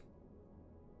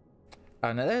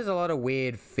no, there's a lot of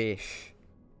weird fish.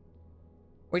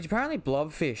 Which apparently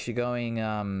blobfish are going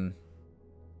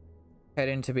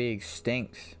heading to be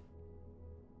extinct.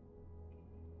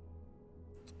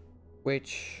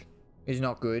 Which is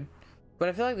not good. But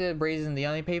I feel like the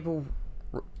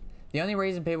only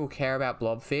reason people care about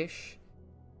blobfish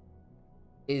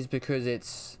is because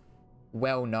it's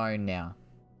well known now.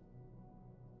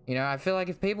 You know, I feel like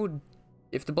if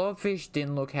the blobfish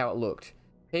didn't look how it looked,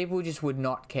 people just would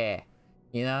not care,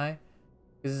 you know?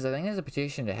 Because I think there's a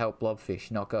petition to help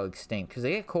blobfish not go extinct, because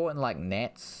they get caught in like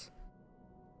nets.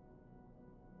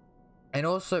 And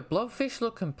also, blobfish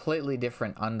look completely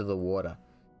different under the water.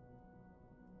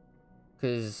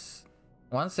 Because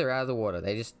once they're out of the water,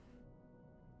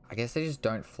 I guess they just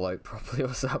don't float properly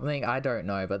or something. I don't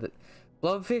know, but the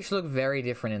blobfish look very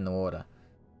different in the water.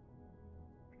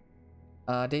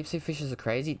 Deep sea fishes are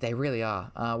crazy. They really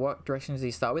are. What direction does he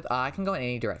start with? I can go in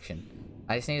any direction.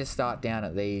 I just need to start down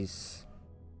at these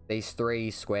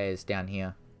 3 squares down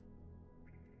here.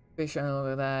 Fish only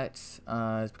look at that.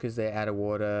 It's because they're out of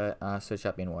water. Search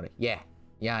up in water. Yeah,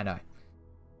 I know.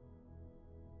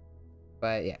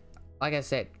 But yeah, like I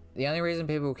said, the only reason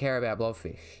people care about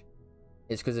blobfish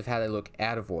is because of how they look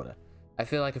out of water. I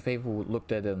feel like if people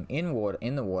looked at them in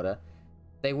the water,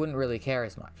 they wouldn't really care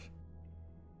as much.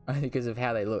 Only because of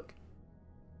how they look.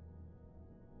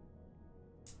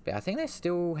 But I think they're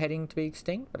still heading to be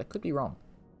extinct, but I could be wrong.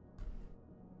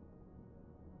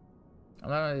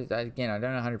 Again, I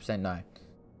don't 100% know.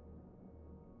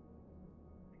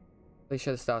 Please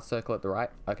show the start circle at the right.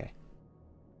 Okay.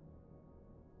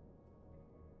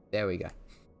 There we go.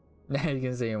 Now you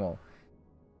can see them all.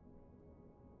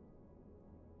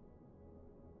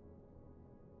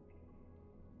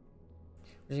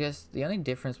 I guess the only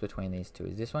difference between these two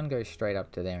is this one goes straight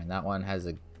up to there, and that one has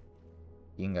a...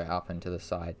 You can go up and to the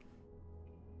side.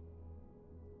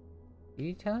 Are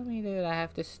you telling me that I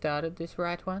have to start at this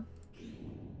right one?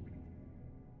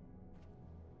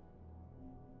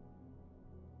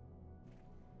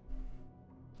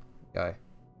 Go.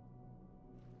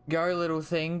 Go, little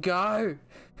thing, go!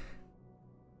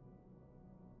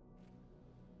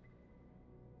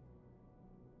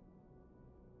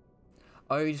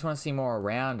 Oh, you just want to see more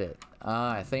around it.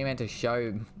 Ah, I thought you meant to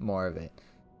show more of it.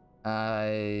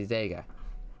 There you go.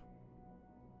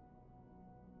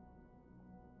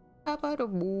 How about a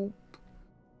whoop?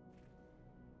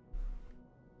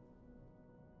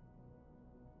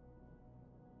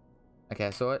 Okay,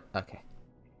 I saw it. Okay.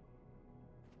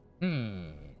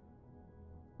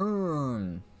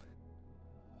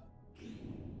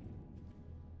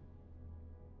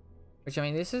 Which, I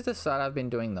mean, this is the side I've been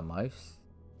doing the most.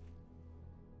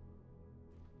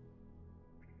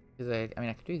 Because I mean,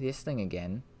 I could do this thing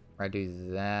again. Or I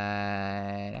do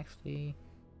that. Actually.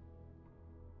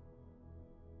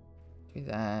 Do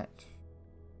that.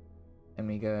 Then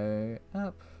we go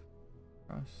up.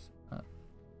 Cross. Up.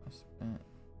 Cross. Back.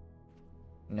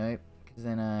 Nope. Because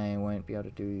then I won't be able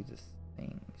to do the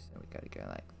thing. So we gotta go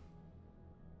like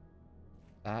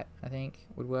that, I think,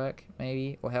 would work.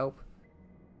 Maybe. Or help.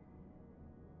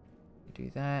 Do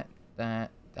that.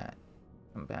 That.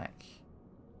 Come back.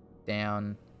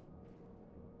 Down.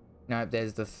 Nope,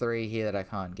 there's the 3 here that I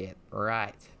can't get.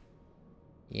 Right.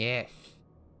 Yes.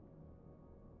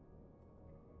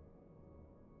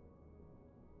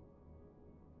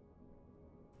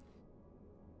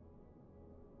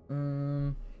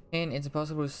 And it's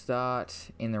possible to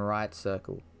start in the right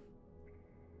circle.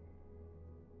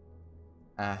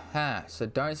 Aha, so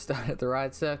don't start at the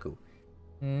right circle.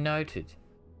 Noted.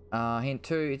 Hint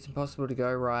 2, it's impossible to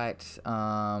go right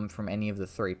from any of the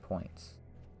 3 points.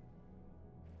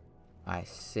 I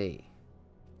see.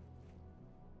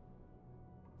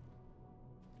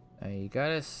 So you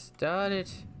gotta start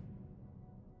it.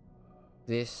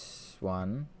 This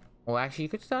one. Well, actually, you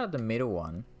could start at the middle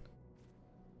one.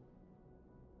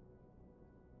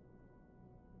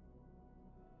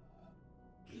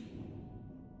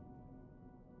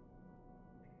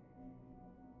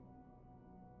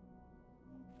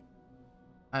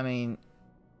 I mean,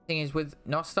 thing is, with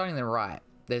not starting the right,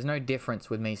 there's no difference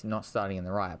with me not starting in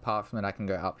the right, apart from that I can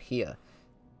go up here.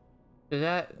 So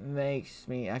that makes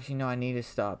me... Actually, no, I need to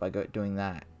start by doing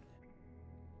that.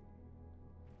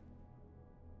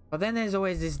 But then there's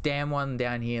always this damn one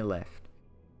down here left.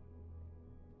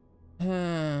 Makes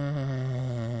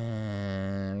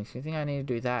me think I need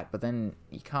to do that, but then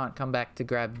you can't come back to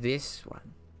grab this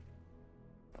one.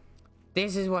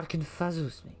 This is what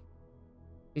confuzzles me.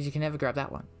 Because you can never grab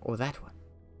that one, or that one.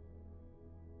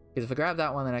 Because if I grab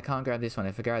that one, then I can't grab this one.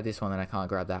 If I grab this one, then I can't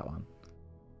grab that one.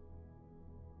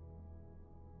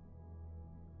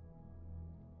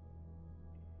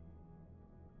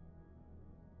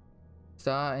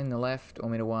 Start in the left or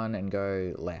middle one and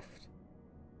go left.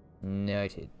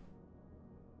 Noted.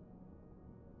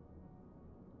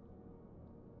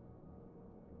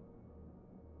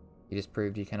 You just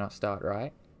proved you cannot start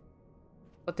right.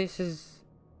 But this is...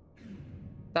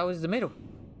 That was the middle.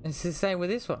 It's the same with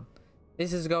this one.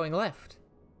 This is going left.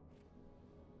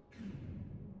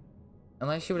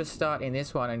 Unless you were to start in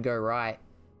this one and go right,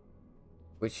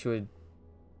 which would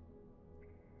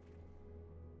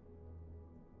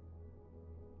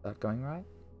start going right.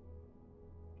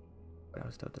 But I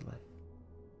was told to left.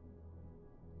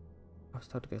 I was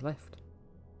told to go left.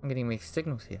 I'm getting mixed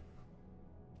signals here.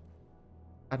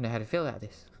 I don't know how to feel about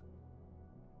this.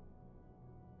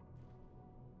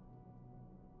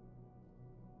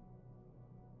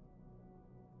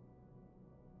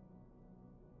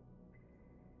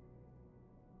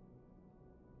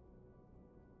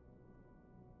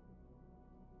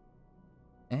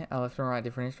 Yeah, I left and right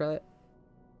different in Australia.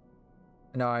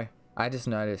 No, I just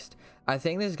noticed. I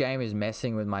think this game is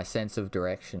messing with my sense of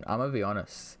direction. I'm gonna be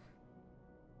honest.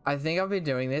 I think I've been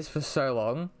doing this for so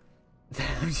long that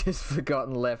I've just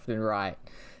forgotten left and right.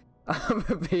 I'm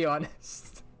gonna be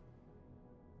honest.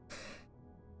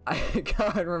 I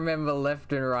can't remember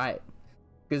left and right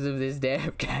because of this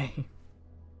damn game.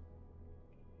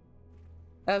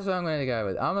 That's what I'm going to go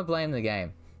with. I'm going to blame the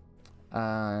game.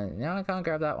 Now I can't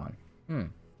grab that one.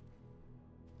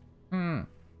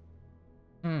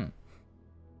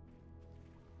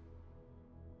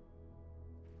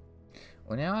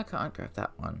 Well, now I can't grab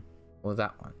that one. Or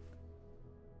that one.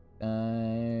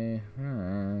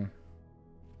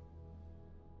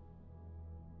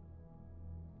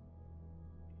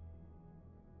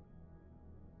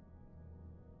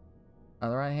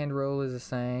 The right hand rule is the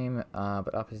same,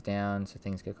 but up is down, so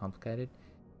things get complicated.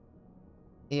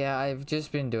 Yeah, I've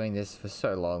just been doing this for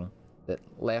so long that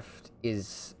left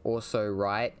is also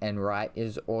right and right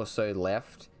is also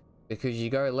left, because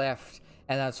you go left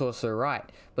and that's also right,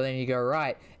 but then you go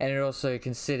right and it also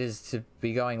considers to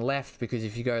be going left, because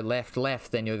if you go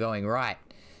left then you're going right,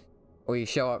 or you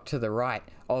show up to the right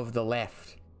of the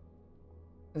left.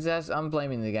 I'm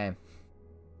blaming the game.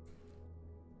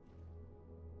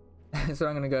 That's what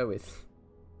I'm gonna go with.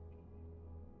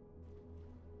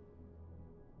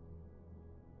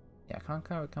 Yeah, I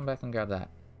can't come back and grab that.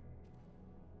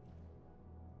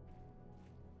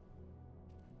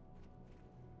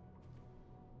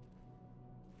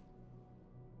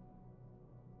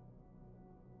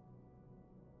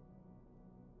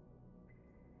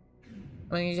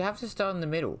 I mean, you have to start in the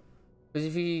middle, because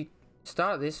if you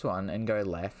start this one and go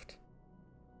left,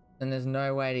 then there's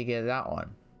no way to get that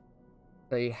one.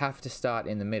 So you have to start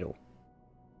in the middle.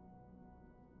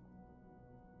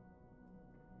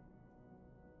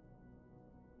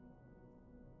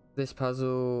 This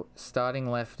puzzle,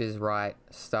 starting left is right,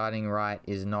 starting right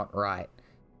is not right.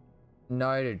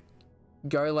 Noted.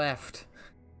 Go left.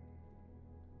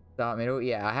 Start middle.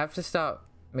 Yeah, I have to start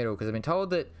middle because I've been told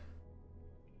that...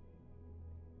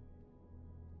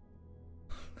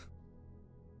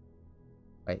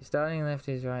 Wait, starting left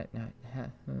is right. No.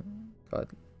 God.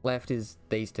 Left is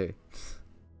these two.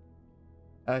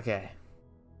 Okay.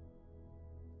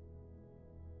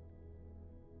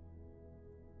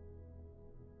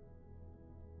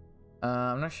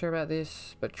 I'm not sure about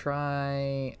this, but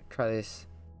try this.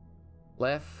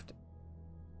 Left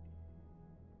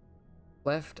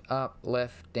up,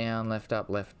 left down, left up,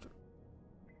 left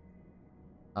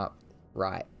up,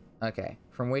 right. Okay.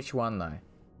 From which one though?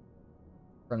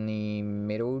 From the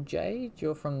middle, Jade,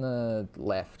 or from the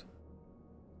left?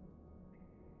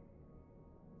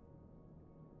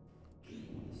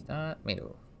 Start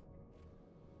middle.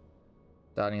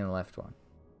 Starting in the left one.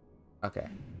 Okay.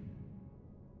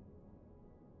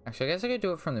 Actually, I guess I could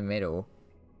do it from the middle.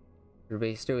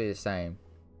 It'll still be the same.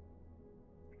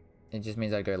 It just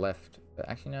means I go left. But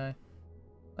actually, no.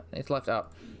 It's left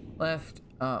up. Left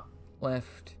up.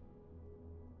 Left.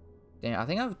 Damn, I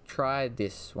think I've tried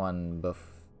this one before.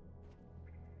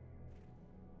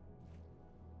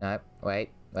 Nope. Wait.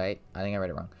 I think I read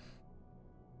it wrong.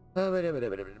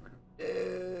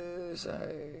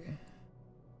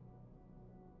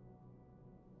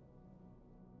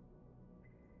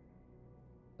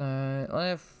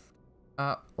 Left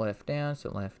up, left down,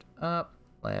 so left up,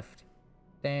 left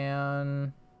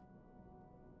down,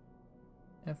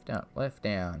 left up, left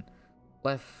down,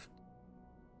 left.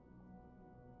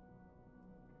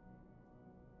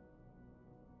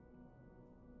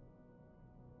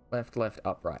 Left,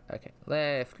 up, right. Okay.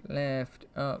 Left,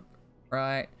 up,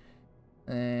 right.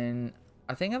 And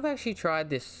I think I've actually tried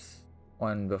this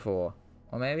one before.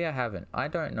 Or maybe I haven't. I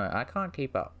don't know. I can't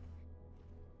keep up.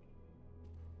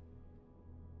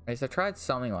 Okay, so I tried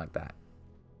something like that.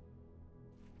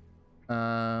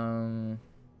 Oh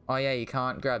yeah, you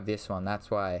can't grab this one. That's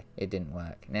why it didn't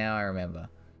work. Now I remember.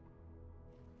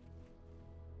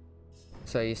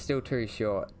 So you're still too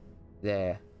short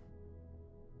there.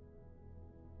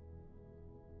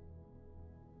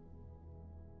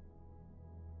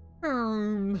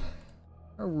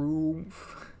 A room.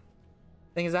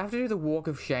 Thing is, I have to do the walk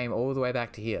of shame all the way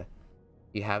back to here.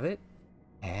 You have it?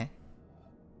 Eh?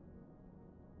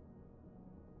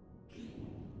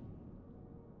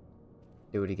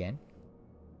 Do it again.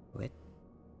 Do it.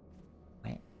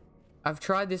 Wait. I've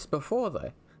tried this before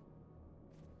though.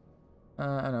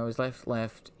 I know it was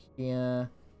left here.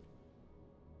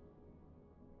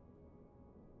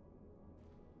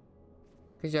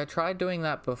 Because I tried doing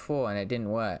that before and it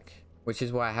didn't work. Which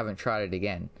is why I haven't tried it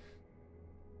again.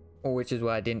 Or which is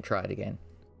why I didn't try it again.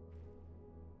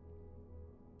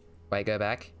 Wait, go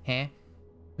back. Huh?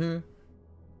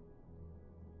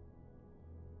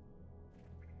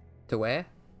 To where?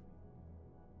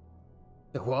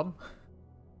 To what?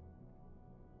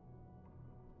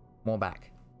 More back.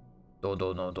 Don.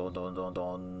 Don.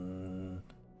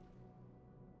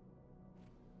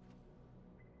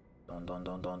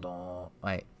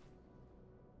 Wait.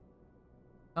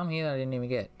 Some here that I didn't even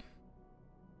get.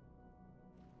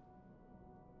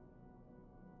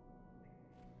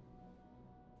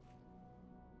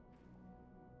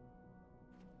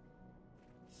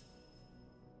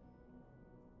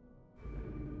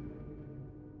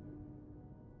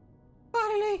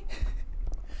 Finally!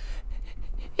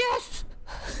 Yes!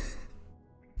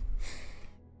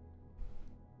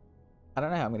 I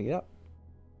don't know how I'm gonna get up.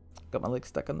 Got my leg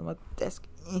stuck under my desk.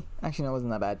 Actually, no, it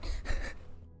wasn't that bad.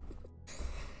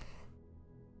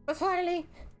 But finally,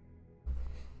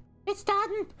 it's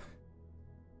done.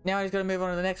 Now I just gotta move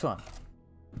on to the next one.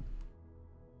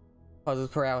 Puzzles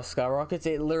per hour skyrockets.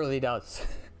 It literally does.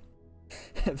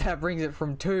 That brings it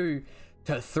from 2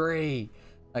 to 3.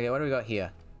 Okay, what do we got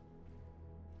here?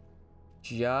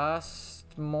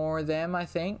 Just more of them, I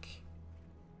think.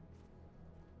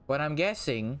 But I'm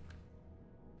guessing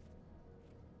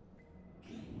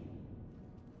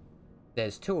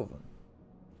there's 2 of them.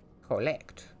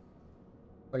 Collect.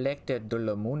 Colecte de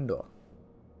lo mundo.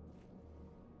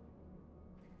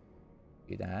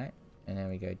 Do that, and then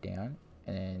we go down,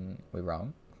 and then we're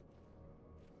wrong.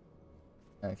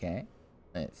 Okay,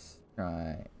 let's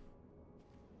try.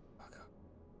 Oh, God.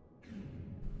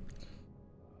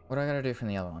 What do I gotta do from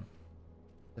the other one?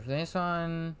 So for this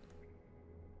one,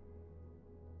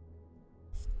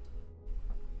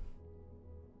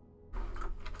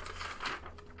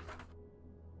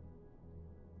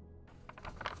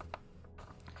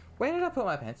 where did I put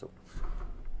my pencil?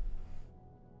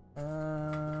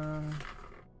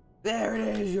 There it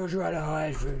is. You're trying to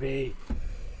hide from me.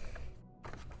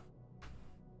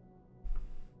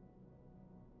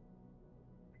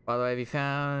 By the way, have you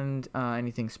found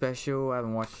anything special? I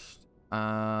haven't watched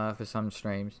for some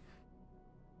streams.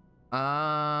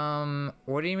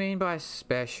 What do you mean by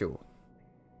special?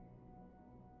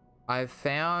 I've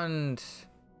found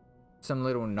some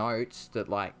little notes that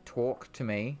like talk to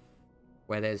me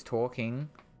where there's talking.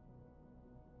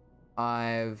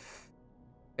 I've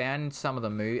found some of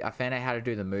the I found out how to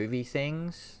do the movie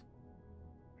things.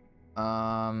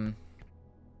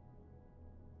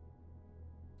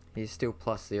 He's still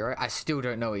 +0. I still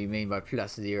don't know what you mean by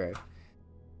 +0.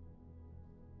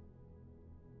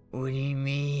 What do you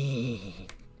mean?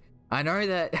 I know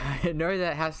that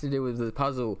has to do with the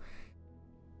puzzle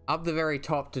up the very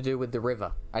top to do with the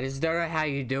river. I just don't know how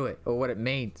you do it or what it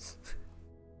means.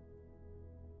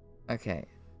 Okay.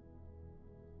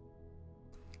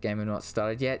 Game has not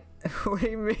started yet. What do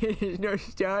you mean it's not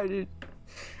started?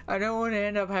 I don't want to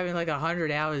end up having like 100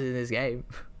 hours in this game.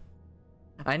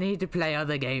 I need to play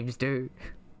other games too.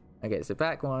 Okay, so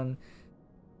back 1,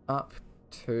 up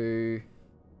 2,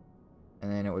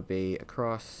 and then it would be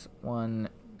across 1.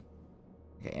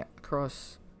 Okay, yeah,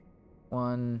 across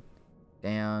 1,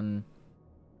 down,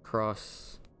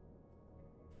 across,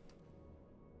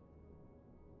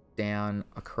 down,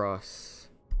 across.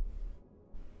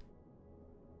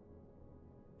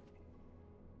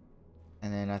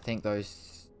 And then I think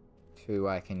those 2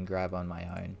 I can grab on my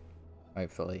own,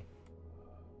 hopefully.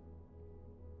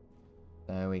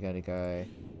 So we gotta go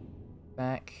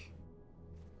back,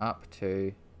 up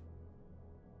 2.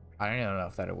 I don't even know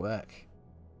if that'll work.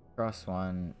 Cross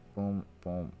 1, boom,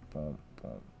 boom, boom,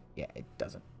 boom. Yeah, it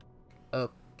doesn't.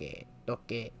 Okay,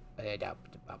 okay.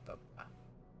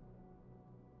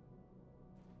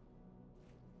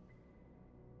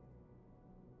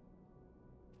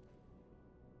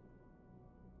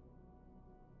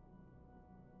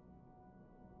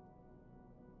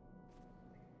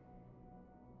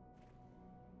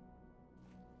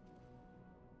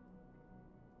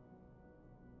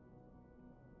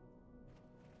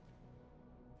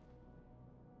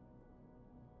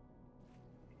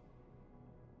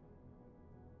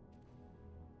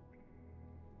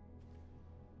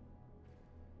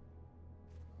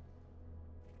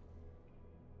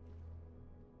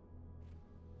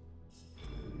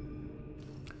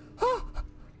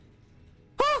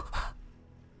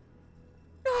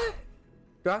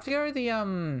 Do I have to go to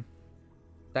the,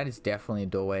 that is definitely a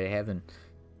doorway to heaven.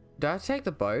 Do I have to take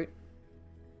the boat?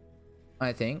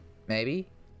 I think. Maybe.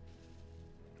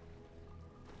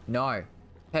 No.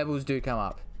 Pebbles do come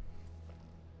up.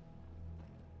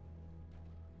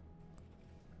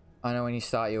 I know when you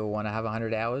start you'll want to have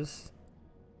 100 hours.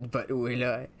 But will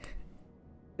I?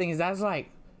 Thing is, that's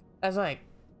like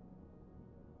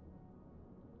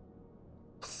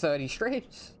 30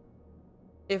 streams.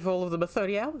 If all of them are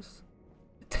 30 hours.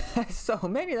 That's so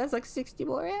many. That's like 60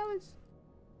 more hours.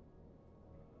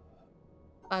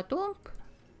 I don't.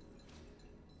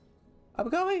 I'm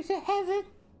going to heaven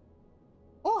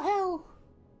or hell.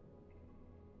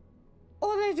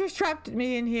 Or they just trapped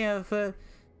me in here for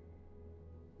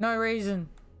no reason.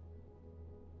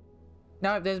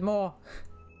 No, there's more.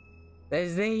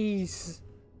 There's these.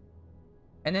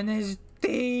 And then there's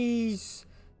these.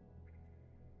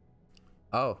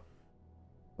 Oh.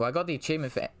 Well, I got the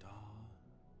achievement for...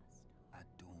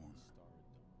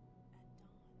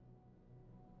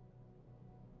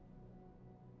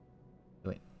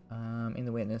 Wait. In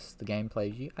the witness, the game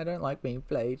plays you. I don't like being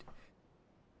played.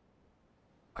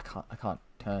 I can't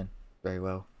turn very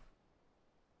well.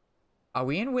 Are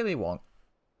we in Willy Wonka?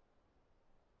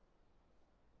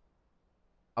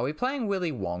 Are we playing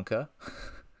Willy Wonka?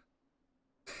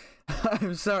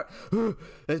 I'm sorry.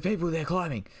 There's people there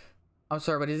climbing. I'm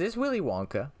sorry, but is this Willy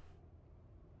Wonka?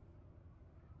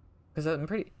 Because I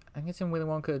think it's in Willy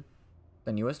Wonka,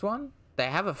 the newest one. They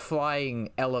have a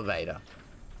flying elevator.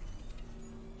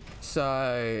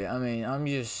 So, I mean, I'm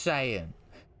just saying.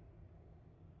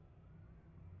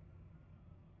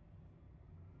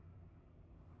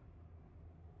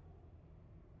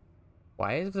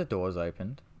 Why is the doors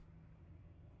opened?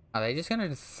 Are they just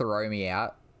gonna throw me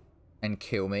out and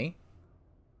kill me?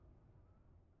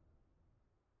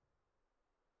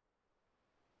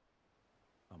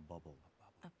 A bubble.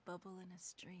 A bubble in a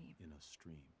stream. In a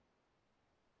stream.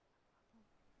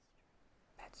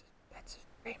 That's a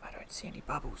stream. I don't see any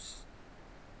bubbles.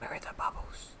 Where are the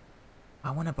bubbles?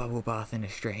 I want a bubble bath in a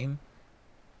stream.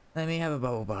 Let me have a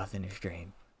bubble bath in a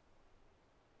stream.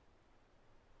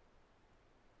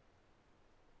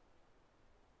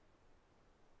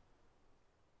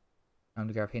 I'm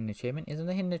to grab hidden achievement. Isn't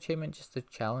the hidden achievement just a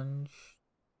challenge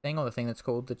thing, or the thing that's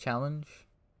called the challenge?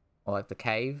 Or like the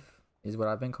cave is what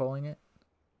I've been calling it.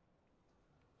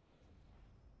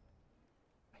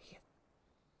 I hear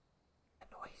a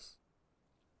noise.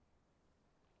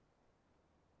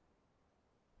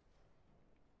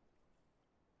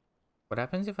 What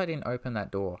happens if I didn't open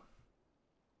that door?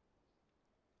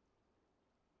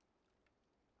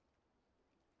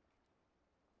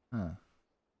 Huh.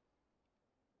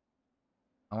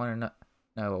 I want to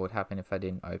know what would happen if I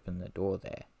didn't open the door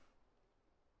there.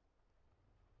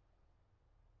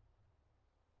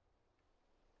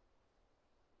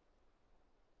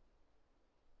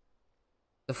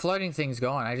 The floating thing's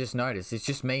gone. I just noticed. It's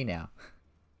just me now.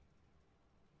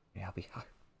 Yeah, I'll be home.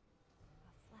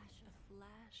 A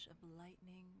flash of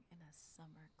lightning in a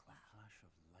summer cloud. Flash of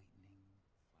lightning.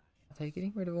 Are they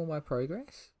getting rid of all my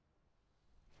progress?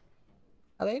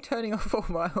 Are they turning off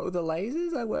all the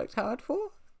lasers I worked hard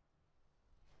for?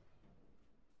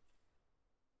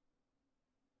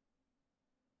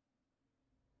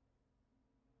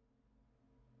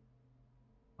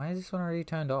 Why is this one already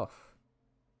turned off?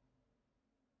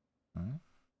 Hmm?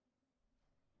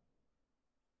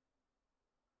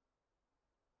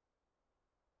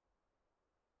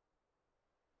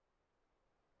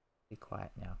 Be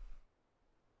quiet now.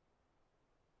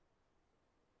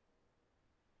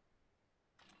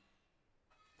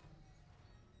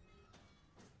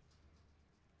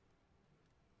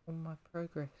 All my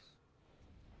progress.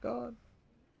 God.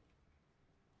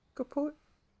 Kaput.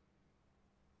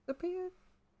 Disappeared.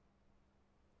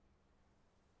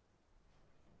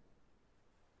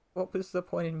 What was the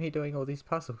point in me doing all these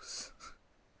puzzles?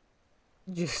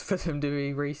 Just for them to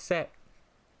be reset.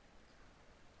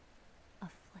 A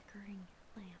flickering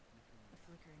lamp. A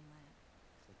flickering lamp.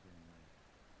 Flickering light.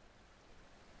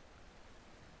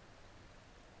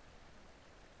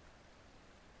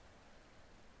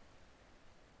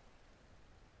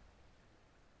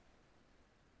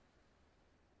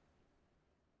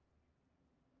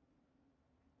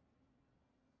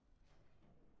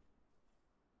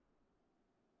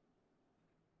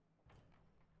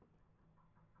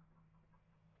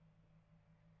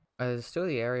 There's still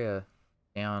the area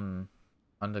down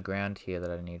underground here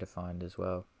that I need to find as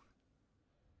well.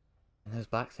 And there's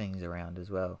black things around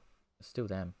as well. It's still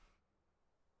them.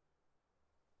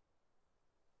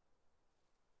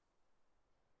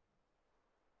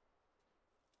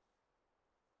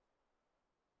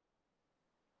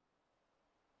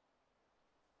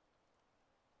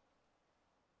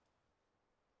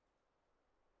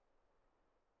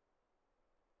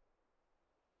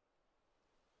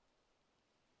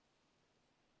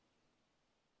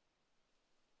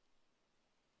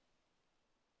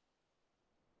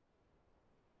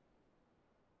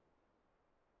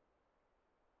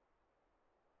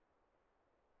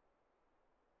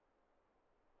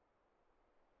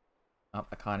 Oh,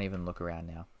 I can't even look around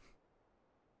now.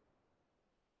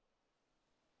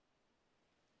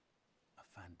 A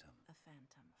phantom. A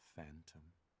phantom. Phantom.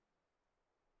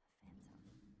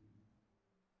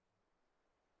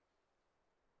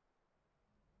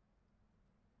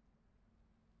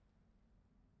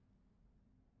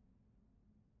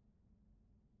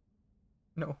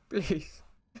 A phantom. No, please.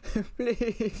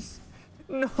 Please.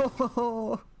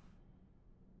 No.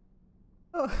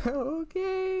 Oh,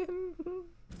 game.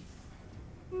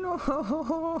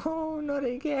 No, not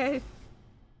again.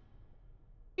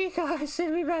 You guys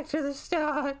send me back to the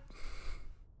start.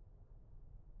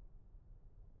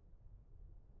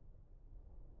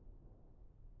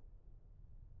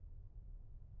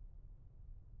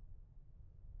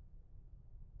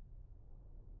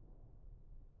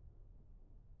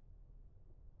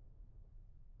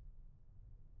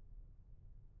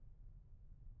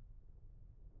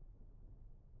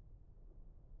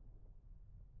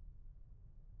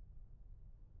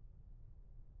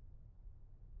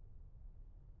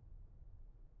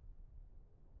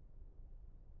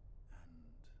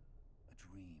 And a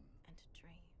dream. And a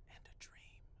dream. And a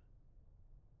dream.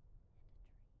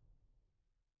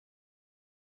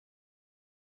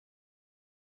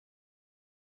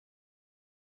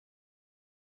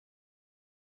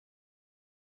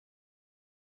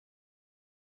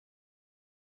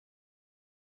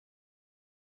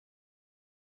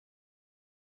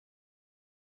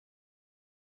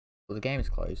 Well, the game is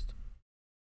closed.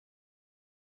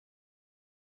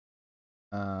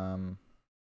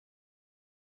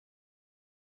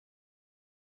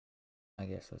 I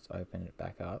guess let's open it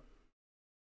back up.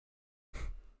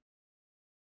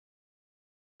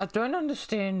 I don't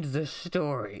understand the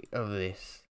story of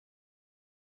this.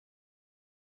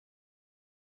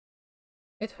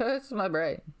 It hurts my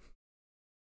brain.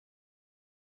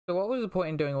 So what was the point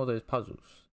in doing all those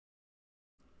puzzles?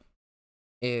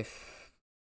 If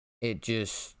it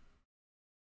just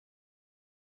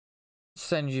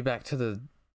sends you back to the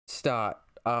start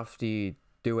after you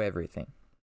do everything.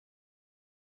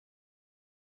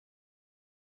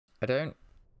 I don't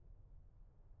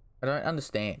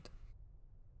understand.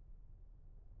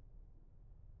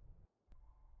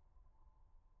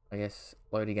 I guess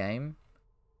load a game.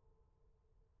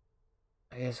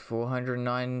 I guess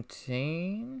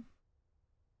 419.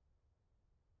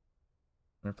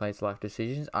 Replace life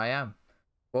decisions. I am.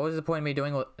 What was the point of me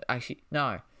doing all... Actually,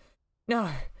 no. No.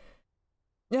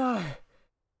 No.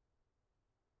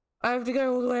 I have to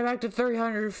go all the way back to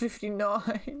 359. No.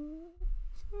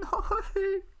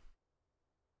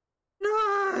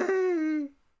 No.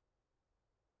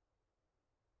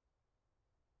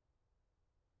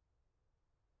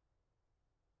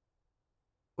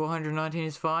 $419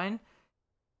 is fine.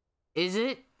 Is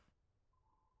it?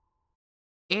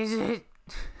 Is it?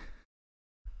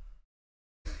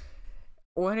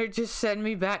 Won't it just send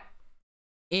me back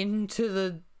into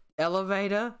the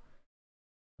elevator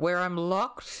where I'm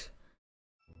locked?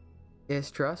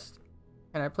 Yes, trust.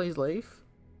 Can I please leave?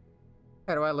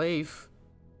 How do I leave?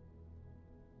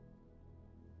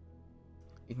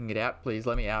 You can get out, please.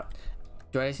 Let me out.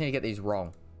 Do I just need to get these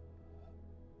wrong?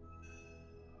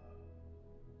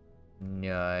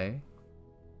 No.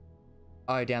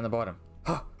 Oh, down the bottom.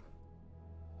 Oh.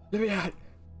 Let me out.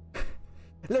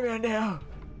 Let me out now.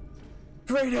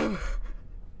 Freedom.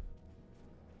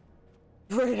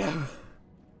 Freedom.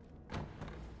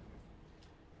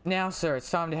 Now, sir, it's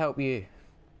time to help you.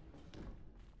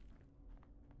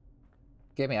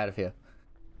 Get me out of here.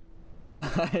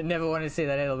 I never want to see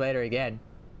that elevator again.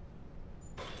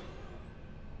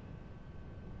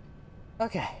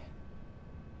 Okay.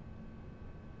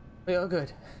 We are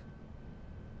good.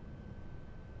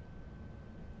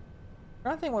 I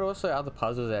don't think what also other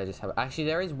puzzles I just have. Actually,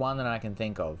 there is one that I can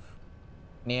think of.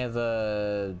 Near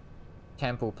the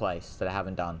temple place that I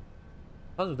haven't done.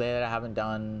 Puzzle there that I haven't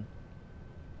done.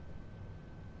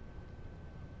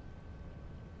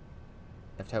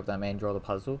 I have to help that man draw the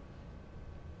puzzle.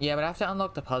 Yeah, but I have to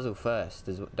unlock the puzzle first,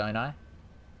 don't I?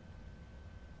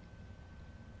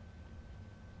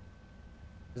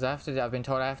 Because I've been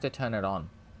told I have to turn it on.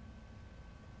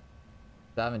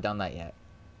 I haven't done that yet.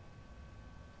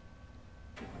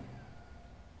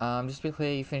 Just to be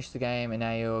clear, you finished the game and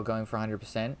now you're going for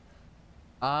 100%.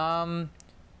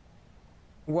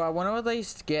 Well, I want to at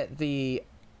least get the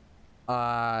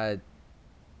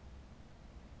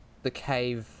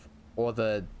cave or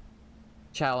the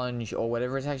challenge or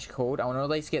whatever it's actually called. I want to at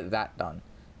least get that done.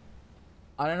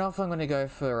 I don't know if I'm going to go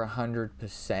for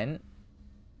 100%.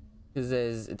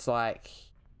 Because it's like...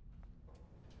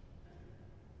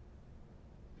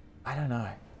 I don't know.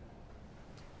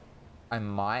 I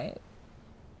might.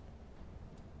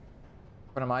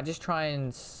 But I might just try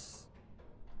and...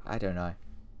 I don't know.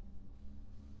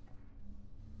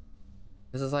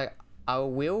 This is like... I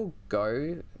will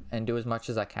go and do as much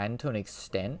as I can to an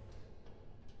extent.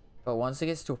 But once it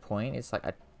gets to a point, it's like...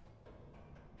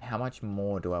 how much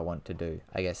more do I want to do?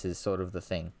 I guess is sort of the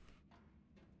thing.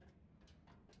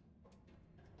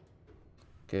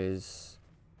 Because...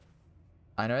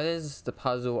 I know there's the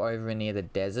puzzle over near the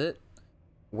desert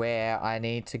where I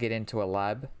need to get into a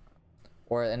lab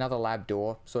or another lab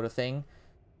door sort of thing,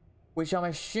 which I'm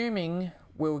assuming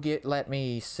will let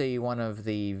me see one of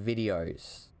the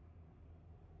videos.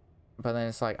 But then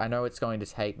it's like, I know it's going to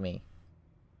take me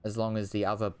as long as the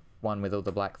other one with all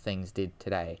the black things did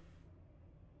today.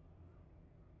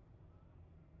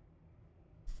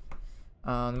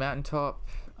 The mountaintop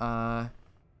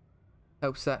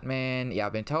helps that man. Yeah,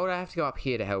 I've been told I have to go up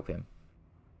here to help him.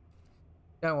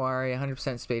 Don't worry, 100%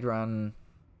 speedrun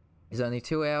is only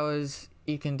 2 hours.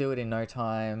 You can do it in no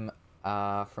time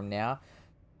from now.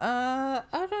 I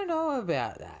don't know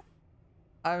about that.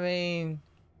 I mean,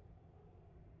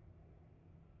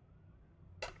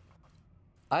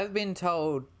 I've been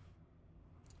told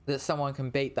that someone can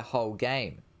beat the whole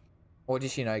game. Or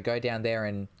just, you know, go down there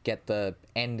and get the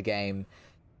end game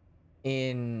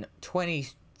in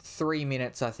 23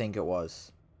 minutes, I think it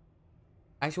was.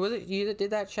 Actually, was it you that did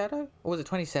that, Shadow? Or was it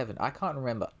 27? I can't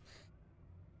remember.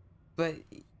 But,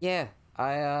 yeah,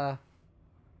 that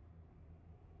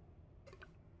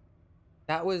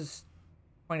was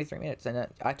 23 minutes, and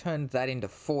I turned that into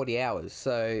 40 hours.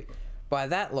 So, by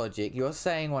that logic, you're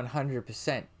saying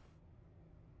 100%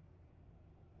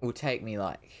 will take me,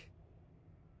 like...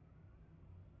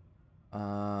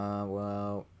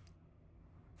 well...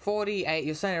 48,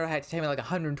 you're saying it would have to take me like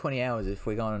 120 hours if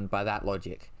we're going by that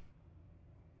logic.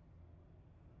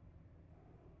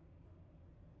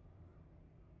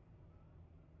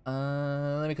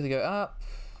 Let me quickly go up.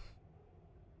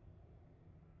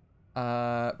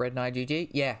 Red Knight GG.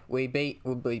 Yeah, we beat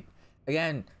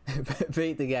again,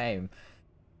 beat the game.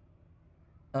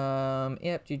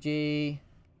 Yep, GG.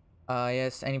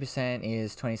 Yes, 80%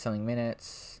 is 20 something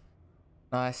minutes.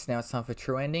 Nice, now it's time for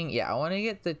true ending. Yeah, I want to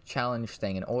get the challenge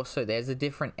thing, and also there's a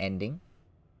different ending.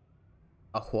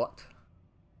 A what?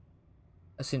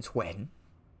 Since when?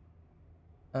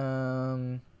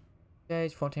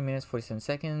 Stage 14 minutes, 47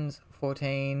 seconds.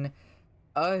 14.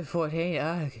 Oh, 14.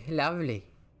 Oh, lovely.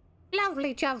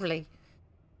 Lovely, lovely.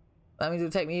 That means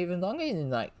it'll take me even longer than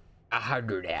like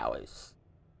 100 hours.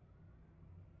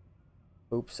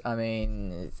 Oops, I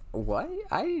mean, what?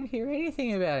 I didn't hear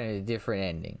anything about a different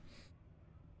ending.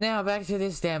 Now back to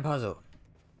this damn puzzle.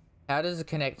 How does it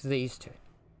connect these two?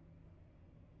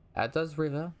 How does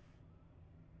River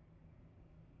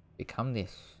become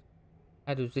this?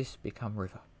 How does this become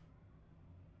River?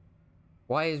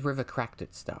 Why is River cracked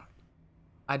at start?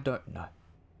 I don't know.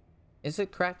 Is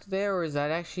it cracked there, or is that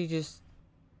actually just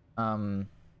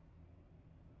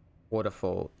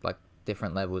waterfall, like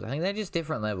different levels? I think they're just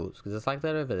different levels, because it's like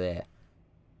that over there.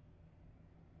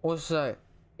 Also,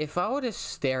 if I were to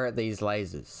stare at these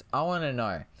lasers, I want to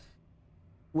know,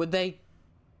 would they,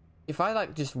 if I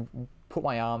like just put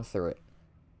my arm through it,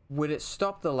 would it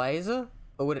stop the laser,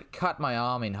 or would it cut my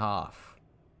arm in half?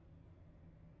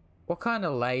 What kind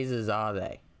of lasers are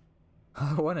they?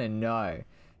 I want to know.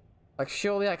 Like,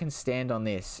 surely I can stand on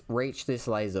this, reach this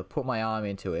laser, put my arm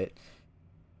into it,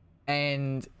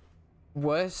 and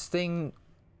worst thing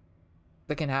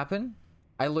that can happen,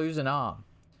 I lose an arm.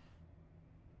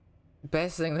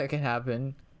 Best thing that can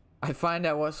happen, I find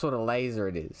out what sort of laser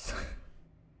it is.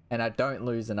 And I don't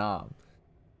lose an arm.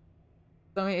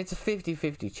 So, I mean, it's a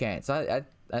 50-50 chance. I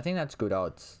think that's good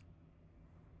odds.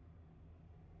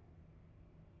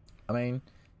 I mean,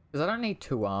 because I don't need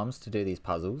 2 arms to do these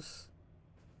puzzles.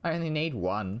 I only need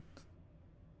 1.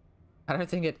 I don't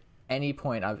think at any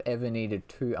point I've ever needed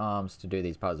 2 arms to do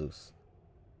these puzzles.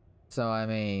 So, I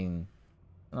mean,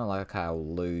 it's not like I'll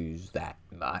lose that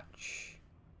much.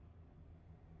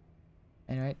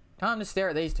 Anyway, time to stare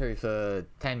at these two for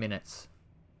 10 minutes.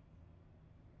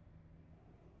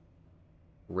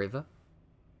 River?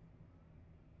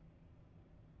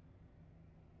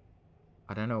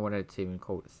 I don't know what it's even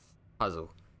called.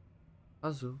 Puzzle.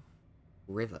 Puzzle.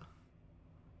 River.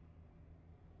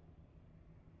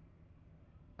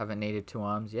 Haven't needed 2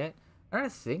 arms yet. I don't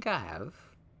think I have.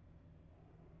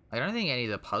 I don't think any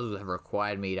of the puzzles have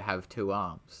required me to have 2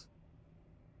 arms.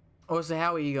 Also,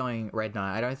 how are you going, Red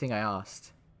Knight? I don't think I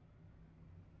asked.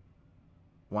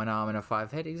 1 arm and a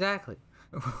 5 head? Exactly.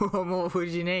 What more would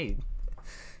you need?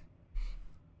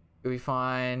 You'll be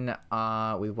fine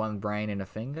with 1 brain and a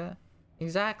finger?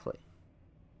 Exactly.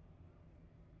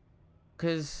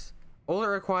 Because all it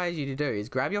requires you to do is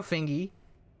grab your fingy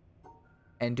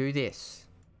and do this.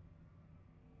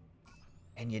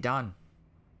 And you're done.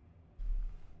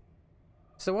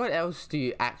 So what else do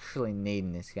you actually need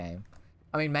in this game?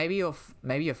 I mean, maybe your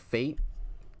feet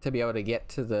to be able to get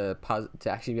to the puzzle, to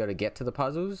actually be able to get to the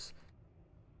puzzles.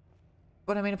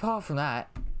 But I mean, apart from that,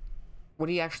 what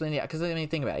do you actually need? Because I mean,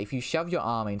 think about it. If you shove your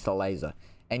arm into the laser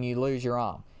and you lose your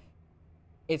arm,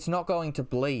 it's not going to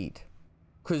bleed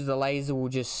because the laser will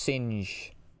just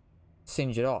singe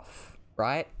it off,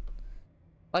 right?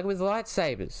 Like with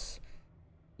lightsabers,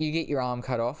 you get your arm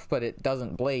cut off, but it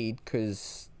doesn't bleed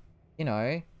because, you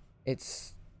know,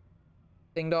 it's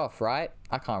thinged off, right?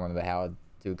 I can't remember how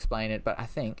to explain it, but I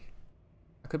think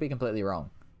I could be completely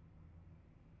wrong.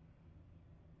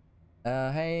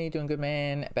 Hey, doing good,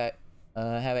 man.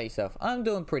 How about yourself? I'm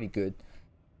doing pretty good.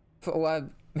 Well,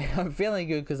 I'm feeling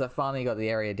good because I finally got the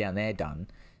area down there done.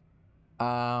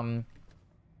 Now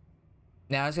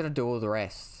I just gotta do all the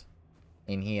rest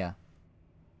in here,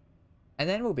 and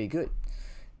then we'll be good.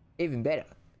 Even better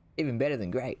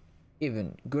than great,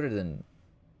 even gooder than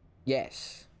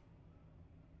yes.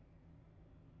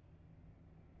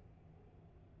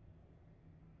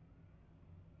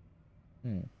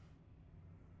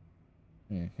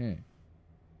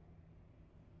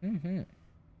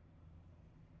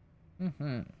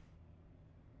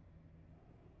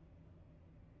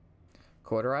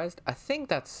 Cauterized? I think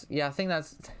that's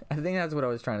what I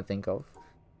was trying to think of.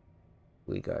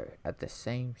 We go at the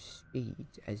same speed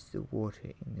as the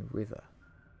water in the river.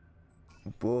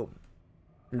 Boom.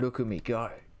 Look at me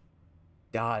go.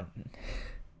 Done.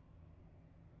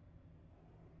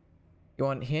 You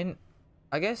want a hint?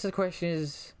 I guess the question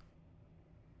is,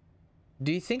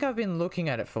 do you think I've been looking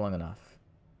at it for long enough?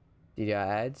 Did you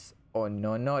ads? Or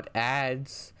no, not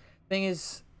ads. Thing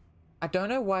is, I don't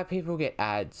know why people get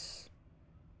ads.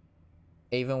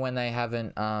 Even when they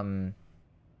haven't,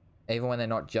 even when they're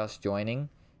not just joining.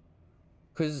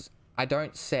 Because I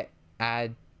don't set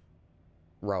ad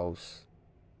roles.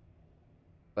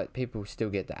 But people still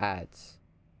get the ads.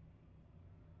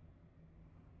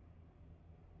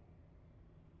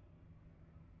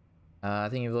 I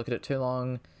think if you look at it too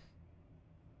long,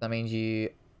 that means you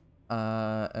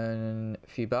earn a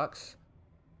few bucks.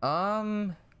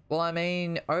 Well, I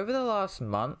mean, over the last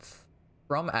month,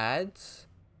 from ads,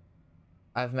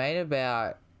 I've made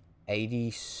about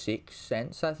 86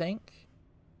 cents, I think.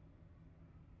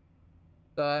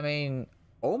 So, I mean,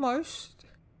 almost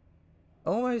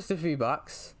a few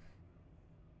bucks.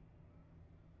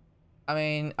 I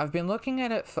mean, I've been looking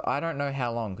at it for I don't know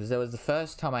how long, because there was the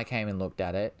first time I came and looked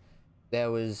at it.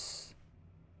 There was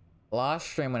last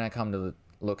stream when I come to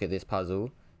look at this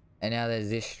puzzle, and now there's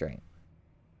this stream.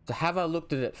 So have I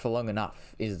looked at it for long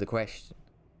enough is the question.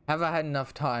 Have I had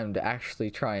enough time to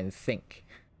actually try and think?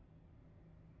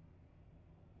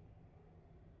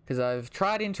 Because I've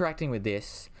tried interacting with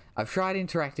this. I've tried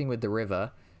interacting with the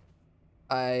river.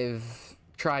 I've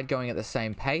tried going at the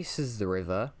same pace as the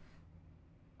river.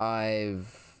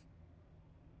 I've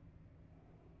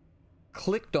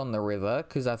clicked on the river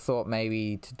because I thought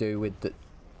maybe to do with the...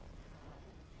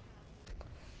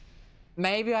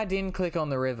 Maybe I didn't click on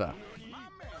the river.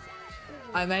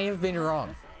 I may have been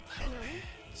wrong.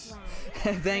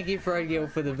 Thank you,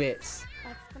 Frodgill, for the bits.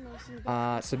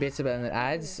 So bits are better than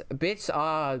ads. Bits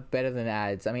are better than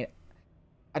ads. I mean,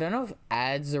 I don't know if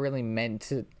ads are really meant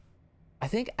to... I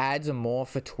think ads are more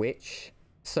for Twitch,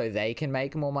 so they can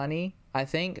make more money, I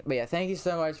think. But yeah, thank you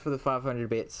so much for the 500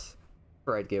 bits,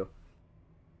 Frodgill.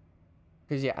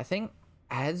 Because yeah, I think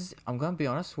ads, I'm going to be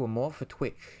honest, were more for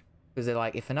Twitch. Because they're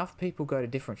like, if enough people go to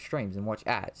different streams and watch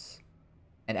ads,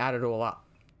 and add it all up,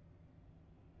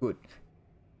 good.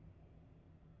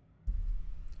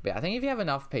 But yeah, I think if you have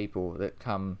enough people that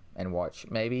come and watch,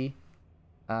 maybe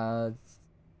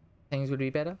things would be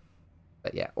better.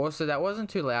 But yeah, also that wasn't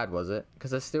too loud, was it?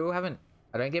 Because I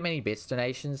don't get many bits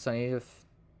donations, so I need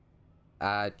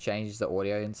to change the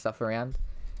audio and stuff around.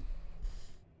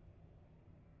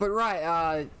 But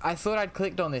right, I thought I'd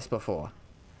clicked on this before.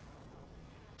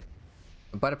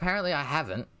 But apparently I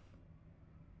haven't.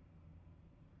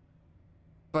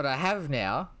 But I have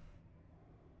now.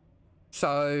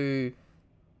 So...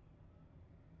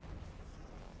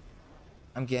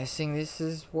 I'm guessing this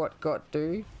is what got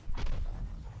do.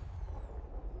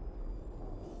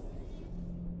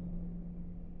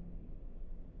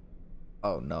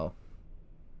 Oh no.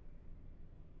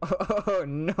 Oh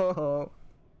no.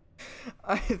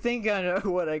 I think I know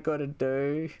what I gotta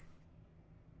do.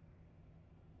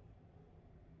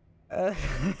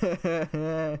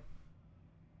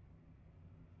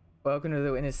 Welcome to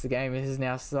the Witness the Game. This has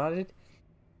now started.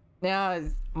 Now,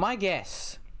 my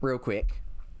guess, real quick.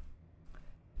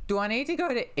 Do I need to go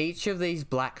to each of these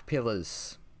black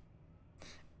pillars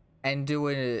and do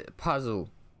a puzzle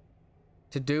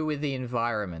to do with the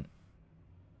environment?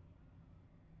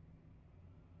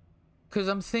 Because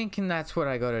I'm thinking that's what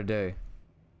I gotta do.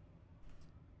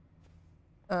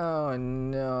 Oh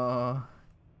no.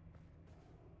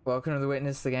 Welcome to the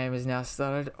witness. The game is now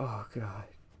started. Oh god.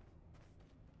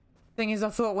 Thing is, I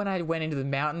thought when I went into the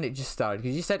mountain, it just started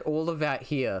because you said all of out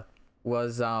here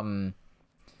was the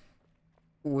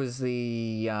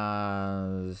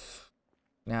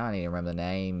now I need to remember the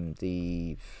name.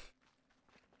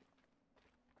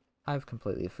 I've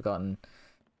completely forgotten.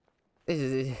 This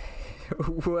is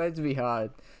words be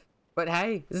hard, but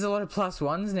hey, there's a lot of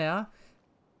 +1s now.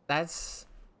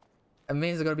 It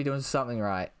means I gotta be doing something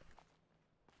right.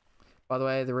 By the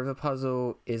way, the river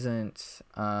puzzle isn't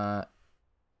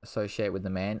associated with the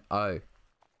man. Oh,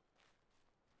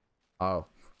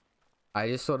 I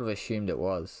just sort of assumed it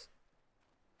was.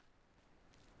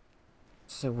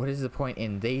 So what is the point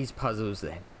in these puzzles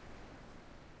then?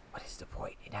 What is the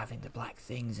point in having the black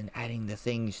things and adding the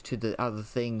things to the other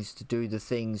things to do the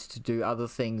things to do other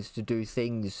things to do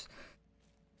things?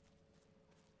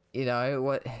 You know,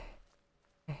 what?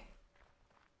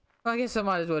 Well, I guess I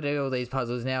might as well do all these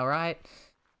puzzles now, right?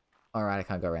 Alright, I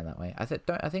can't go around that way. I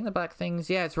think the black things...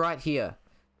 Yeah, it's right here.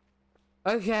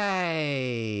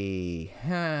 Okay.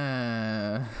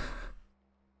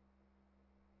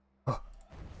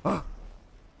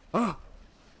 Oh!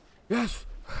 Yes!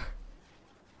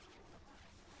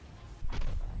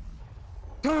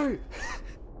 Go!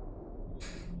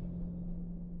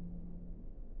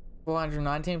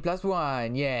 419 plus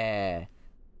 1, yeah.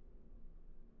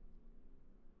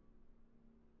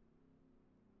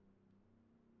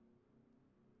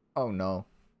 Oh no.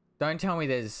 Don't tell me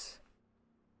there's...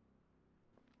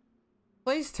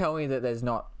 Please tell me that there's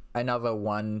not another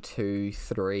 1, 2,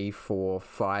 3, 4,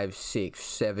 5, 6,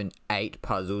 7, 8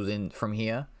 puzzles in from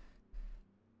here.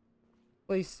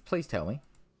 Please tell me.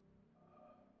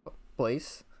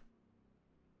 Please.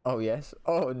 Oh yes.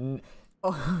 Oh,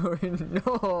 oh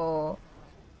no.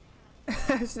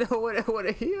 That's not what I want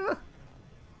to hear.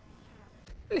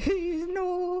 Please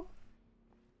no.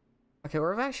 Okay,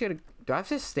 we're actually gonna... Do I have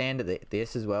to stand at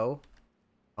this as well?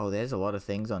 Oh, there's a lot of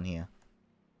things on here.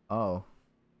 Oh.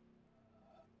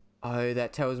 Oh,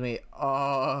 that tells me...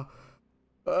 Oh.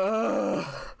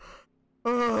 Oh.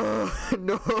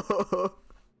 No.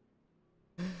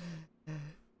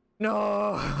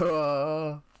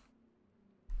 No.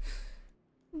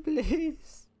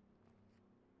 Please.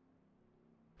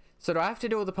 So do I have to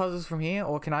do all the puzzles from here,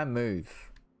 or can I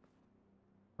move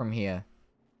from here?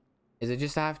 Is it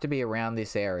just I have to be around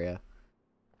this area?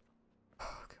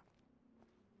 Oh,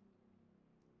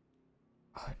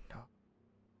 God. Oh no.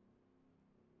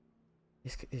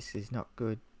 This is not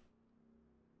good.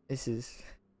 This is...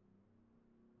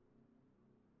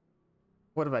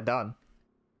 What have I done?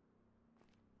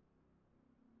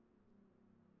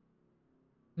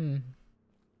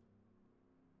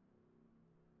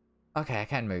 Okay, I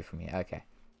can move from here. Okay.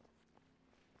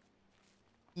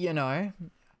 You know,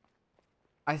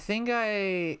 I think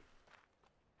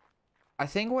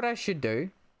what I should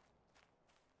do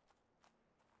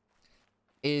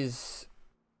is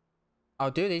I'll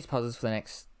do these puzzles for the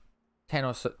next 10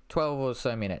 or so, 12 or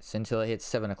so minutes until it hits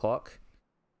 7 o'clock.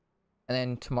 And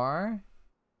then tomorrow...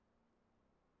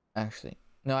 Actually,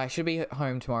 no, I should be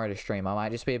home tomorrow to stream. I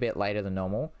might just be a bit later than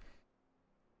normal.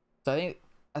 So I think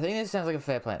this sounds like a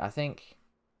fair plan. I think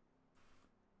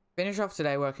finish off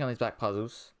today working on these black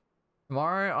puzzles.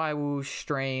 Tomorrow I will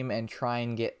stream and try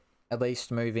and get at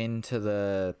least move into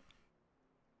the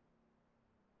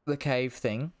cave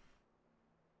thing.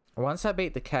 Once I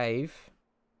beat the cave,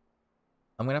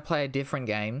 I'm going to play a different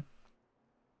game.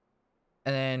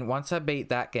 And then once I beat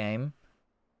that game,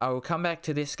 I will come back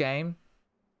to this game,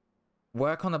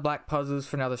 work on the black puzzles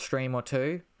for another stream or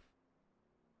two,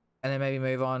 and then maybe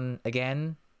move on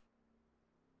again.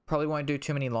 Probably won't do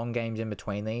too many long games in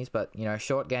between these, but, you know,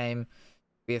 short game,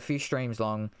 be a few streams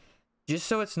long, just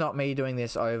so it's not me doing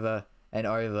this over and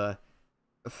over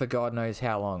for God knows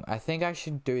how long. I think I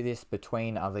should do this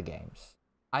between other games.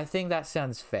 I think that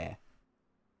sounds fair.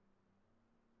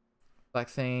 Black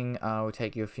thing will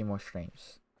take you a few more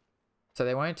streams. So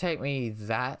they won't take me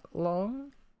that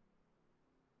long.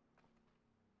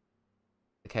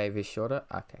 The cave is shorter?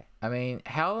 Okay. I mean,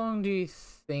 how long do you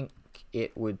think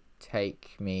it would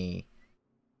take me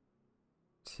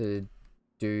to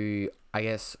do, I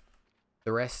guess,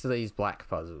 the rest of these black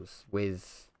puzzles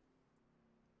with...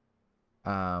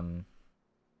 does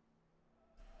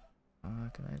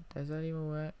that even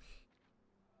work?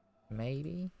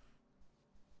 Maybe?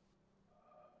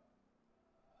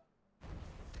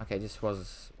 Okay, just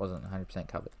wasn't 100%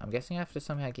 covered. I'm guessing I have to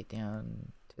somehow get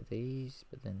down to these,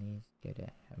 but then these go to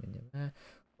having...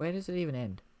 Where does it even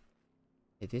end?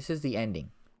 Okay, this is the ending.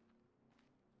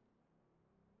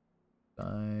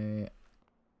 So...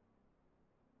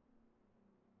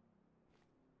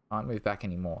 Can't move back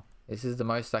anymore. This is the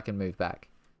most I can move back.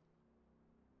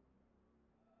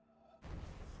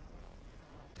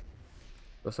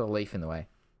 Also a leaf in the way.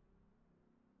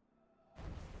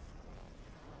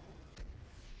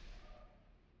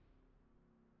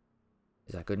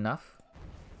 Is that good enough?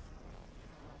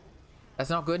 That's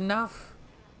not good enough?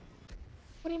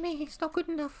 What do you mean it's not good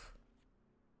enough?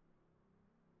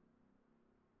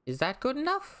 Is that good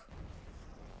enough?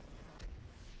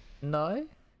 No?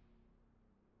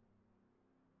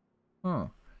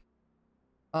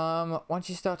 Once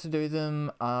you start to do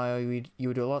them, you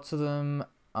would do lots of them.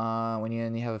 When you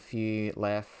only have a few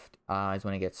left, is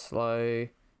when it gets slow. You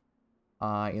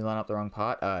line up the wrong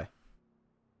part. Oh.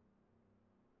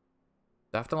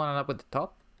 Do I have to line it up with the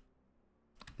top?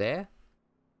 There?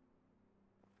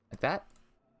 Like that?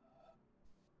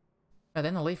 Oh,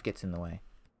 then the leaf gets in the way.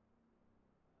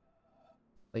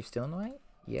 Leaf still in the way?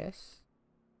 Yes.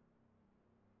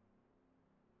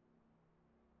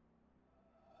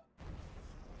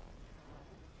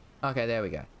 Okay, there we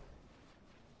go.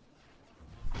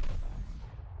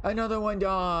 Another one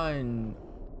done!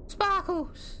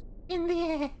 Sparkles! In the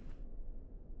air!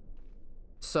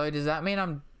 So does that mean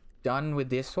I'm done with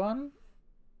this one?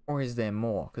 Or is there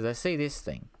more? Because I see this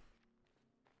thing.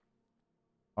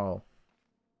 Oh.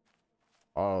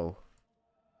 Oh.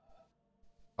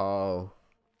 Oh.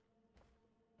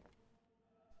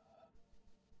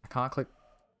 I can't click.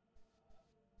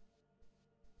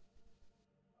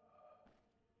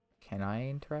 Can I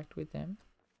interact with them?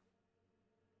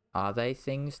 Are they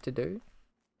things to do?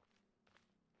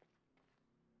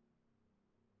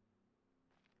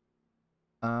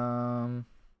 Now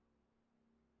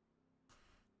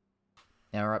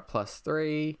we're at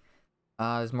 +3.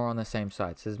 There's more on the same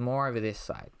side. So there's more over this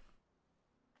side.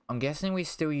 I'm guessing we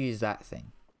still use that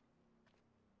thing.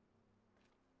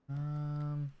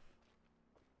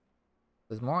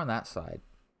 There's more on that side.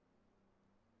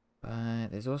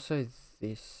 But there's also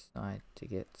this side to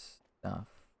get stuff.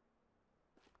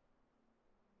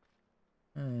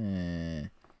 Okay,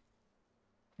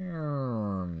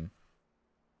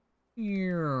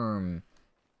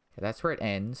 that's where it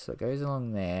ends. So it goes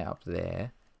along there, up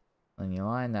there. Then you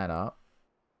line that up.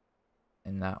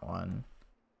 And that one.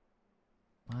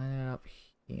 Line it up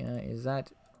here. Is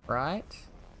that right?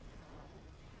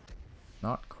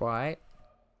 Not quite.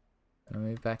 Gonna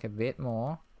move back a bit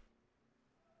more.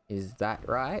 Is that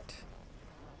right?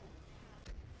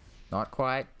 Not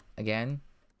quite. Again.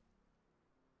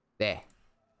 There.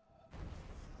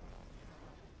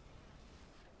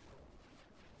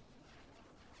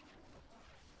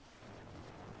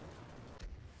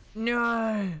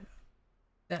 No!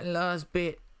 That last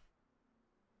bit.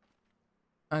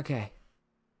 Okay.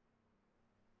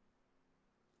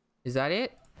 Is that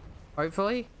it?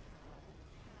 Hopefully?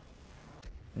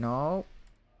 No.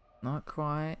 Not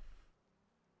quite.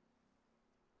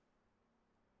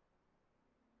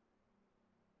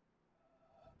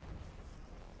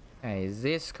 Okay, is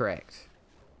this correct?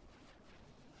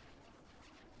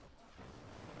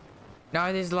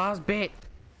 No, this last bit.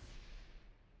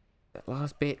 That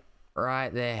last bit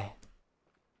right there.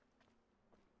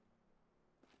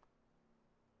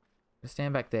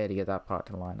 Stand back there to get that part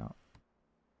to line up.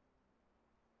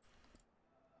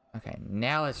 Okay,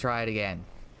 now let's try it again.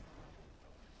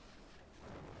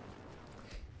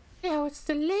 Now it's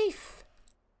the leaf.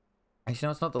 Actually,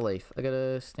 no, it's not the leaf. I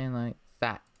gotta stand like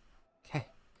that. Okay.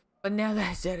 But now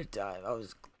that's out of time. I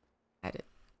was at it.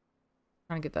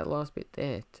 Trying to get that last bit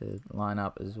there to line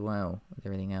up as well with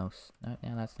everything else. No,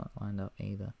 now that's not lined up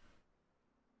either.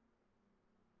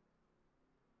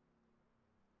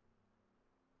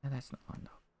 Now that's not lined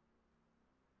up.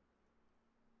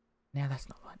 Now that's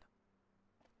not lined up.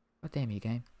 God damn you,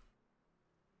 game.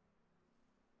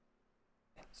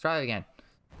 Let's try it again.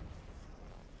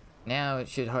 Now it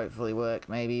should hopefully work,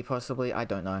 maybe, possibly, I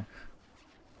don't know.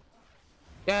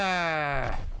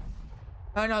 Yeah!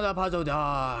 Another puzzle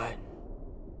done!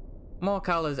 More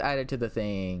colors added to the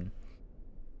thing.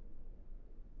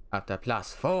 Up to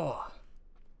 +4.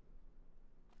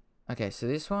 Okay, so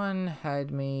this one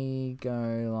had me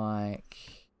go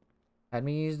like... Had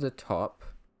me use the top.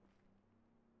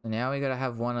 So now we gotta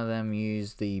have one of them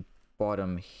use the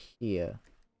bottom here.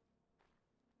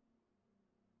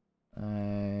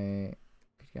 Could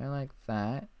go like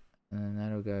that. And then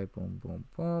that'll go boom, boom,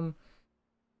 boom.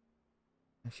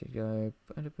 I should go...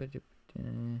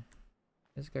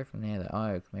 Let's go from there though.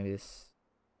 Oh, maybe this...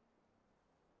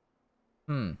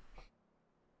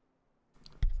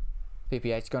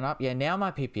 PPH gone up? Yeah, now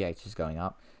my PPH is going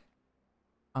up.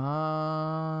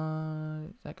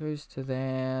 That goes to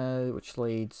there, which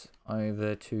leads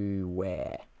over to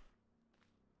where?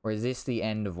 Or is this the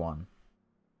end of one?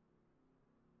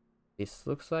 This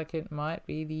looks like it might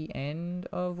be the end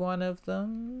of one of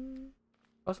them.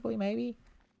 Possibly, maybe?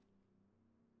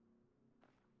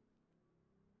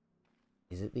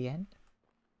 Is it the end?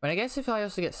 But I guess if I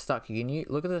also get stuck, you can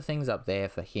look at the things up there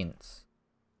for hints.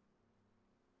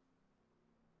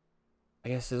 I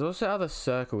guess there's also other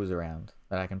circles around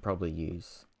that I can probably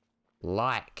use.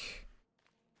 Like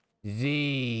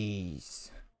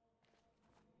these.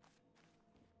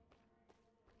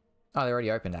 Oh, they're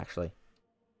already opened actually.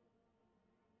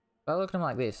 If I look at them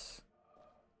like this,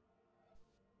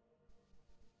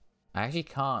 I actually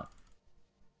can't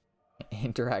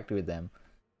interact with them.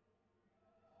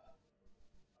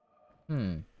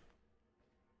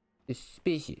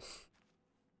 Suspicious.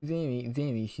 Very,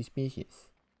 very suspicious.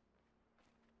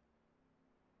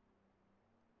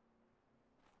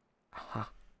 Aha.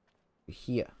 We're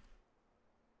here.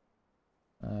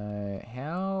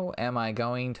 How am I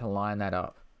going to line that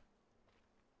up?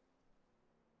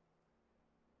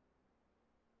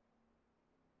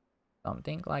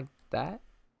 Something like that?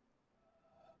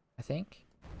 I think.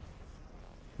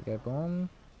 We go boom.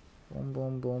 Boom,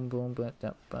 boom, boom, boom,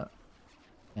 boom,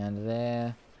 and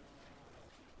there.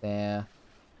 There.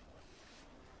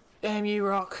 Damn you,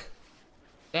 Rock!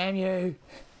 Damn you!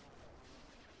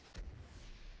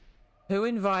 Who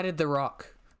invited the Rock?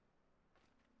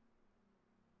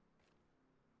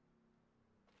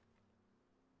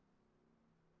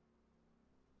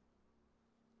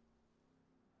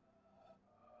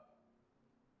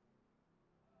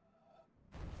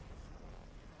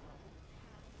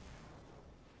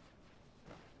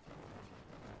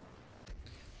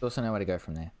 Also know where to go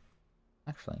from there.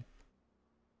 Actually.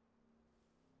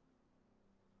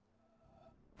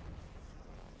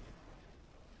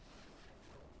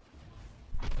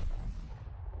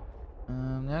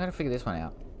 Now I gotta figure this one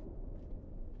out.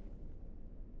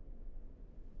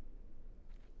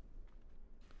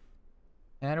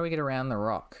 How do we get around the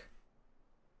rock?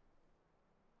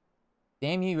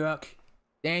 Damn you, Rock.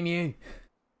 Damn you.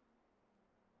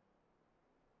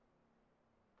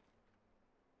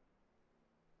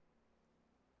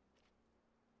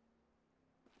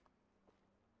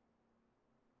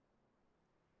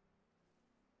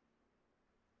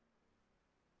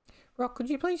 Rock, could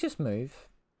you please just move?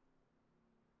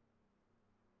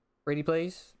 Pretty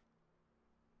please?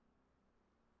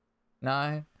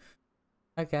 No?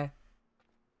 Okay.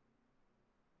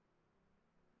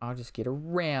 I'll just get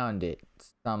around it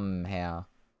somehow.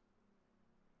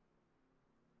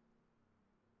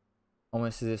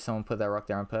 Almost as if someone put that rock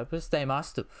there on purpose. They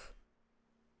must have.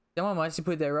 Someone must have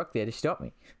put that rock there to stop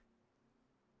me.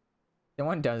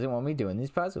 Someone doesn't want me doing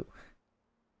this puzzle.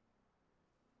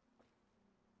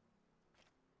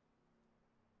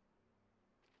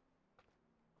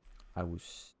 I will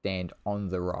stand on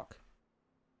the rock.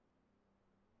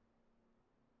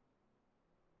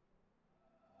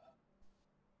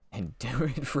 And do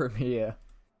it from here.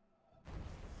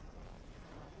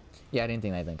 Yeah, I didn't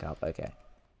think they'd link up. Okay.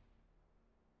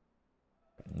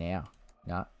 Now.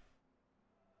 No.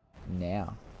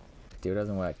 Now. Still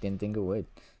doesn't work. Didn't think it would.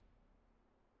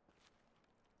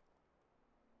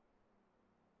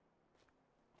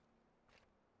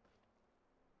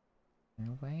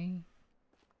 Away.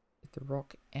 Get the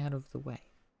rock out of the way.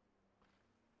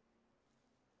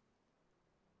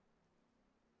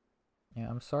 Yeah,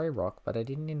 I'm sorry, Rock, but I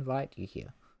didn't invite you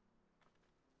here.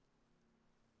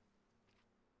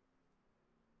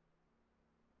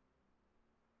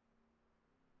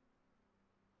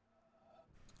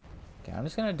 Okay, I'm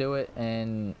just gonna do it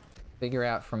and figure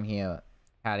out from here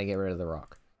how to get rid of the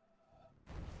rock.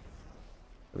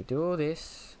 We do all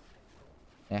this.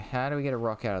 Now, how do we get a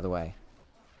rock out of the way?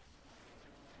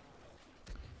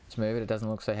 Let's move it. It doesn't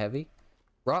look so heavy.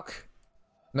 Rock!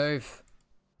 Move!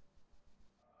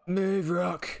 Move,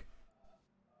 rock!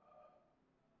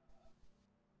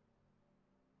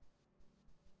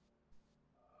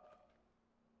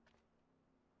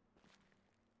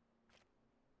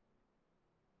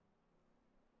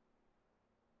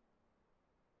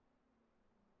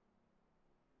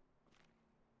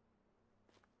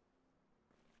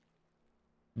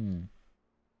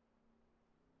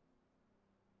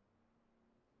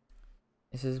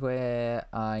 This is where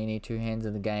you need 2 hands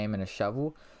in the game and a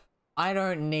shovel. I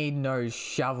don't need no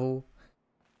shovel.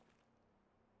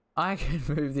 I can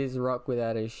move this rock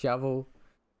without a shovel.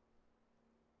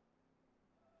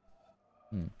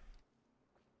 I'm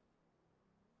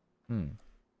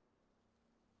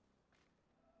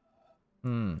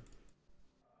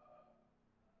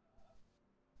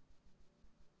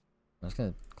just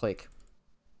gonna click.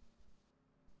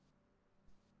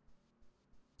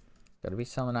 Gotta be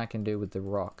something I can do with the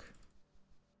rock.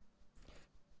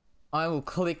 I will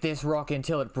click this rock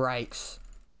until it breaks.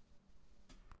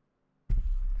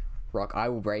 Rock, I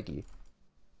will break you.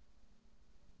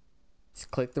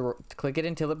 Just click it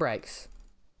until it breaks.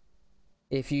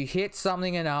 If you hit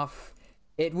something enough,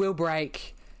 it will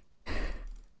break.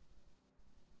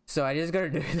 So I just gotta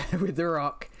do that with the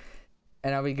rock,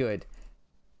 and I'll be good.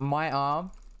 My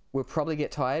arm will probably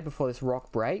get tired before this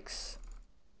rock breaks.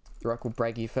 The rock will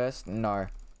break you first. No.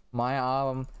 My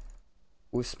arm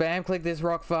will spam click this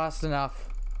rock fast enough.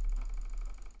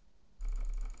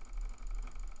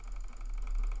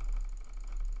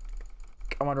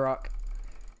 Come on, rock.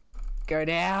 Go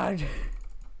down.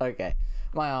 Okay.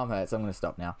 My arm hurts. I'm gonna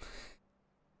stop now.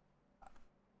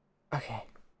 Okay.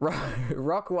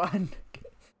 Rock 1.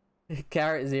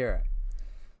 Carrot 0.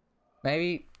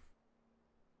 Maybe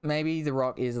the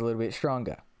rock is a little bit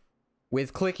stronger.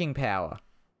 With clicking power.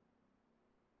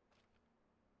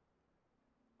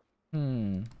 I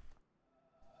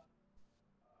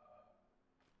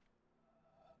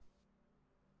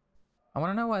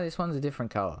want to know why this one's a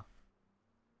different color.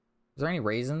 Is there any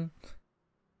reason?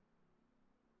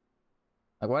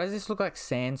 Like, why does this look like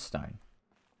sandstone?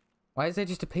 Why is there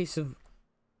just a piece of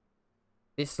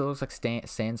this that looks like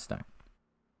sandstone?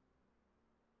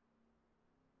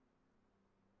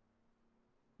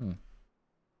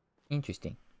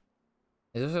 Interesting.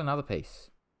 There's also another piece.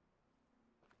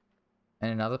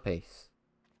 And another piece.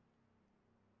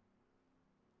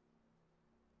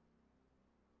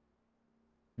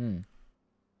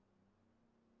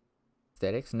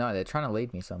 Aesthetics? No, they're trying to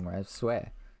lead me somewhere, I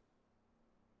swear.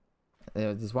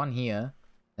 There's one here,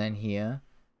 and then here,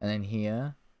 and then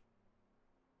here.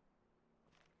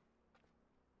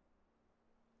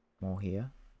 More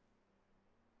here.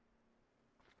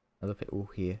 Another bit. Oh,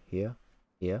 here, here,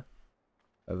 here.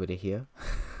 Over to here.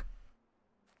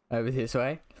 Over this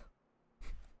way.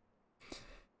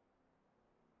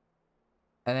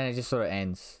 And then it just sort of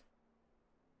ends.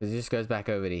 It just goes back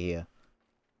over to here.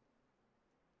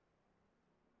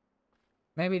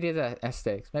 Maybe they're the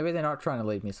aesthetics. Maybe they're not trying to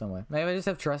lead me somewhere. Maybe I just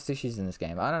have trust issues in this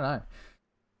game. I don't know.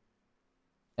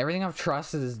 Everything I've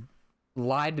trusted has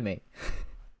lied to me.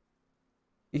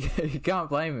 You can't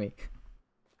blame me.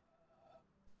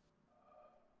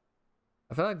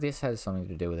 I feel like this has something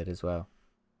to do with it as well.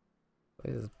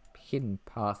 There's a hidden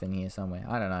path in here somewhere.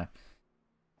 I don't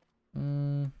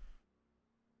know.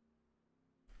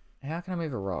 How can I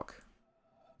move a rock?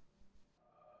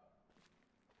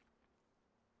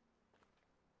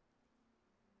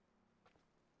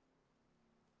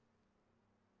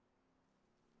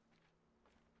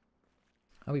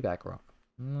 I'll be back, rock.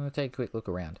 I'm gonna take a quick look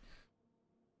around.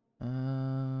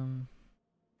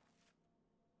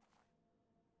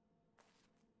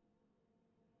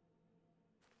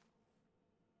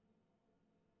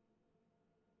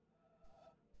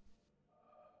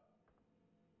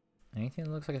 Anything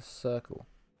that looks like a circle.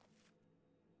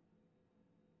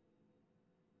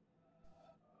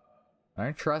 I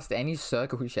don't trust any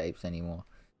circle shapes anymore.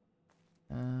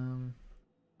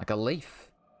 Like a leaf.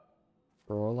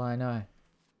 For all I know.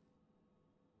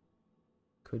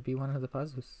 Could be one of the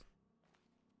puzzles.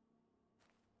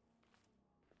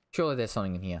 Surely there's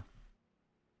something in here.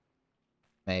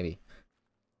 Maybe.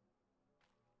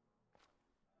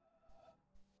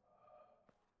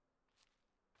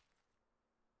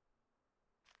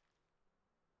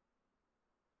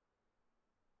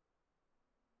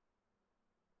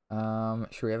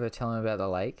 Should we ever tell him about the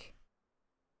lake?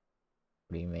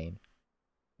 What do you mean?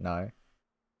 No.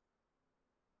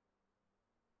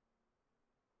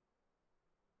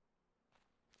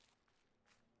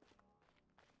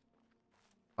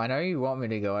 I know you want me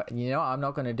to go. You know, I'm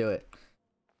not gonna do it.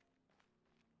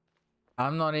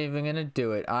 I'm not even gonna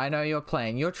do it. I know you're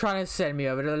playing. You're trying to send me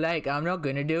over to the lake. I'm not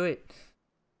gonna do it.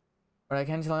 But I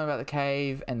can tell him about the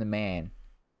cave and the man.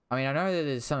 I mean, I know that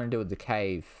there's something to do with the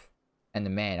cave and the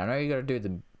man. I know you gotta do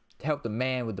the help the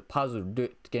man with the puzzle. Do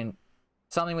get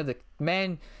something with the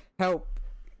man. Help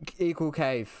equal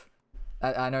cave.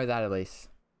 I know that at least.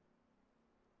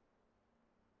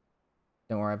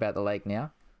 Don't worry about the lake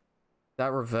now. Is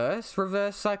that reverse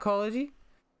psychology?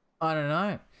 I don't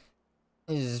know.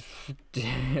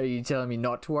 Are you telling me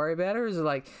not to worry about it, or is it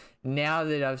like now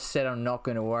that I've said I'm not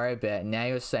going to worry about it, now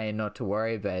you're saying not to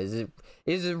worry about it?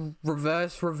 Is it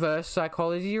reverse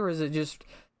psychology, or is it just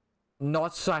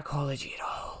not psychology at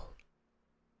all?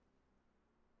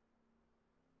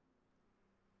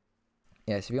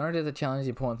 Yes, if you want to do the challenge, the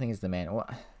important thing is the man. What?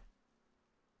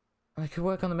 I could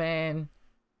work on the man,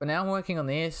 but now I'm working on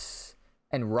this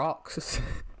and rocks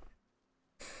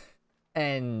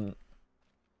and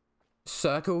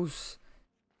circles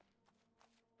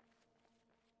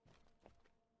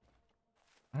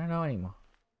I don't know anymore.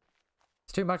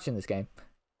 It's too much in this game.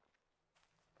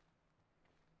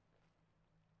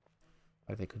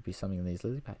 Like there could be something in these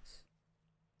lily pads.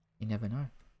 You never know.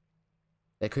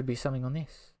 There could be something on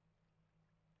this.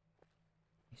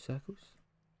 These circles?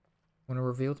 Want to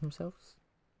reveal themselves?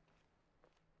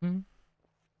 Hmm?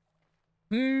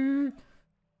 Hmm?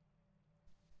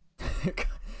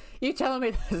 You telling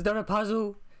me that's not a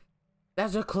puzzle?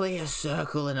 That's a clear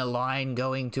circle and a line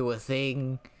going to a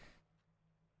thing.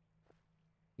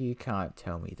 You can't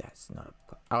tell me that's not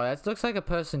a... Oh, that looks like a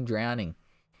person drowning.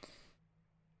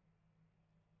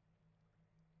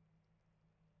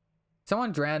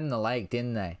 Someone drowned in the lake,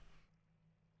 didn't they?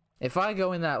 If I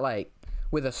go in that lake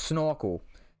with a snorkel,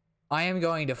 I am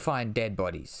going to find dead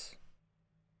bodies.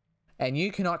 And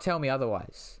you cannot tell me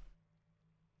otherwise.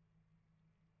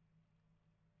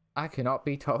 I cannot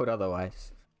be told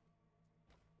otherwise.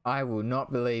 I will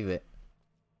not believe it.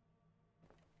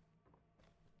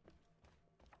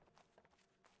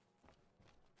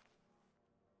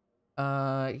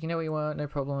 You know what you want? No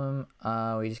problem.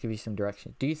 We just give you some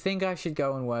direction. Do you think I should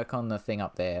go and work on the thing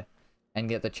up there and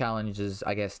get the challenges,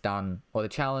 I guess, done, or the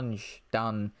challenge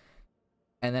done,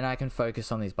 and then I can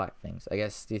focus on these black things? I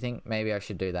guess. Do you think maybe I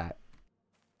should do that?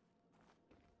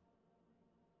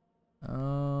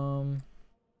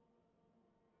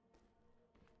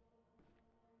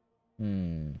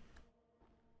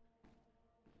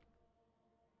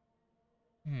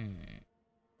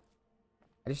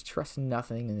 I just trust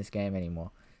nothing in this game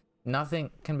anymore. Nothing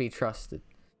can be trusted.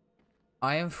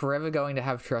 I am forever going to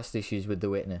have trust issues with The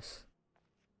Witness.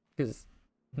 Because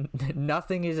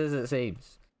nothing is as it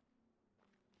seems.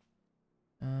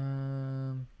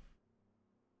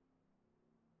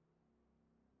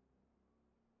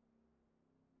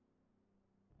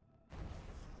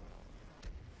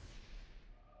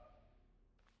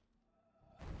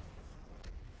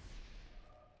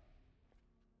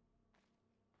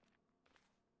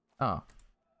 Oh.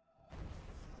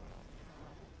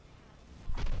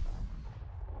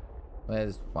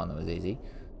 There's one that was easy.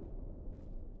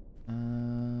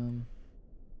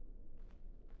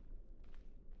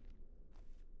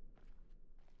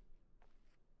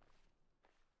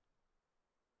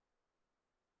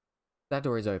 That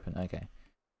door is open, okay.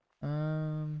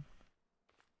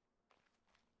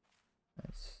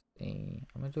 Let's see.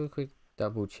 I'm gonna do a quick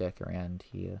double check around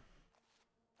here.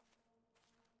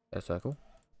 That circle?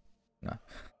 No.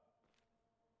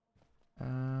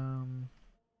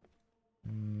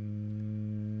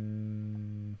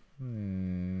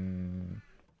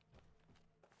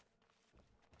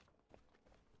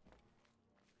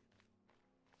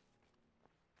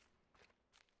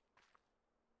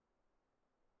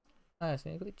 I just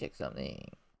need to quickly check something.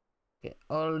 Get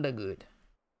all the good.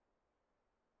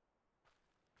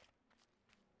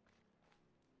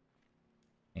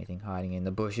 Anything hiding in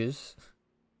the bushes?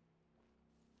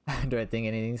 I don't think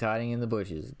anything's hiding in the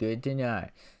bushes. Good to know.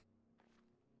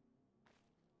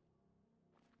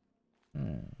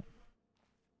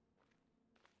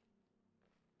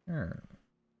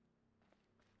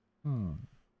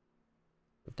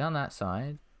 We've done that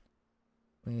side.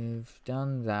 We've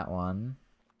done that one.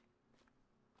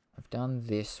 I've done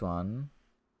this one.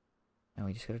 And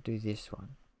we just gotta do this one.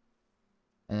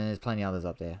 And then there's plenty others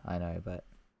up there, I know, but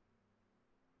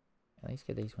at least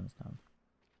get these ones done.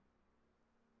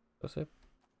 Also,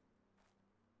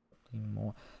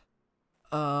 more.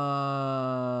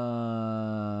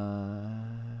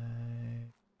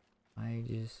 I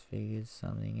just figured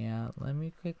something out. Let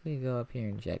me quickly go up here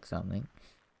and check something.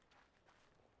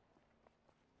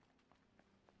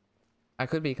 I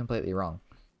could be completely wrong.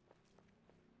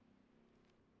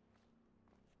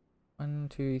 1,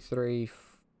 2, 3,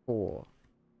 4.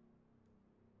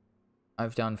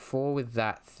 I've done 4 with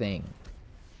that thing.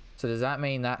 So does that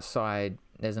mean that side,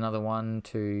 there's another 1,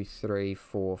 2, 3,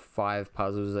 4, 5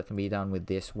 puzzles that can be done with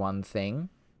this one thing?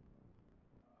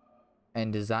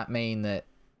 And does that mean that...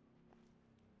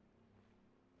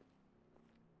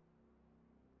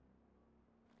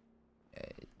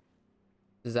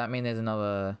 Does that mean there's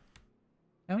another...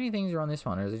 How many things are on this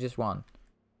one, or is it just one?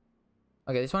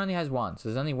 Okay, this one only has one, so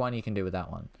there's only one you can do with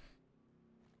that one.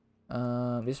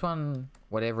 This one,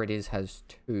 whatever it is, has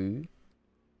 2.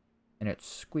 And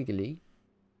it's squiggly.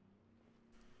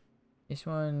 This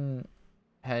one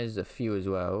has a few as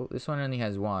well. This one only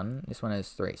has 1. This one has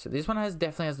 3. So this one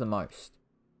definitely has the most.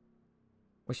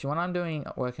 Which the one I'm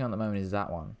working on at the moment is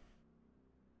that one.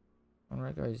 One where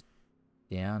it goes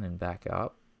down and back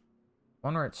up.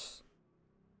 One where it's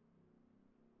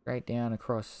straight down,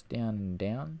 across, down, and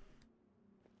down.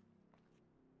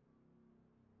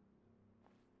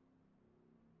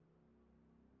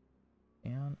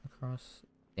 Down, across,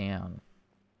 down.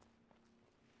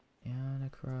 Down,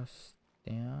 across,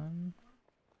 down.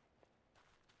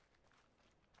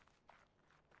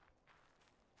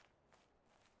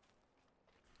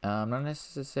 Not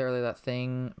necessarily that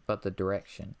thing, but the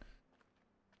direction.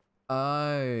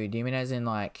 Oh, do you mean as in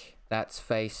like that's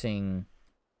facing?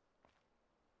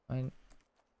 I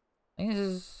think this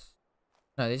is.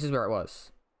 No, this is where it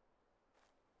was.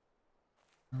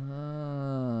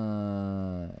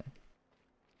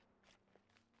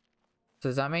 So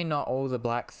does that mean not all the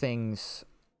black things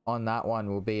on that one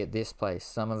will be at this place?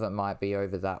 Some of it might be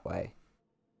over that way.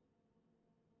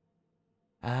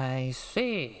 I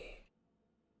see.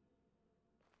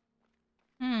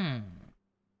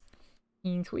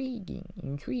 Intriguing,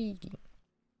 intriguing.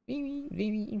 Very,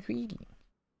 very intriguing.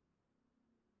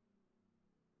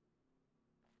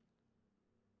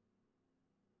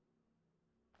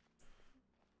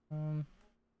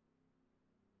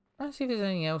 Let's see if there's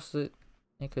anything else that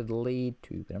it could lead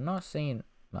to, but I'm not seeing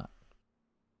much.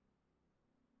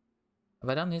 Have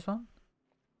I done this one?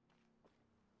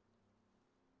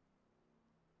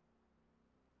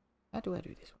 How do I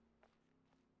do this one?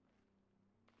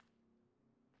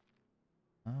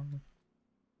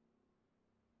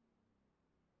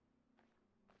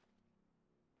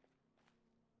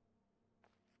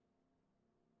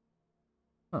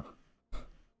 Huh.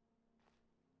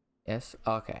 Yes,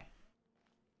 okay.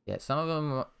 Yeah, some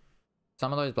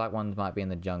of those black ones might be in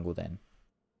the jungle then.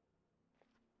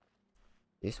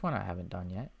 This one I haven't done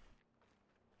yet.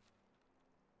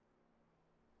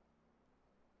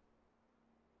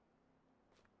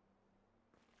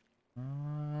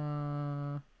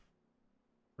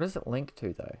 What does it link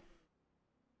to though?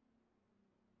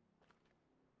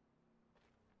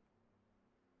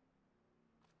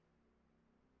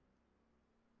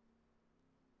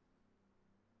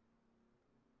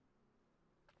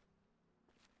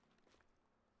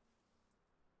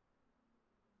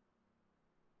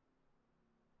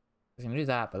 I can do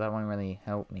that, but that won't really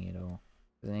help me at all.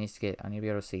 Because I need to be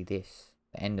able to see this,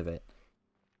 the end of it.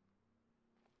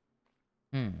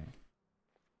 So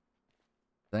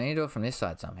I need to do it from this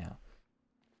side somehow.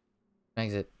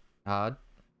 Makes it hard.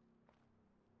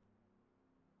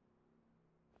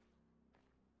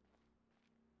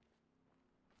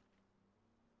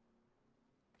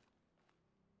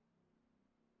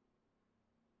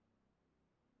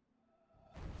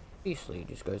 Obviously, it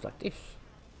just goes like this.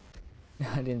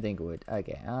 I didn't think it would.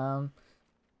 Okay, I'm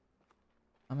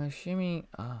assuming,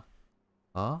 no,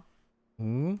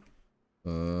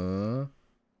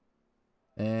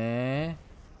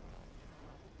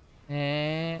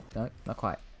 not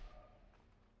quite.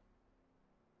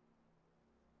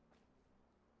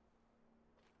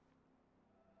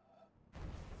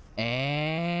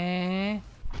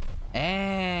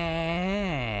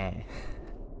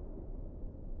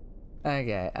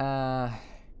 Okay,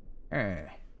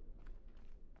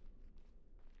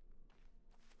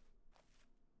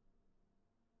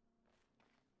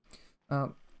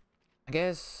 I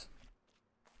guess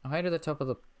I'll head to the top of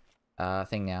the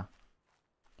thing now.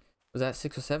 Was that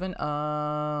 6 or 7?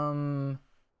 The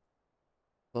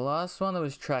last one that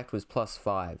was tracked was +5.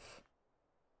 So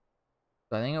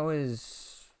I think it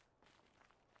was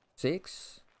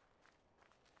 6.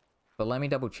 But let me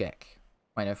double check.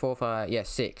 Wait, no, 4, 5, yeah,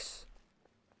 6.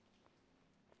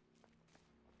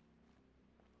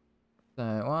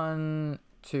 So 1,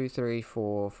 2, 3,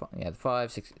 4, 5, yeah,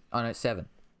 5, 6. Oh no, 7.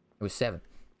 It was 7.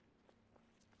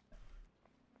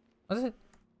 Was it?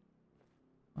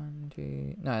 1,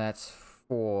 2. No, that's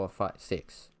 4, 5,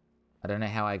 6. I don't know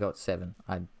how I got 7.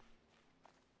 And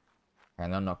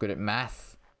I'm not good at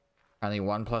math. Only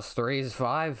 1 + 3 is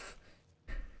 5.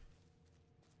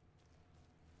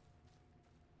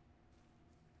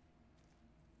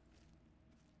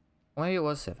 Or maybe it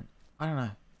was 7. I don't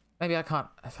know. Maybe I can't.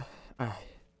 I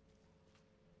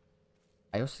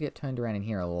also get turned around in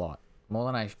here a lot. More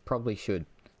than I probably should.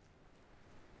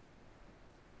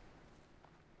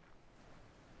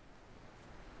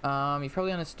 You've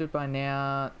probably understood by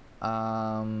now,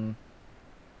 that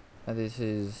this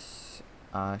is,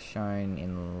 shown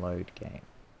in load game.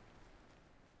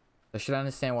 So I should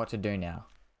understand what to do now,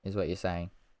 is what you're saying.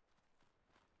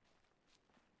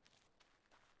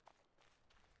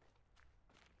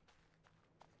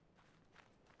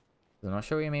 I'm not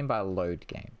sure what you mean by load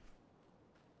game.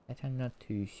 That I'm not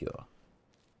too sure.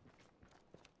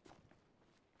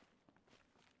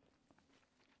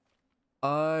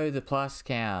 Oh, the plus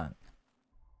count.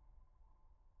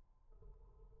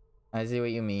 I see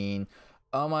what you mean.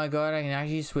 Oh my god, I can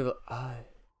actually swivel. Oh.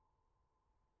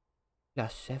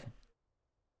 +7.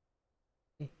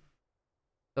 Yeah.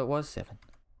 So it was 7.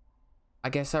 I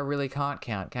guess I really can't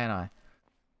count, can I?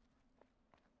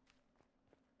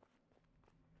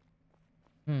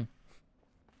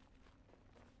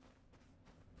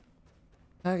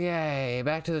 Okay,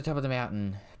 back to the top of the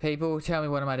mountain. People, tell me,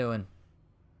 what am I doing?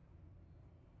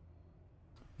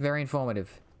 Very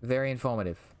informative. Very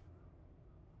informative.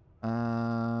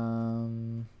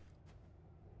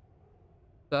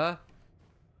 Sir?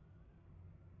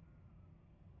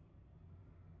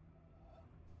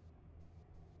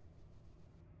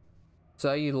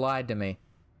 So you lied to me.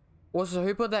 Also,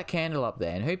 who put that candle up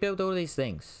there? And who built all these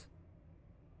things?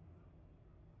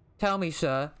 Tell me,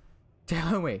 sir.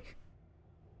 Tell me.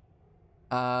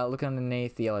 Look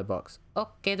underneath the yellow box.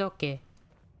 Okay.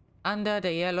 Under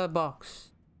the yellow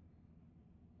box.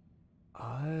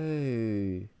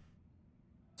 Oh.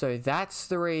 So that's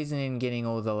the reason in getting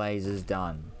all the lasers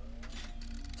done.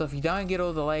 So if you don't get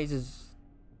all the lasers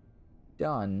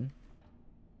done,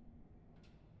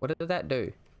 what did that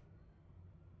do?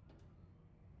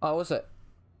 Oh, also,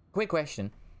 quick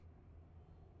question.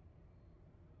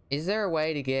 Is there a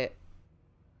way to get...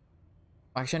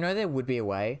 Actually, I know there would be a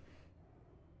way.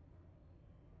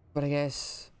 But I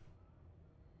guess...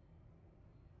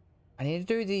 I need to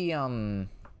do the,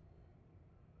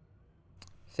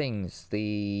 things.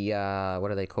 The,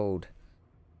 what are they called?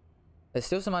 There's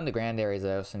still some underground areas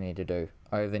I also need to do.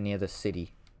 Over near the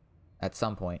city. At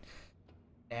some point.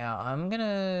 Now, I'm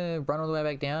gonna run all the way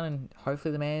back down and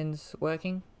hopefully the man's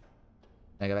working.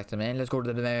 I go back to the man. Let's go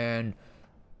to the man.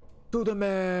 To the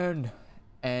man.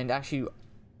 And actually,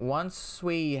 once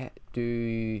we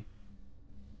do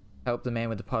help the man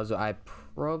with the puzzle, I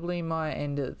probably might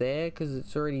end it there because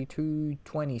it's already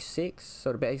 2:26.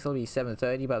 So it'll basically be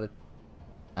 7:30 by the...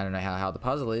 I don't know how the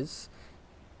puzzle is.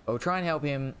 But we'll try and help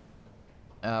him.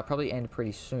 Probably end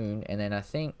pretty soon. And then I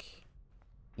think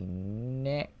the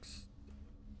next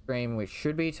stream, which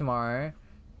should be tomorrow,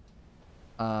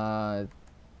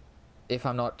 if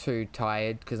I'm not too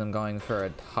tired, because I'm going for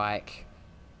a hike,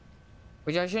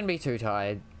 which I shouldn't be too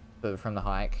tired from the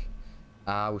hike.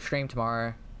 We'll stream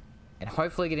tomorrow and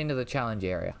hopefully get into the challenge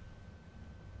area.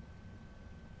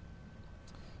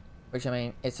 Which, I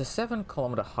mean, it's a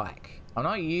 7-kilometer hike. I'm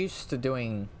not used to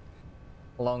doing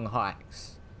long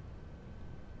hikes.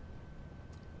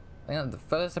 I think the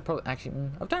first I probably... Actually,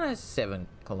 I've done a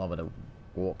 7-kilometer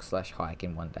walk / hike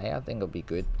in one day. I think it'll be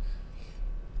good.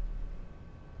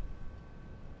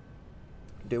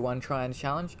 Do one try and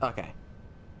challenge? Okay.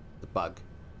 The bug.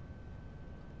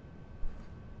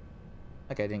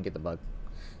 Okay, I didn't get the bug.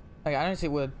 Okay, I don't see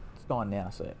where it's gone now,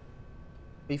 so...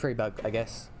 Be free bug, I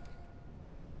guess.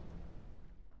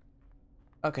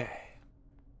 Okay.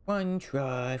 One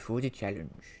try for the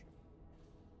challenge.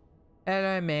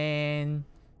 Hello, man.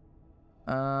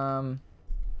 Let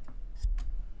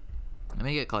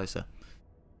me get closer.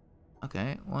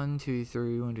 Okay, 1, 2,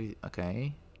 3, 1, 2...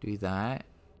 Okay, do that.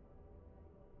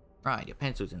 Right, your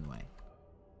pencil's in the way.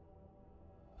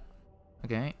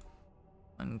 Okay.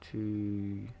 1,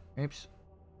 2... Oops.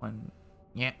 1...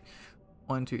 Yeah.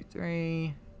 1, 2,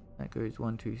 3. That goes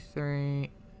 1, 2, 3.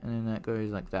 And then that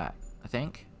goes like that, I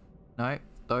think. No,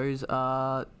 those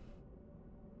are...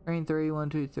 3 and 3, 1,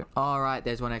 2, 3. Alright,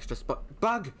 there's one extra spot.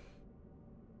 Bug!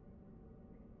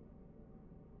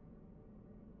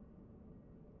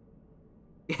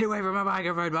 Get away from my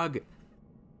microphone, bug!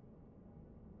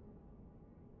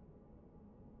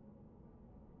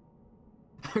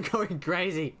 I'm going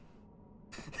crazy.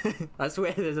 I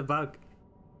swear there's a bug.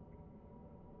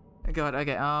 Oh god,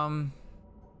 okay,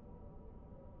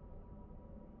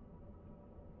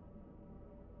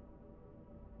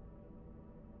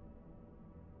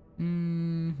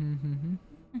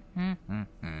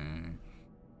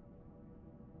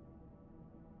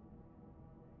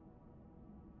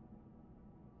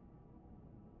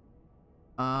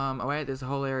 wait, there's a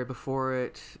whole area before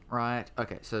it, right?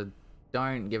 Okay, so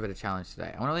don't give it a challenge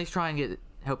today. I want to at least try and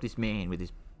help this man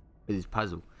with his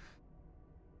puzzle.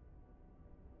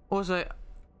 Also,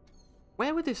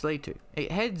 where would this lead to?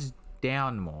 It heads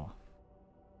down more.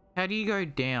 How do you go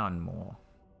down more?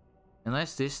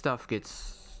 Unless this stuff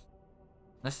gets...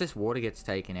 Unless this water gets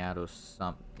taken out or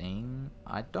something.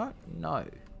 I don't know.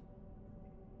 Is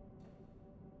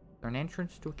there an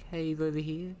entrance to a cave over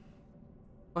here?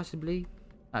 Possibly?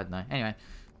 I don't know. Anyway.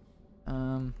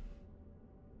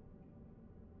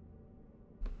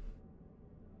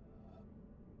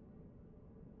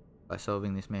 By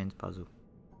solving this man's puzzle.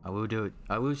 I will do it.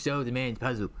 I will solve the man's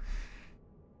puzzle.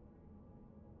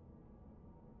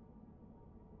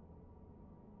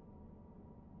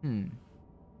 I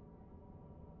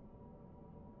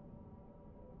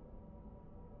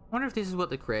wonder if this is what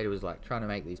the creator was like, trying to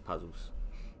make these puzzles.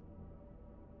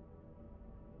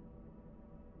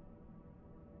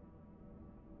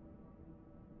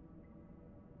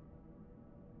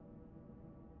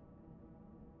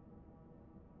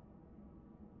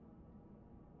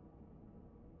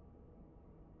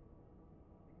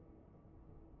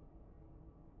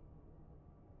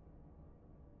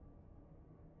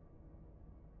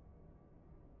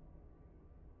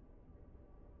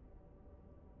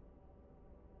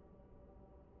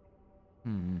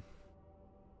 Hmm.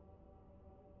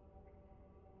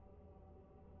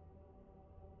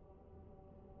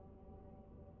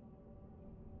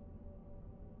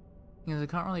 Because I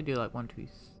can't really do like 1, 2,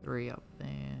 3 up there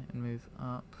and move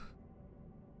up.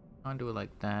 Can't do it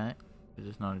like that because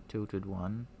it's not a tilted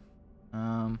one.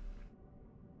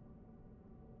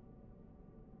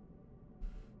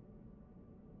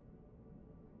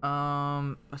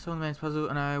 I saw the man's puzzle.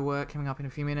 I know work coming up in a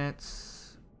few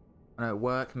minutes. I know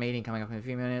work meeting coming up in a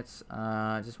few minutes.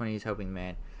 Just when he's helping the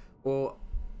man. Well,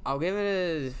 I'll give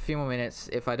it a few more minutes.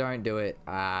 If I don't do it,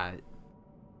 well,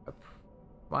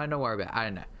 don't worry about it. I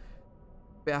don't know.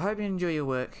 But I hope you enjoy your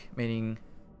work meeting,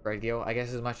 Red Gill. I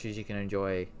guess as much as you can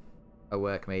enjoy a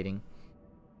work meeting.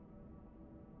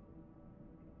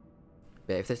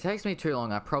 But if this takes me too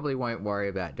long, I probably won't worry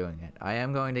about doing it. I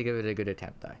am going to give it a good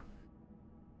attempt, though.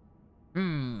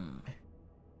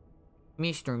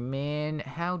 Mr. Man,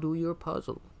 how do your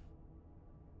puzzle?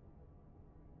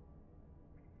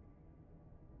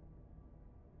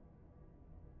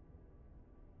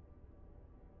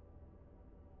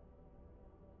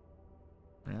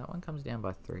 Now that one comes down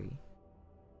by 3.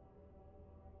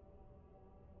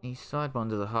 These side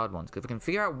ones are the hard ones. Because if I can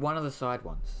figure out one of the side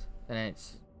ones, then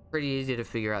it's pretty easy to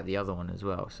figure out the other one as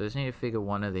well. So I just need to figure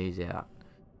one of these out.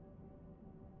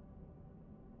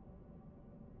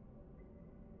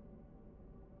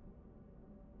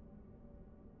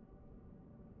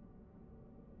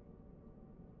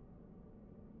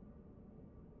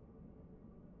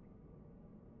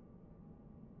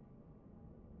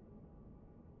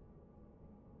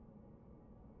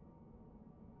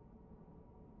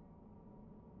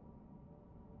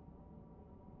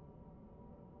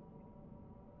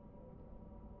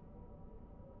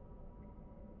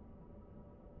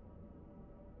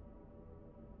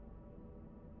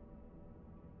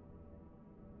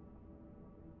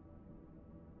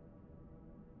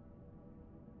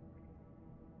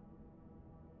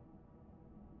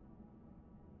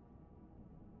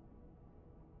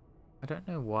 I don't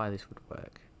know why this would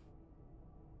work.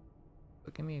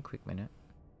 But give me a quick minute.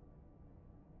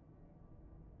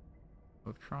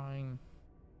 We're trying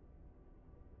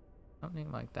something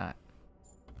like that.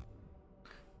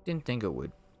 Didn't think it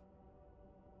would.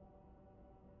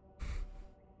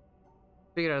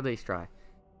 Figured I'd at least try.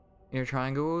 You know,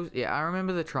 triangles? Yeah, I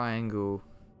remember the triangle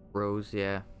rules,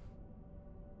 yeah.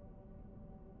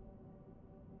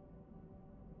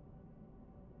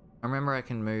 I remember I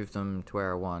can move them to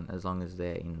where I want as long as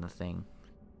they're in the thing.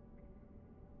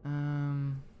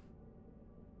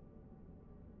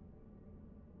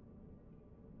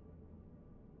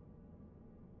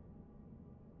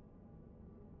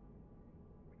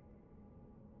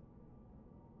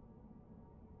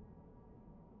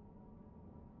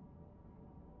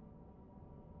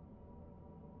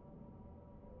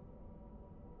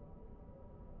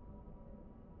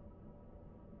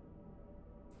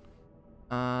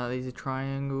 These are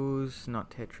triangles,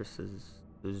 not Tetrises.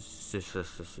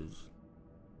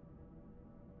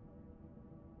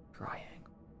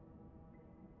 Triangle.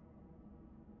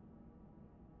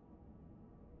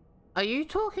 Are you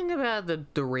talking about the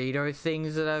Dorito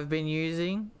things that I've been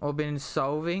using or been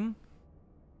solving?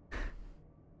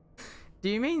 Do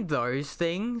you mean those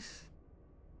things?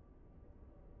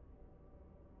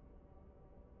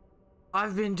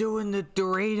 I've been doing the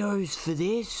Doritos for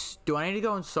this. Do I need to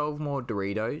go and solve more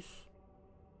Doritos?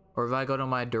 Or have I got all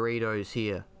my Doritos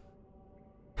here?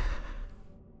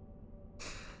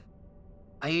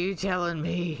 Are you telling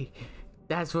me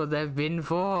that's what they've been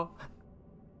for?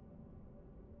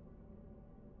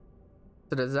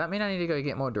 So does that mean I need to go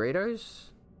get more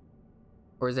Doritos?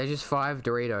 Or is there just 5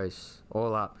 Doritos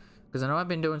all up? Because I know I've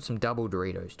been doing some double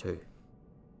Doritos too.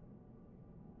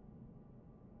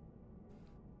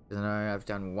 I know I've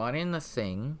done 1 in the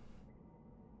thing,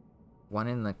 1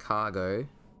 in the cargo,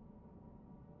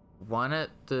 1 at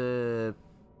the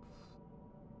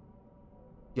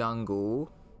jungle,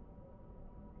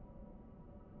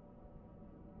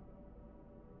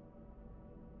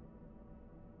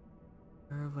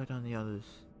 where have I done the others?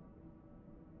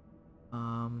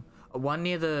 1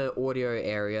 near the audio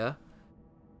area,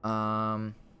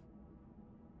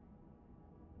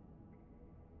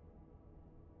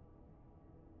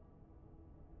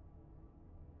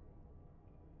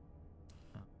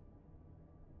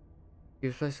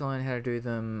 you're supposed to learn how to do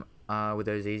them with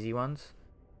those easy ones.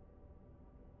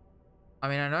 I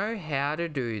mean, I know how to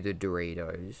do the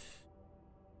Doritos.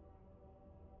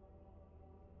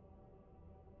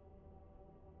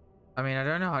 I mean, I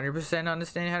don't 100%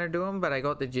 understand how to do them, but I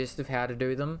got the gist of how to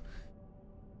do them.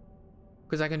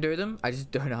 Because I can do them, I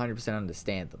just don't 100%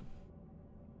 understand them.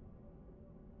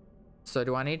 So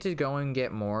do I need to go and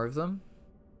get more of them?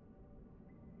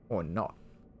 Or not?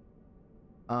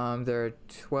 There are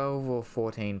 12 or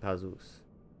 14 puzzles.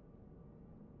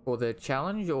 For the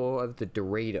challenge or of the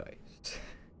Doritos?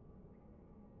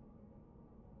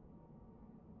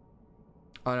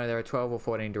 Oh no, there are 12 or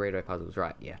 14 Dorito puzzles,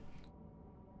 right, yeah.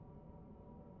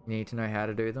 You need to know how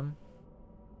to do them?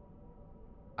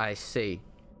 I see.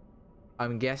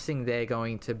 I'm guessing they're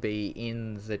going to be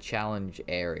in the challenge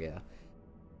area.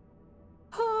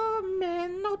 Oh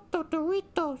man, not the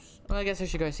Doritos. Well, I guess I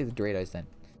should go see the Doritos then.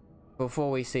 Before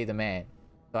we see the man.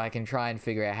 So I can try and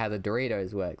figure out how the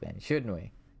Doritos work then, shouldn't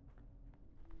we?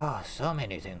 Oh, so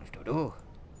many things to do.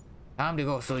 Time to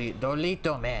go see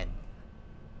Dorito Man.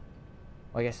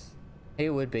 Well, I guess he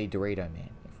would be Dorito Man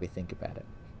if we think about it.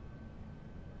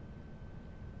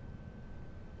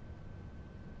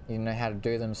 You know how to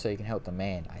do them so you can help the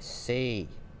man. I see.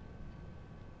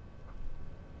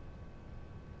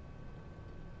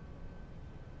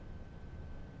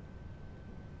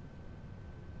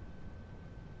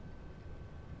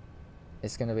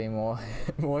 It's gonna be more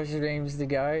more streams to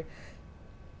go.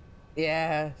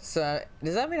 Yeah, so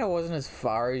does that mean I wasn't as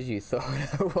far as you thought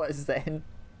I was then?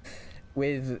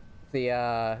 With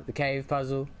the cave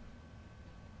puzzle?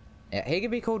 Yeah, he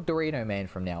could be called Dorito Man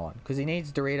from now on, because he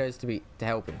needs Doritos to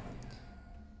help him.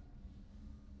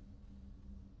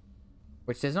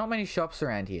 Which there's not many shops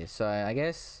around here, so I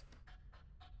guess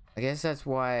that's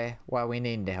why we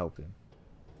need to help him.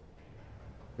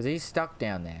 Because he's stuck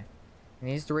down there. He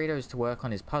needs Doritos to work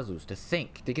on his puzzles, to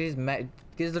think, to get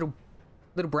his little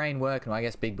brain working. Well, I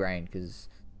guess big brain, because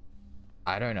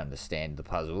I don't understand the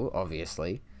puzzle,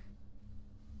 obviously.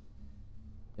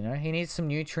 You know, he needs some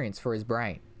nutrients for his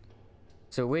brain.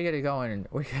 So we gotta go and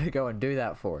do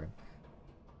that for him.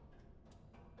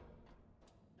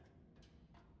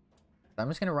 I'm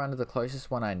just gonna run to the closest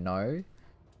one I know,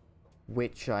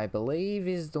 which I believe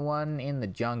is the one in the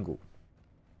jungle.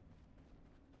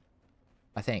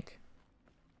 I think.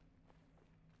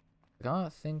 I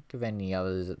can't think of any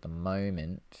others at the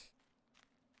moment.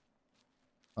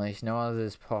 At least no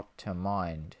others pop to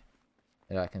mind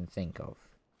that I can think of.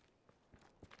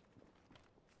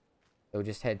 So we'll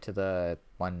just head to the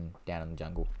one down in the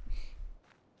jungle.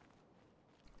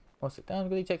 I'll sit down and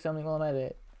quickly check something while I'm at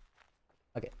it.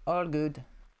 Okay, all good.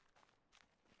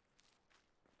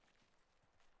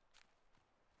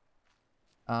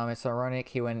 It's ironic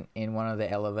he went in one of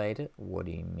the elevator. What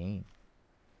do you mean?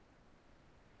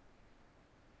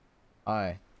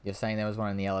 Oh, you're saying there was one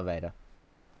in the elevator.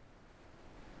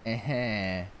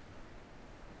 Good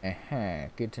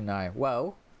to know.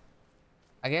 Well,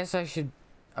 I guess I should...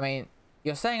 I mean,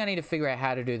 you're saying I need to figure out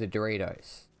how to do the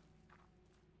Doritos.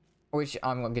 Which,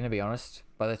 I'm going to be honest,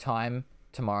 by the time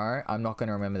tomorrow, I'm not going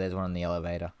to remember there's one in the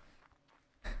elevator.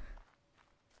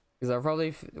 Because I'll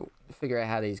probably figure out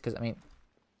how these... Because, I mean,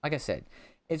 like I said,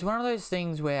 it's one of those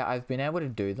things where I've been able to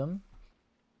do them.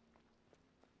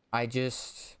 I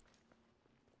just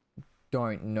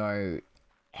don't know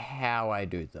how I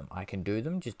do them. I can do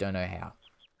them, just don't know how.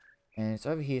 And it's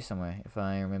over here somewhere, if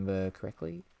I remember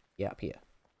correctly. Yeah, up here.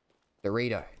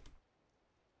 Dorito.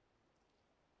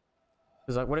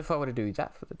 Because, like, what if I were to do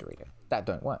that for the Dorito? That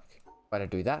don't work. But I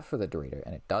do that for the Dorito,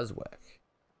 and it does work.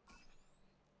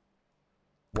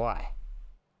 Why?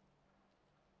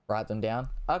 Write them down?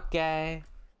 Okay.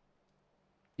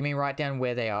 You mean write down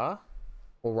where they are?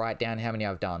 Or write down how many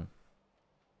I've done?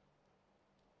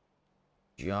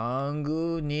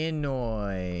 Jungle near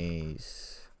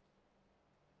noise.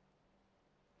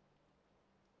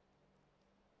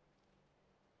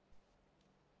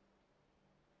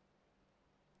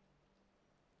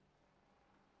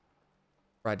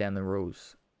 Write down the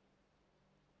rules.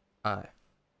 Oh.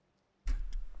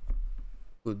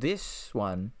 Well, this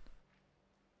one...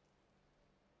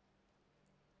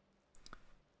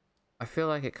 I feel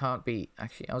like it can't be...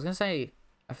 Actually, I was going to say...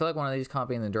 I feel like one of these can't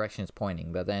be in the direction it's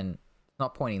pointing, but then... It's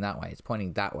not pointing that way. It's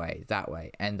pointing that way,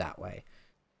 and that way.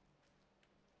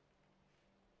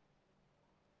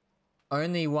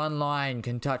 Only one line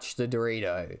can touch the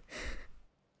Dorito.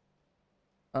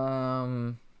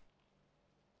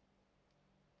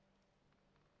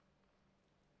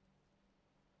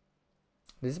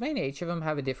 Does this mean each of them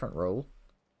have a different rule?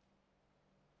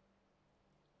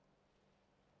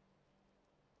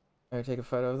 I'll take a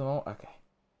photo of them all? Okay.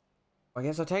 I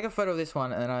guess I'll take a photo of this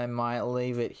one and then I might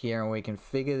leave it here and we can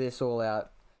figure this all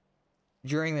out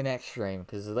during the next stream.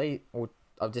 Because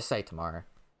I'll just say tomorrow.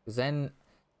 Because then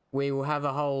we will have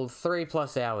a whole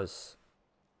 3+ hours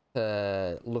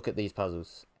to look at these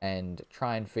puzzles and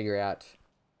try and figure out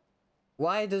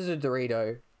why does a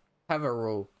Dorito have a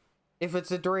rule? If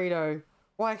it's a Dorito,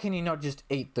 Why can you not just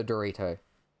eat the Dorito?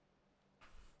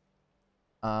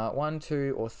 1,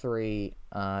 2, or 3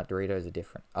 Doritos are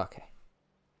different. Okay.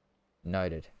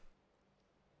 Noted.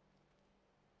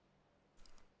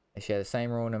 They share the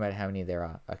same rule no matter how many there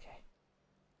are. Okay.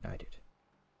 Noted.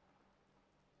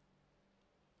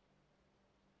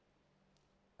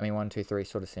 I mean, 1, 2, 3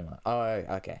 sort of similar. Oh,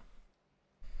 okay.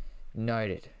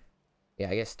 Noted. Yeah,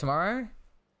 I guess tomorrow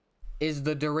is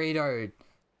the Dorito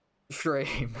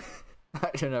stream. I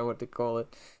don't know what to call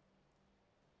it.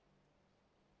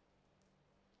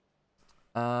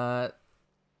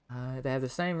 They have the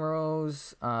same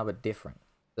rules, but different.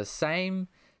 The same,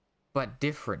 but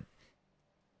different.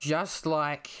 Just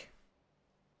like...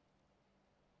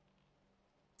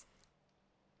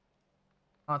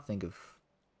 I can't think of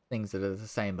things that are the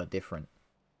same but different.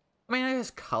 I mean, I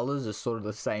guess colors are sort of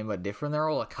the same but different. They're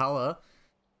all a color,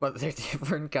 but they're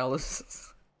different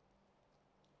colors.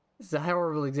 It's a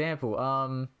horrible example.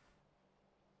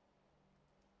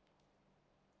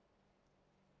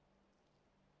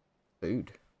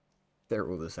 Food. They're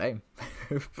all the same,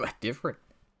 but different.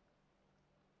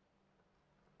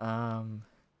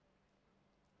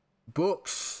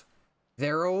 Books.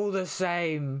 They're all the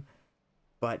same,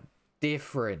 but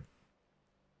different.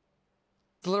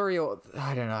 Flurry or...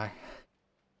 I don't know.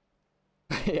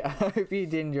 Yeah, I hope you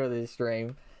did enjoy this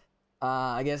stream.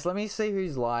 I guess let me see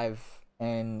who's live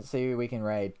and see who we can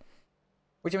raid.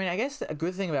 Which, I mean, I guess a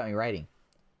good thing about me raiding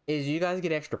is you guys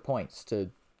get extra points to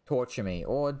torture me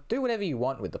or do whatever you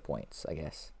want with the points, I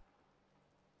guess.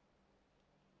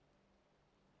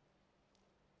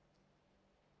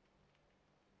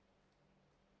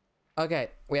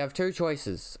 Okay, we have two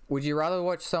choices. Would you rather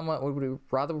watch someone... Would we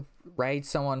rather raid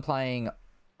someone playing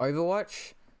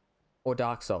Overwatch or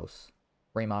Dark Souls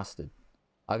Remastered?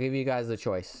 I'll give you guys the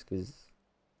choice because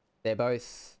they're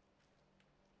both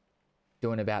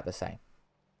doing about the same.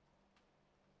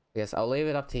 I guess I'll leave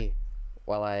it up to you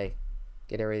while I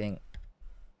get everything.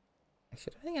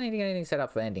 Actually, I don't think I need to get anything set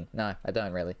up for ending. No, I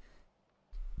don't really.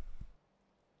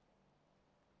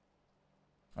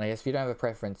 I guess if you don't have a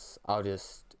preference, I'll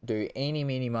just do eeny,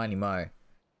 meeny, miny, mo.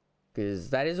 Because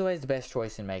that is always the best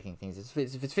choice in making things. If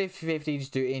it's 50-50,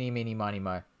 just do eeny, meeny, miny,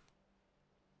 mo.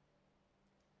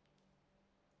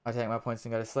 I take my points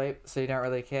and go to sleep, so you don't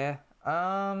really care.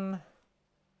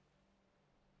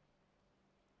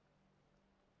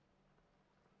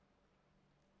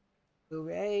 We'll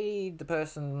raid the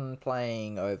person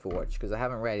playing Overwatch, because I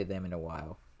haven't raided them in a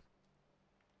while.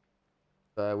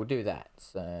 So we'll do that.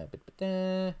 So,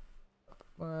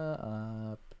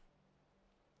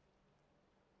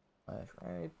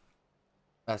 raid.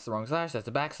 That's the wrong slash, that's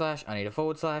a backslash. I need a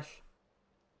forward slash.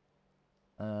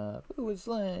 Forward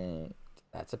slash.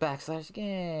 That's a backslash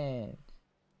again.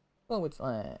 Forward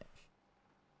slash.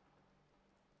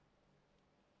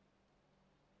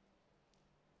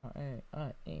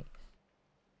 R-A-I-E.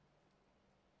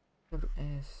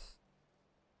 S.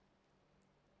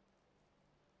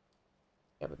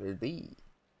 Capital B.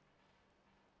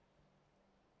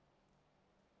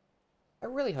 I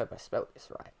really hope I spelled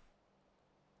this right.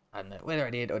 I don't know whether I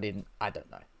did or didn't. I don't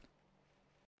know.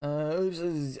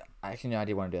 Actually, no, I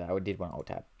did want to do that. I did want Alt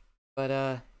Tab. But,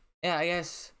 yeah, I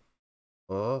guess.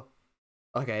 Oh.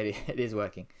 Okay, it is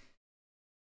working.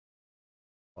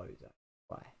 What is that?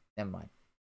 Why? Never mind.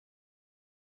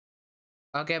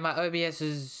 Okay, my OBS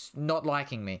is not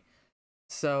liking me.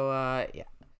 So, yeah.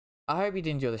 I hope you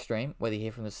did enjoy the stream, whether you're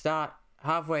here from the start,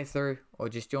 halfway through, or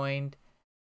just joined.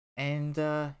 And,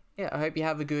 yeah, I hope you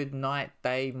have a good night,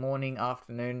 day, morning,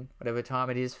 afternoon, whatever time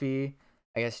it is for you.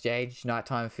 I guess, Jade,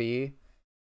 nighttime for you.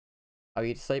 I'll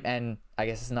get to sleep, and I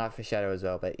guess it's night for Shadow as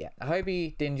well. But, yeah, I hope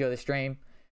you did enjoy the stream.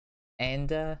 And,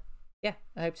 yeah,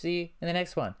 I hope to see you in the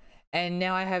next one. And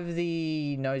now I have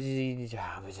the nosy...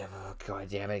 Oh, God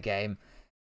damn it, game.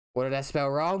 What did I spell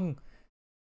wrong?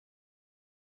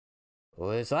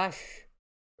 Forward slash.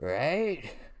 Right.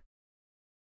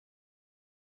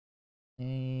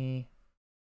 N-O-I.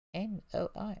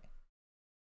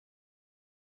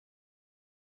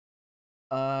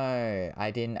 Oh,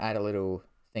 I didn't add a little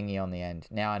thingy on the end.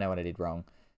 Now I know what I did wrong.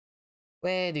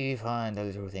 Where do you find a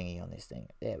little thingy on this thing?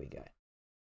 There we go.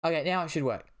 Okay, now it should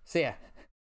work. See ya.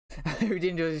 I hope you did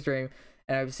enjoy the stream,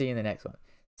 and I hope to see you in the next one.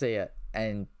 See ya.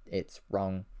 And it's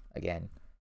wrong again.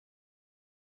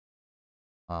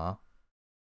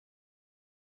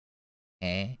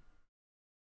 Eh?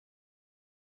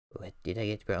 What did I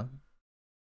get wrong?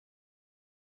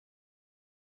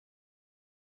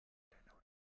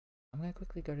 I'm gonna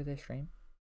quickly go to their stream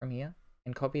from here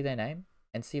and copy their name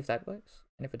and see if that works.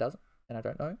 And if it doesn't, then I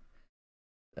don't know.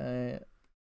 Give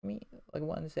me like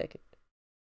 1 second.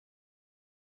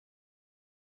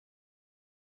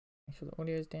 Make sure the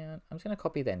audio's down. I'm just going to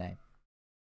copy their name.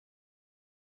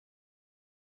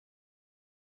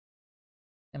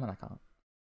 And I can't.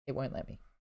 It won't let me.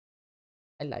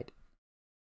 I lied.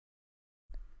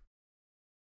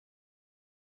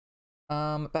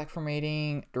 Back from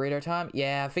reading Dorito time.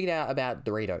 Yeah, I figured out about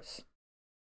Doritos.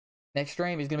 Next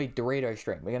stream is going to be Dorito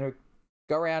stream. We're going to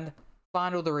go around,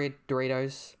 find all the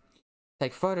Doritos,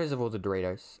 take photos of all the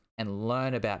Doritos, and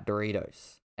learn about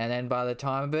Doritos. And then by the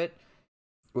time of it,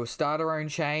 we'll start our own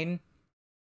chain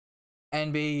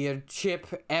and be a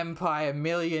chip empire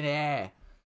millionaire.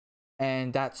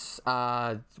 And that's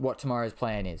what tomorrow's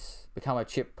plan is. Become a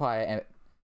chip pie.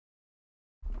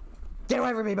 Get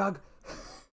away from me, bug!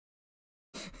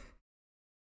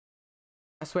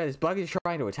 I swear this bug is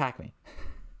trying to attack me.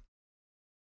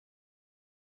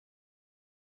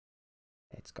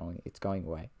 It's going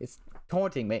away. It's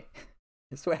taunting me.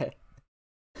 I swear.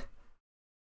 It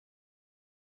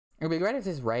would be great if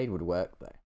this raid would work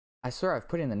though. I swear I've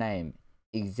put in the name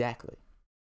exactly.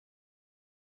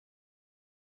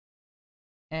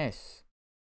 S-A-N-O-R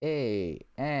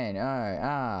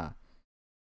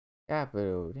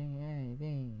capital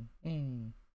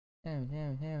D-A-B-E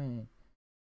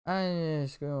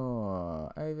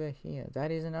underscore over here.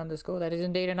 That is an underscore. That is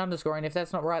indeed an underscore. And if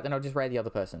that's not right, then I'll just raid the other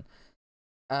person.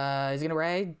 Is he gonna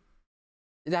raid?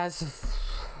 That's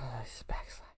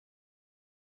backslash.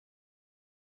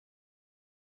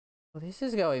 Well, this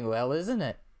is going well, isn't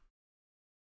it?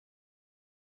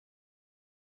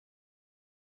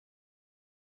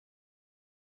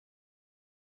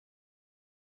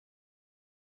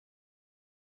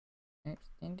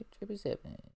 Extended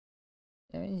 777.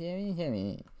 And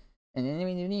then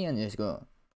we do the underscore.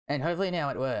 And hopefully now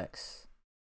it works.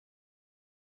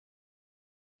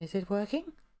 Is it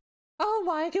working? Oh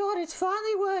my god, it's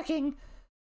finally working!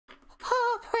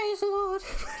 Oh, praise the Lord!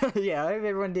 Yeah, I hope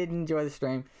everyone did enjoy the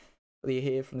stream. Whether you're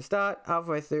here from the start,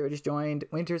 halfway through, I just joined.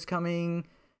 Winter's coming,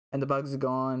 and the bugs are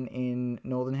gone in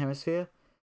Northern Hemisphere.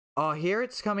 Oh, here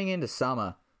it's coming into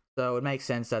summer. So it makes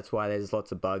sense that's why there's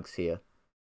lots of bugs here.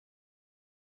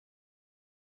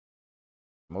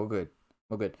 All good.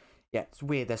 All good. Yeah, it's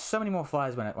weird. There's so many more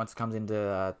flies once it comes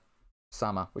into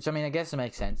summer. Which, I mean, I guess it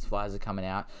makes sense. Flies are coming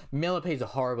out. Millipedes are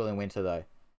horrible in winter, though.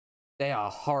 They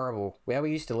are horrible. Where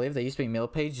we used to live, there used to be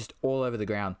millipedes just all over the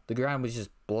ground. The ground was just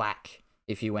black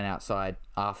if you went outside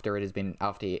after it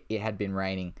had been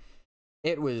raining.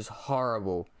 It was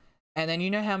horrible. And then you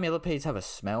know how millipedes have a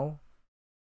smell?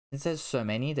 Since there's so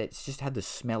many, that's just had the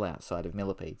smell outside of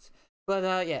millipedes.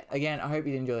 But yeah, again, I hope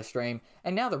you did enjoy the stream.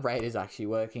 And now the raid is actually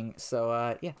working.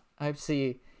 So yeah, I hope to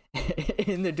see you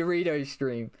in the Doritos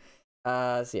stream.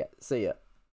 So yeah, see ya.